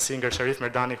Albanian singer, Sharif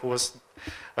Merdani, who was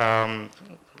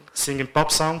singing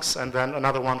pop songs, and then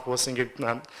another one who was singing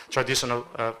traditional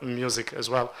music as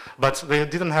well. But they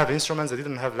didn't have instruments, they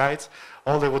didn't have lights.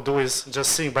 All they would do is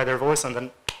just sing by their voice and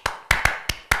then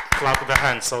clap the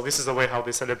hands. So this is the way how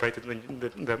they celebrated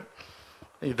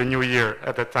the New Year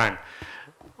at that time.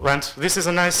 And this is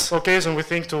a nice occasion, we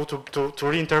think, to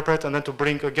reinterpret and then to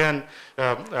bring again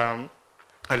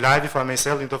alive, if I may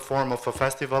say, in the form of a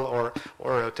festival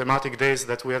or thematic days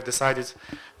that we have decided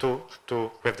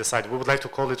we would like to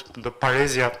call it the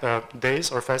Paresia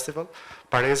Days or Festival.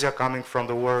 Paresia coming from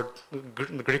the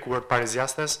Greek word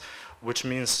paresiastes, which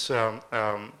means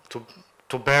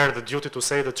to bear the duty to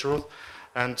say the truth,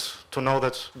 and to know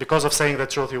that because of saying the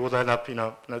truth you would end up in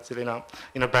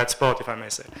a bad spot, if I may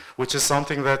say, which is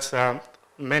something that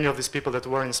many of these people that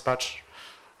were in Spach,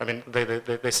 I mean,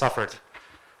 they suffered.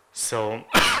 So,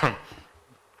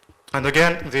 and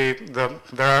again, there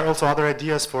are also other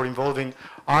ideas for involving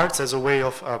arts as a way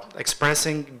of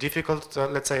expressing difficult,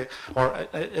 let's say, or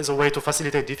as a way to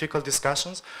facilitate difficult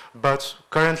discussions. But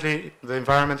currently, the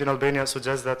environment in Albania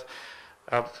suggests that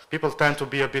people tend to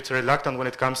be a bit reluctant when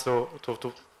it comes to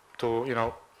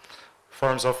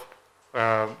forms of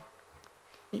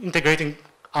integrating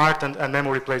art and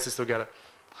memory places together.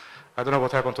 I don't know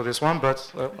what happened to this one,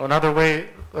 but another way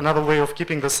of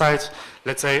keeping the site,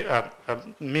 let's say,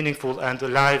 meaningful and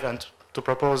alive, and to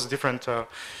propose different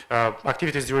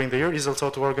activities during the year is also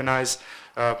to organize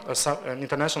an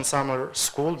international summer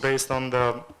school based on.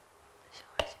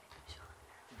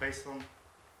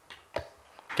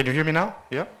 Can you hear me now?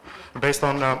 Yeah? Based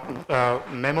on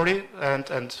memory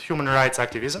and human rights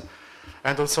activism,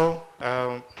 and also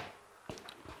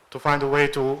to find a way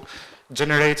to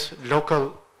generate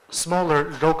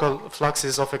smaller local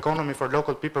fluxes of economy for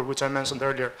local people, which I mentioned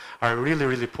earlier, are really,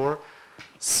 really poor.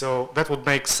 So that would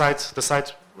make the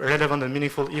site relevant and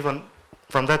meaningful even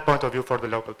from that point of view for the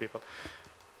local people.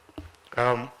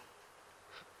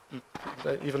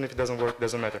 Even if it doesn't work, it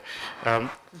doesn't matter.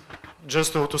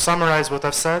 Just to summarize what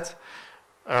I've said,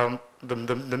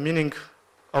 the meaning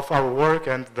of our work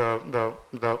and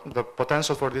the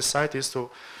potential for this site is to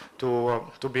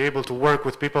be able to work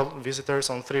with people, visitors,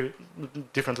 on 3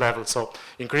 different levels. So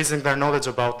increasing their knowledge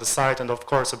about the site, and of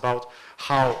course about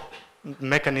how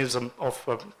mechanisms of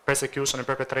persecution and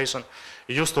perpetration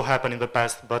used to happen in the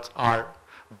past, but are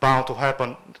bound to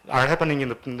happen, are happening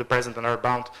in the present, and are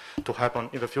bound to happen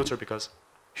in the future, because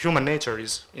human nature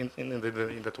is in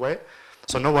that way.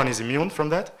 So no one is immune from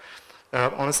that.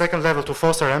 On a second level, to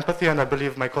foster empathy, and I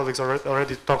believe my colleagues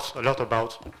already talked a lot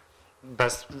about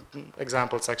best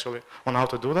examples actually on how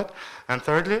to do that. And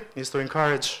thirdly is to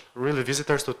encourage really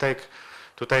visitors to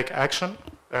take action,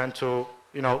 and to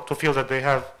feel that they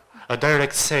have a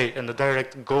direct say and a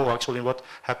direct go actually in what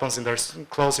happens in their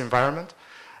close environment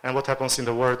and what happens in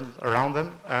the world around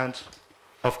them. And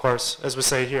of course, as we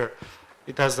say here,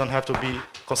 it doesn't have to be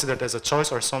considered as a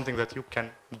choice or something that you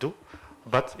can do,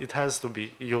 but it has to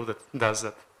be you that does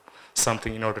that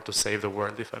something in order to save the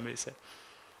world, if I may say.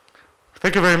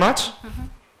 Thank you very much.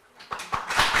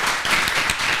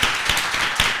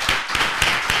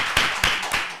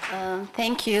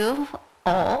 Thank you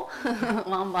all,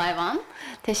 one by one.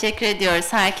 Teşekkür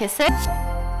ediyoruz herkese.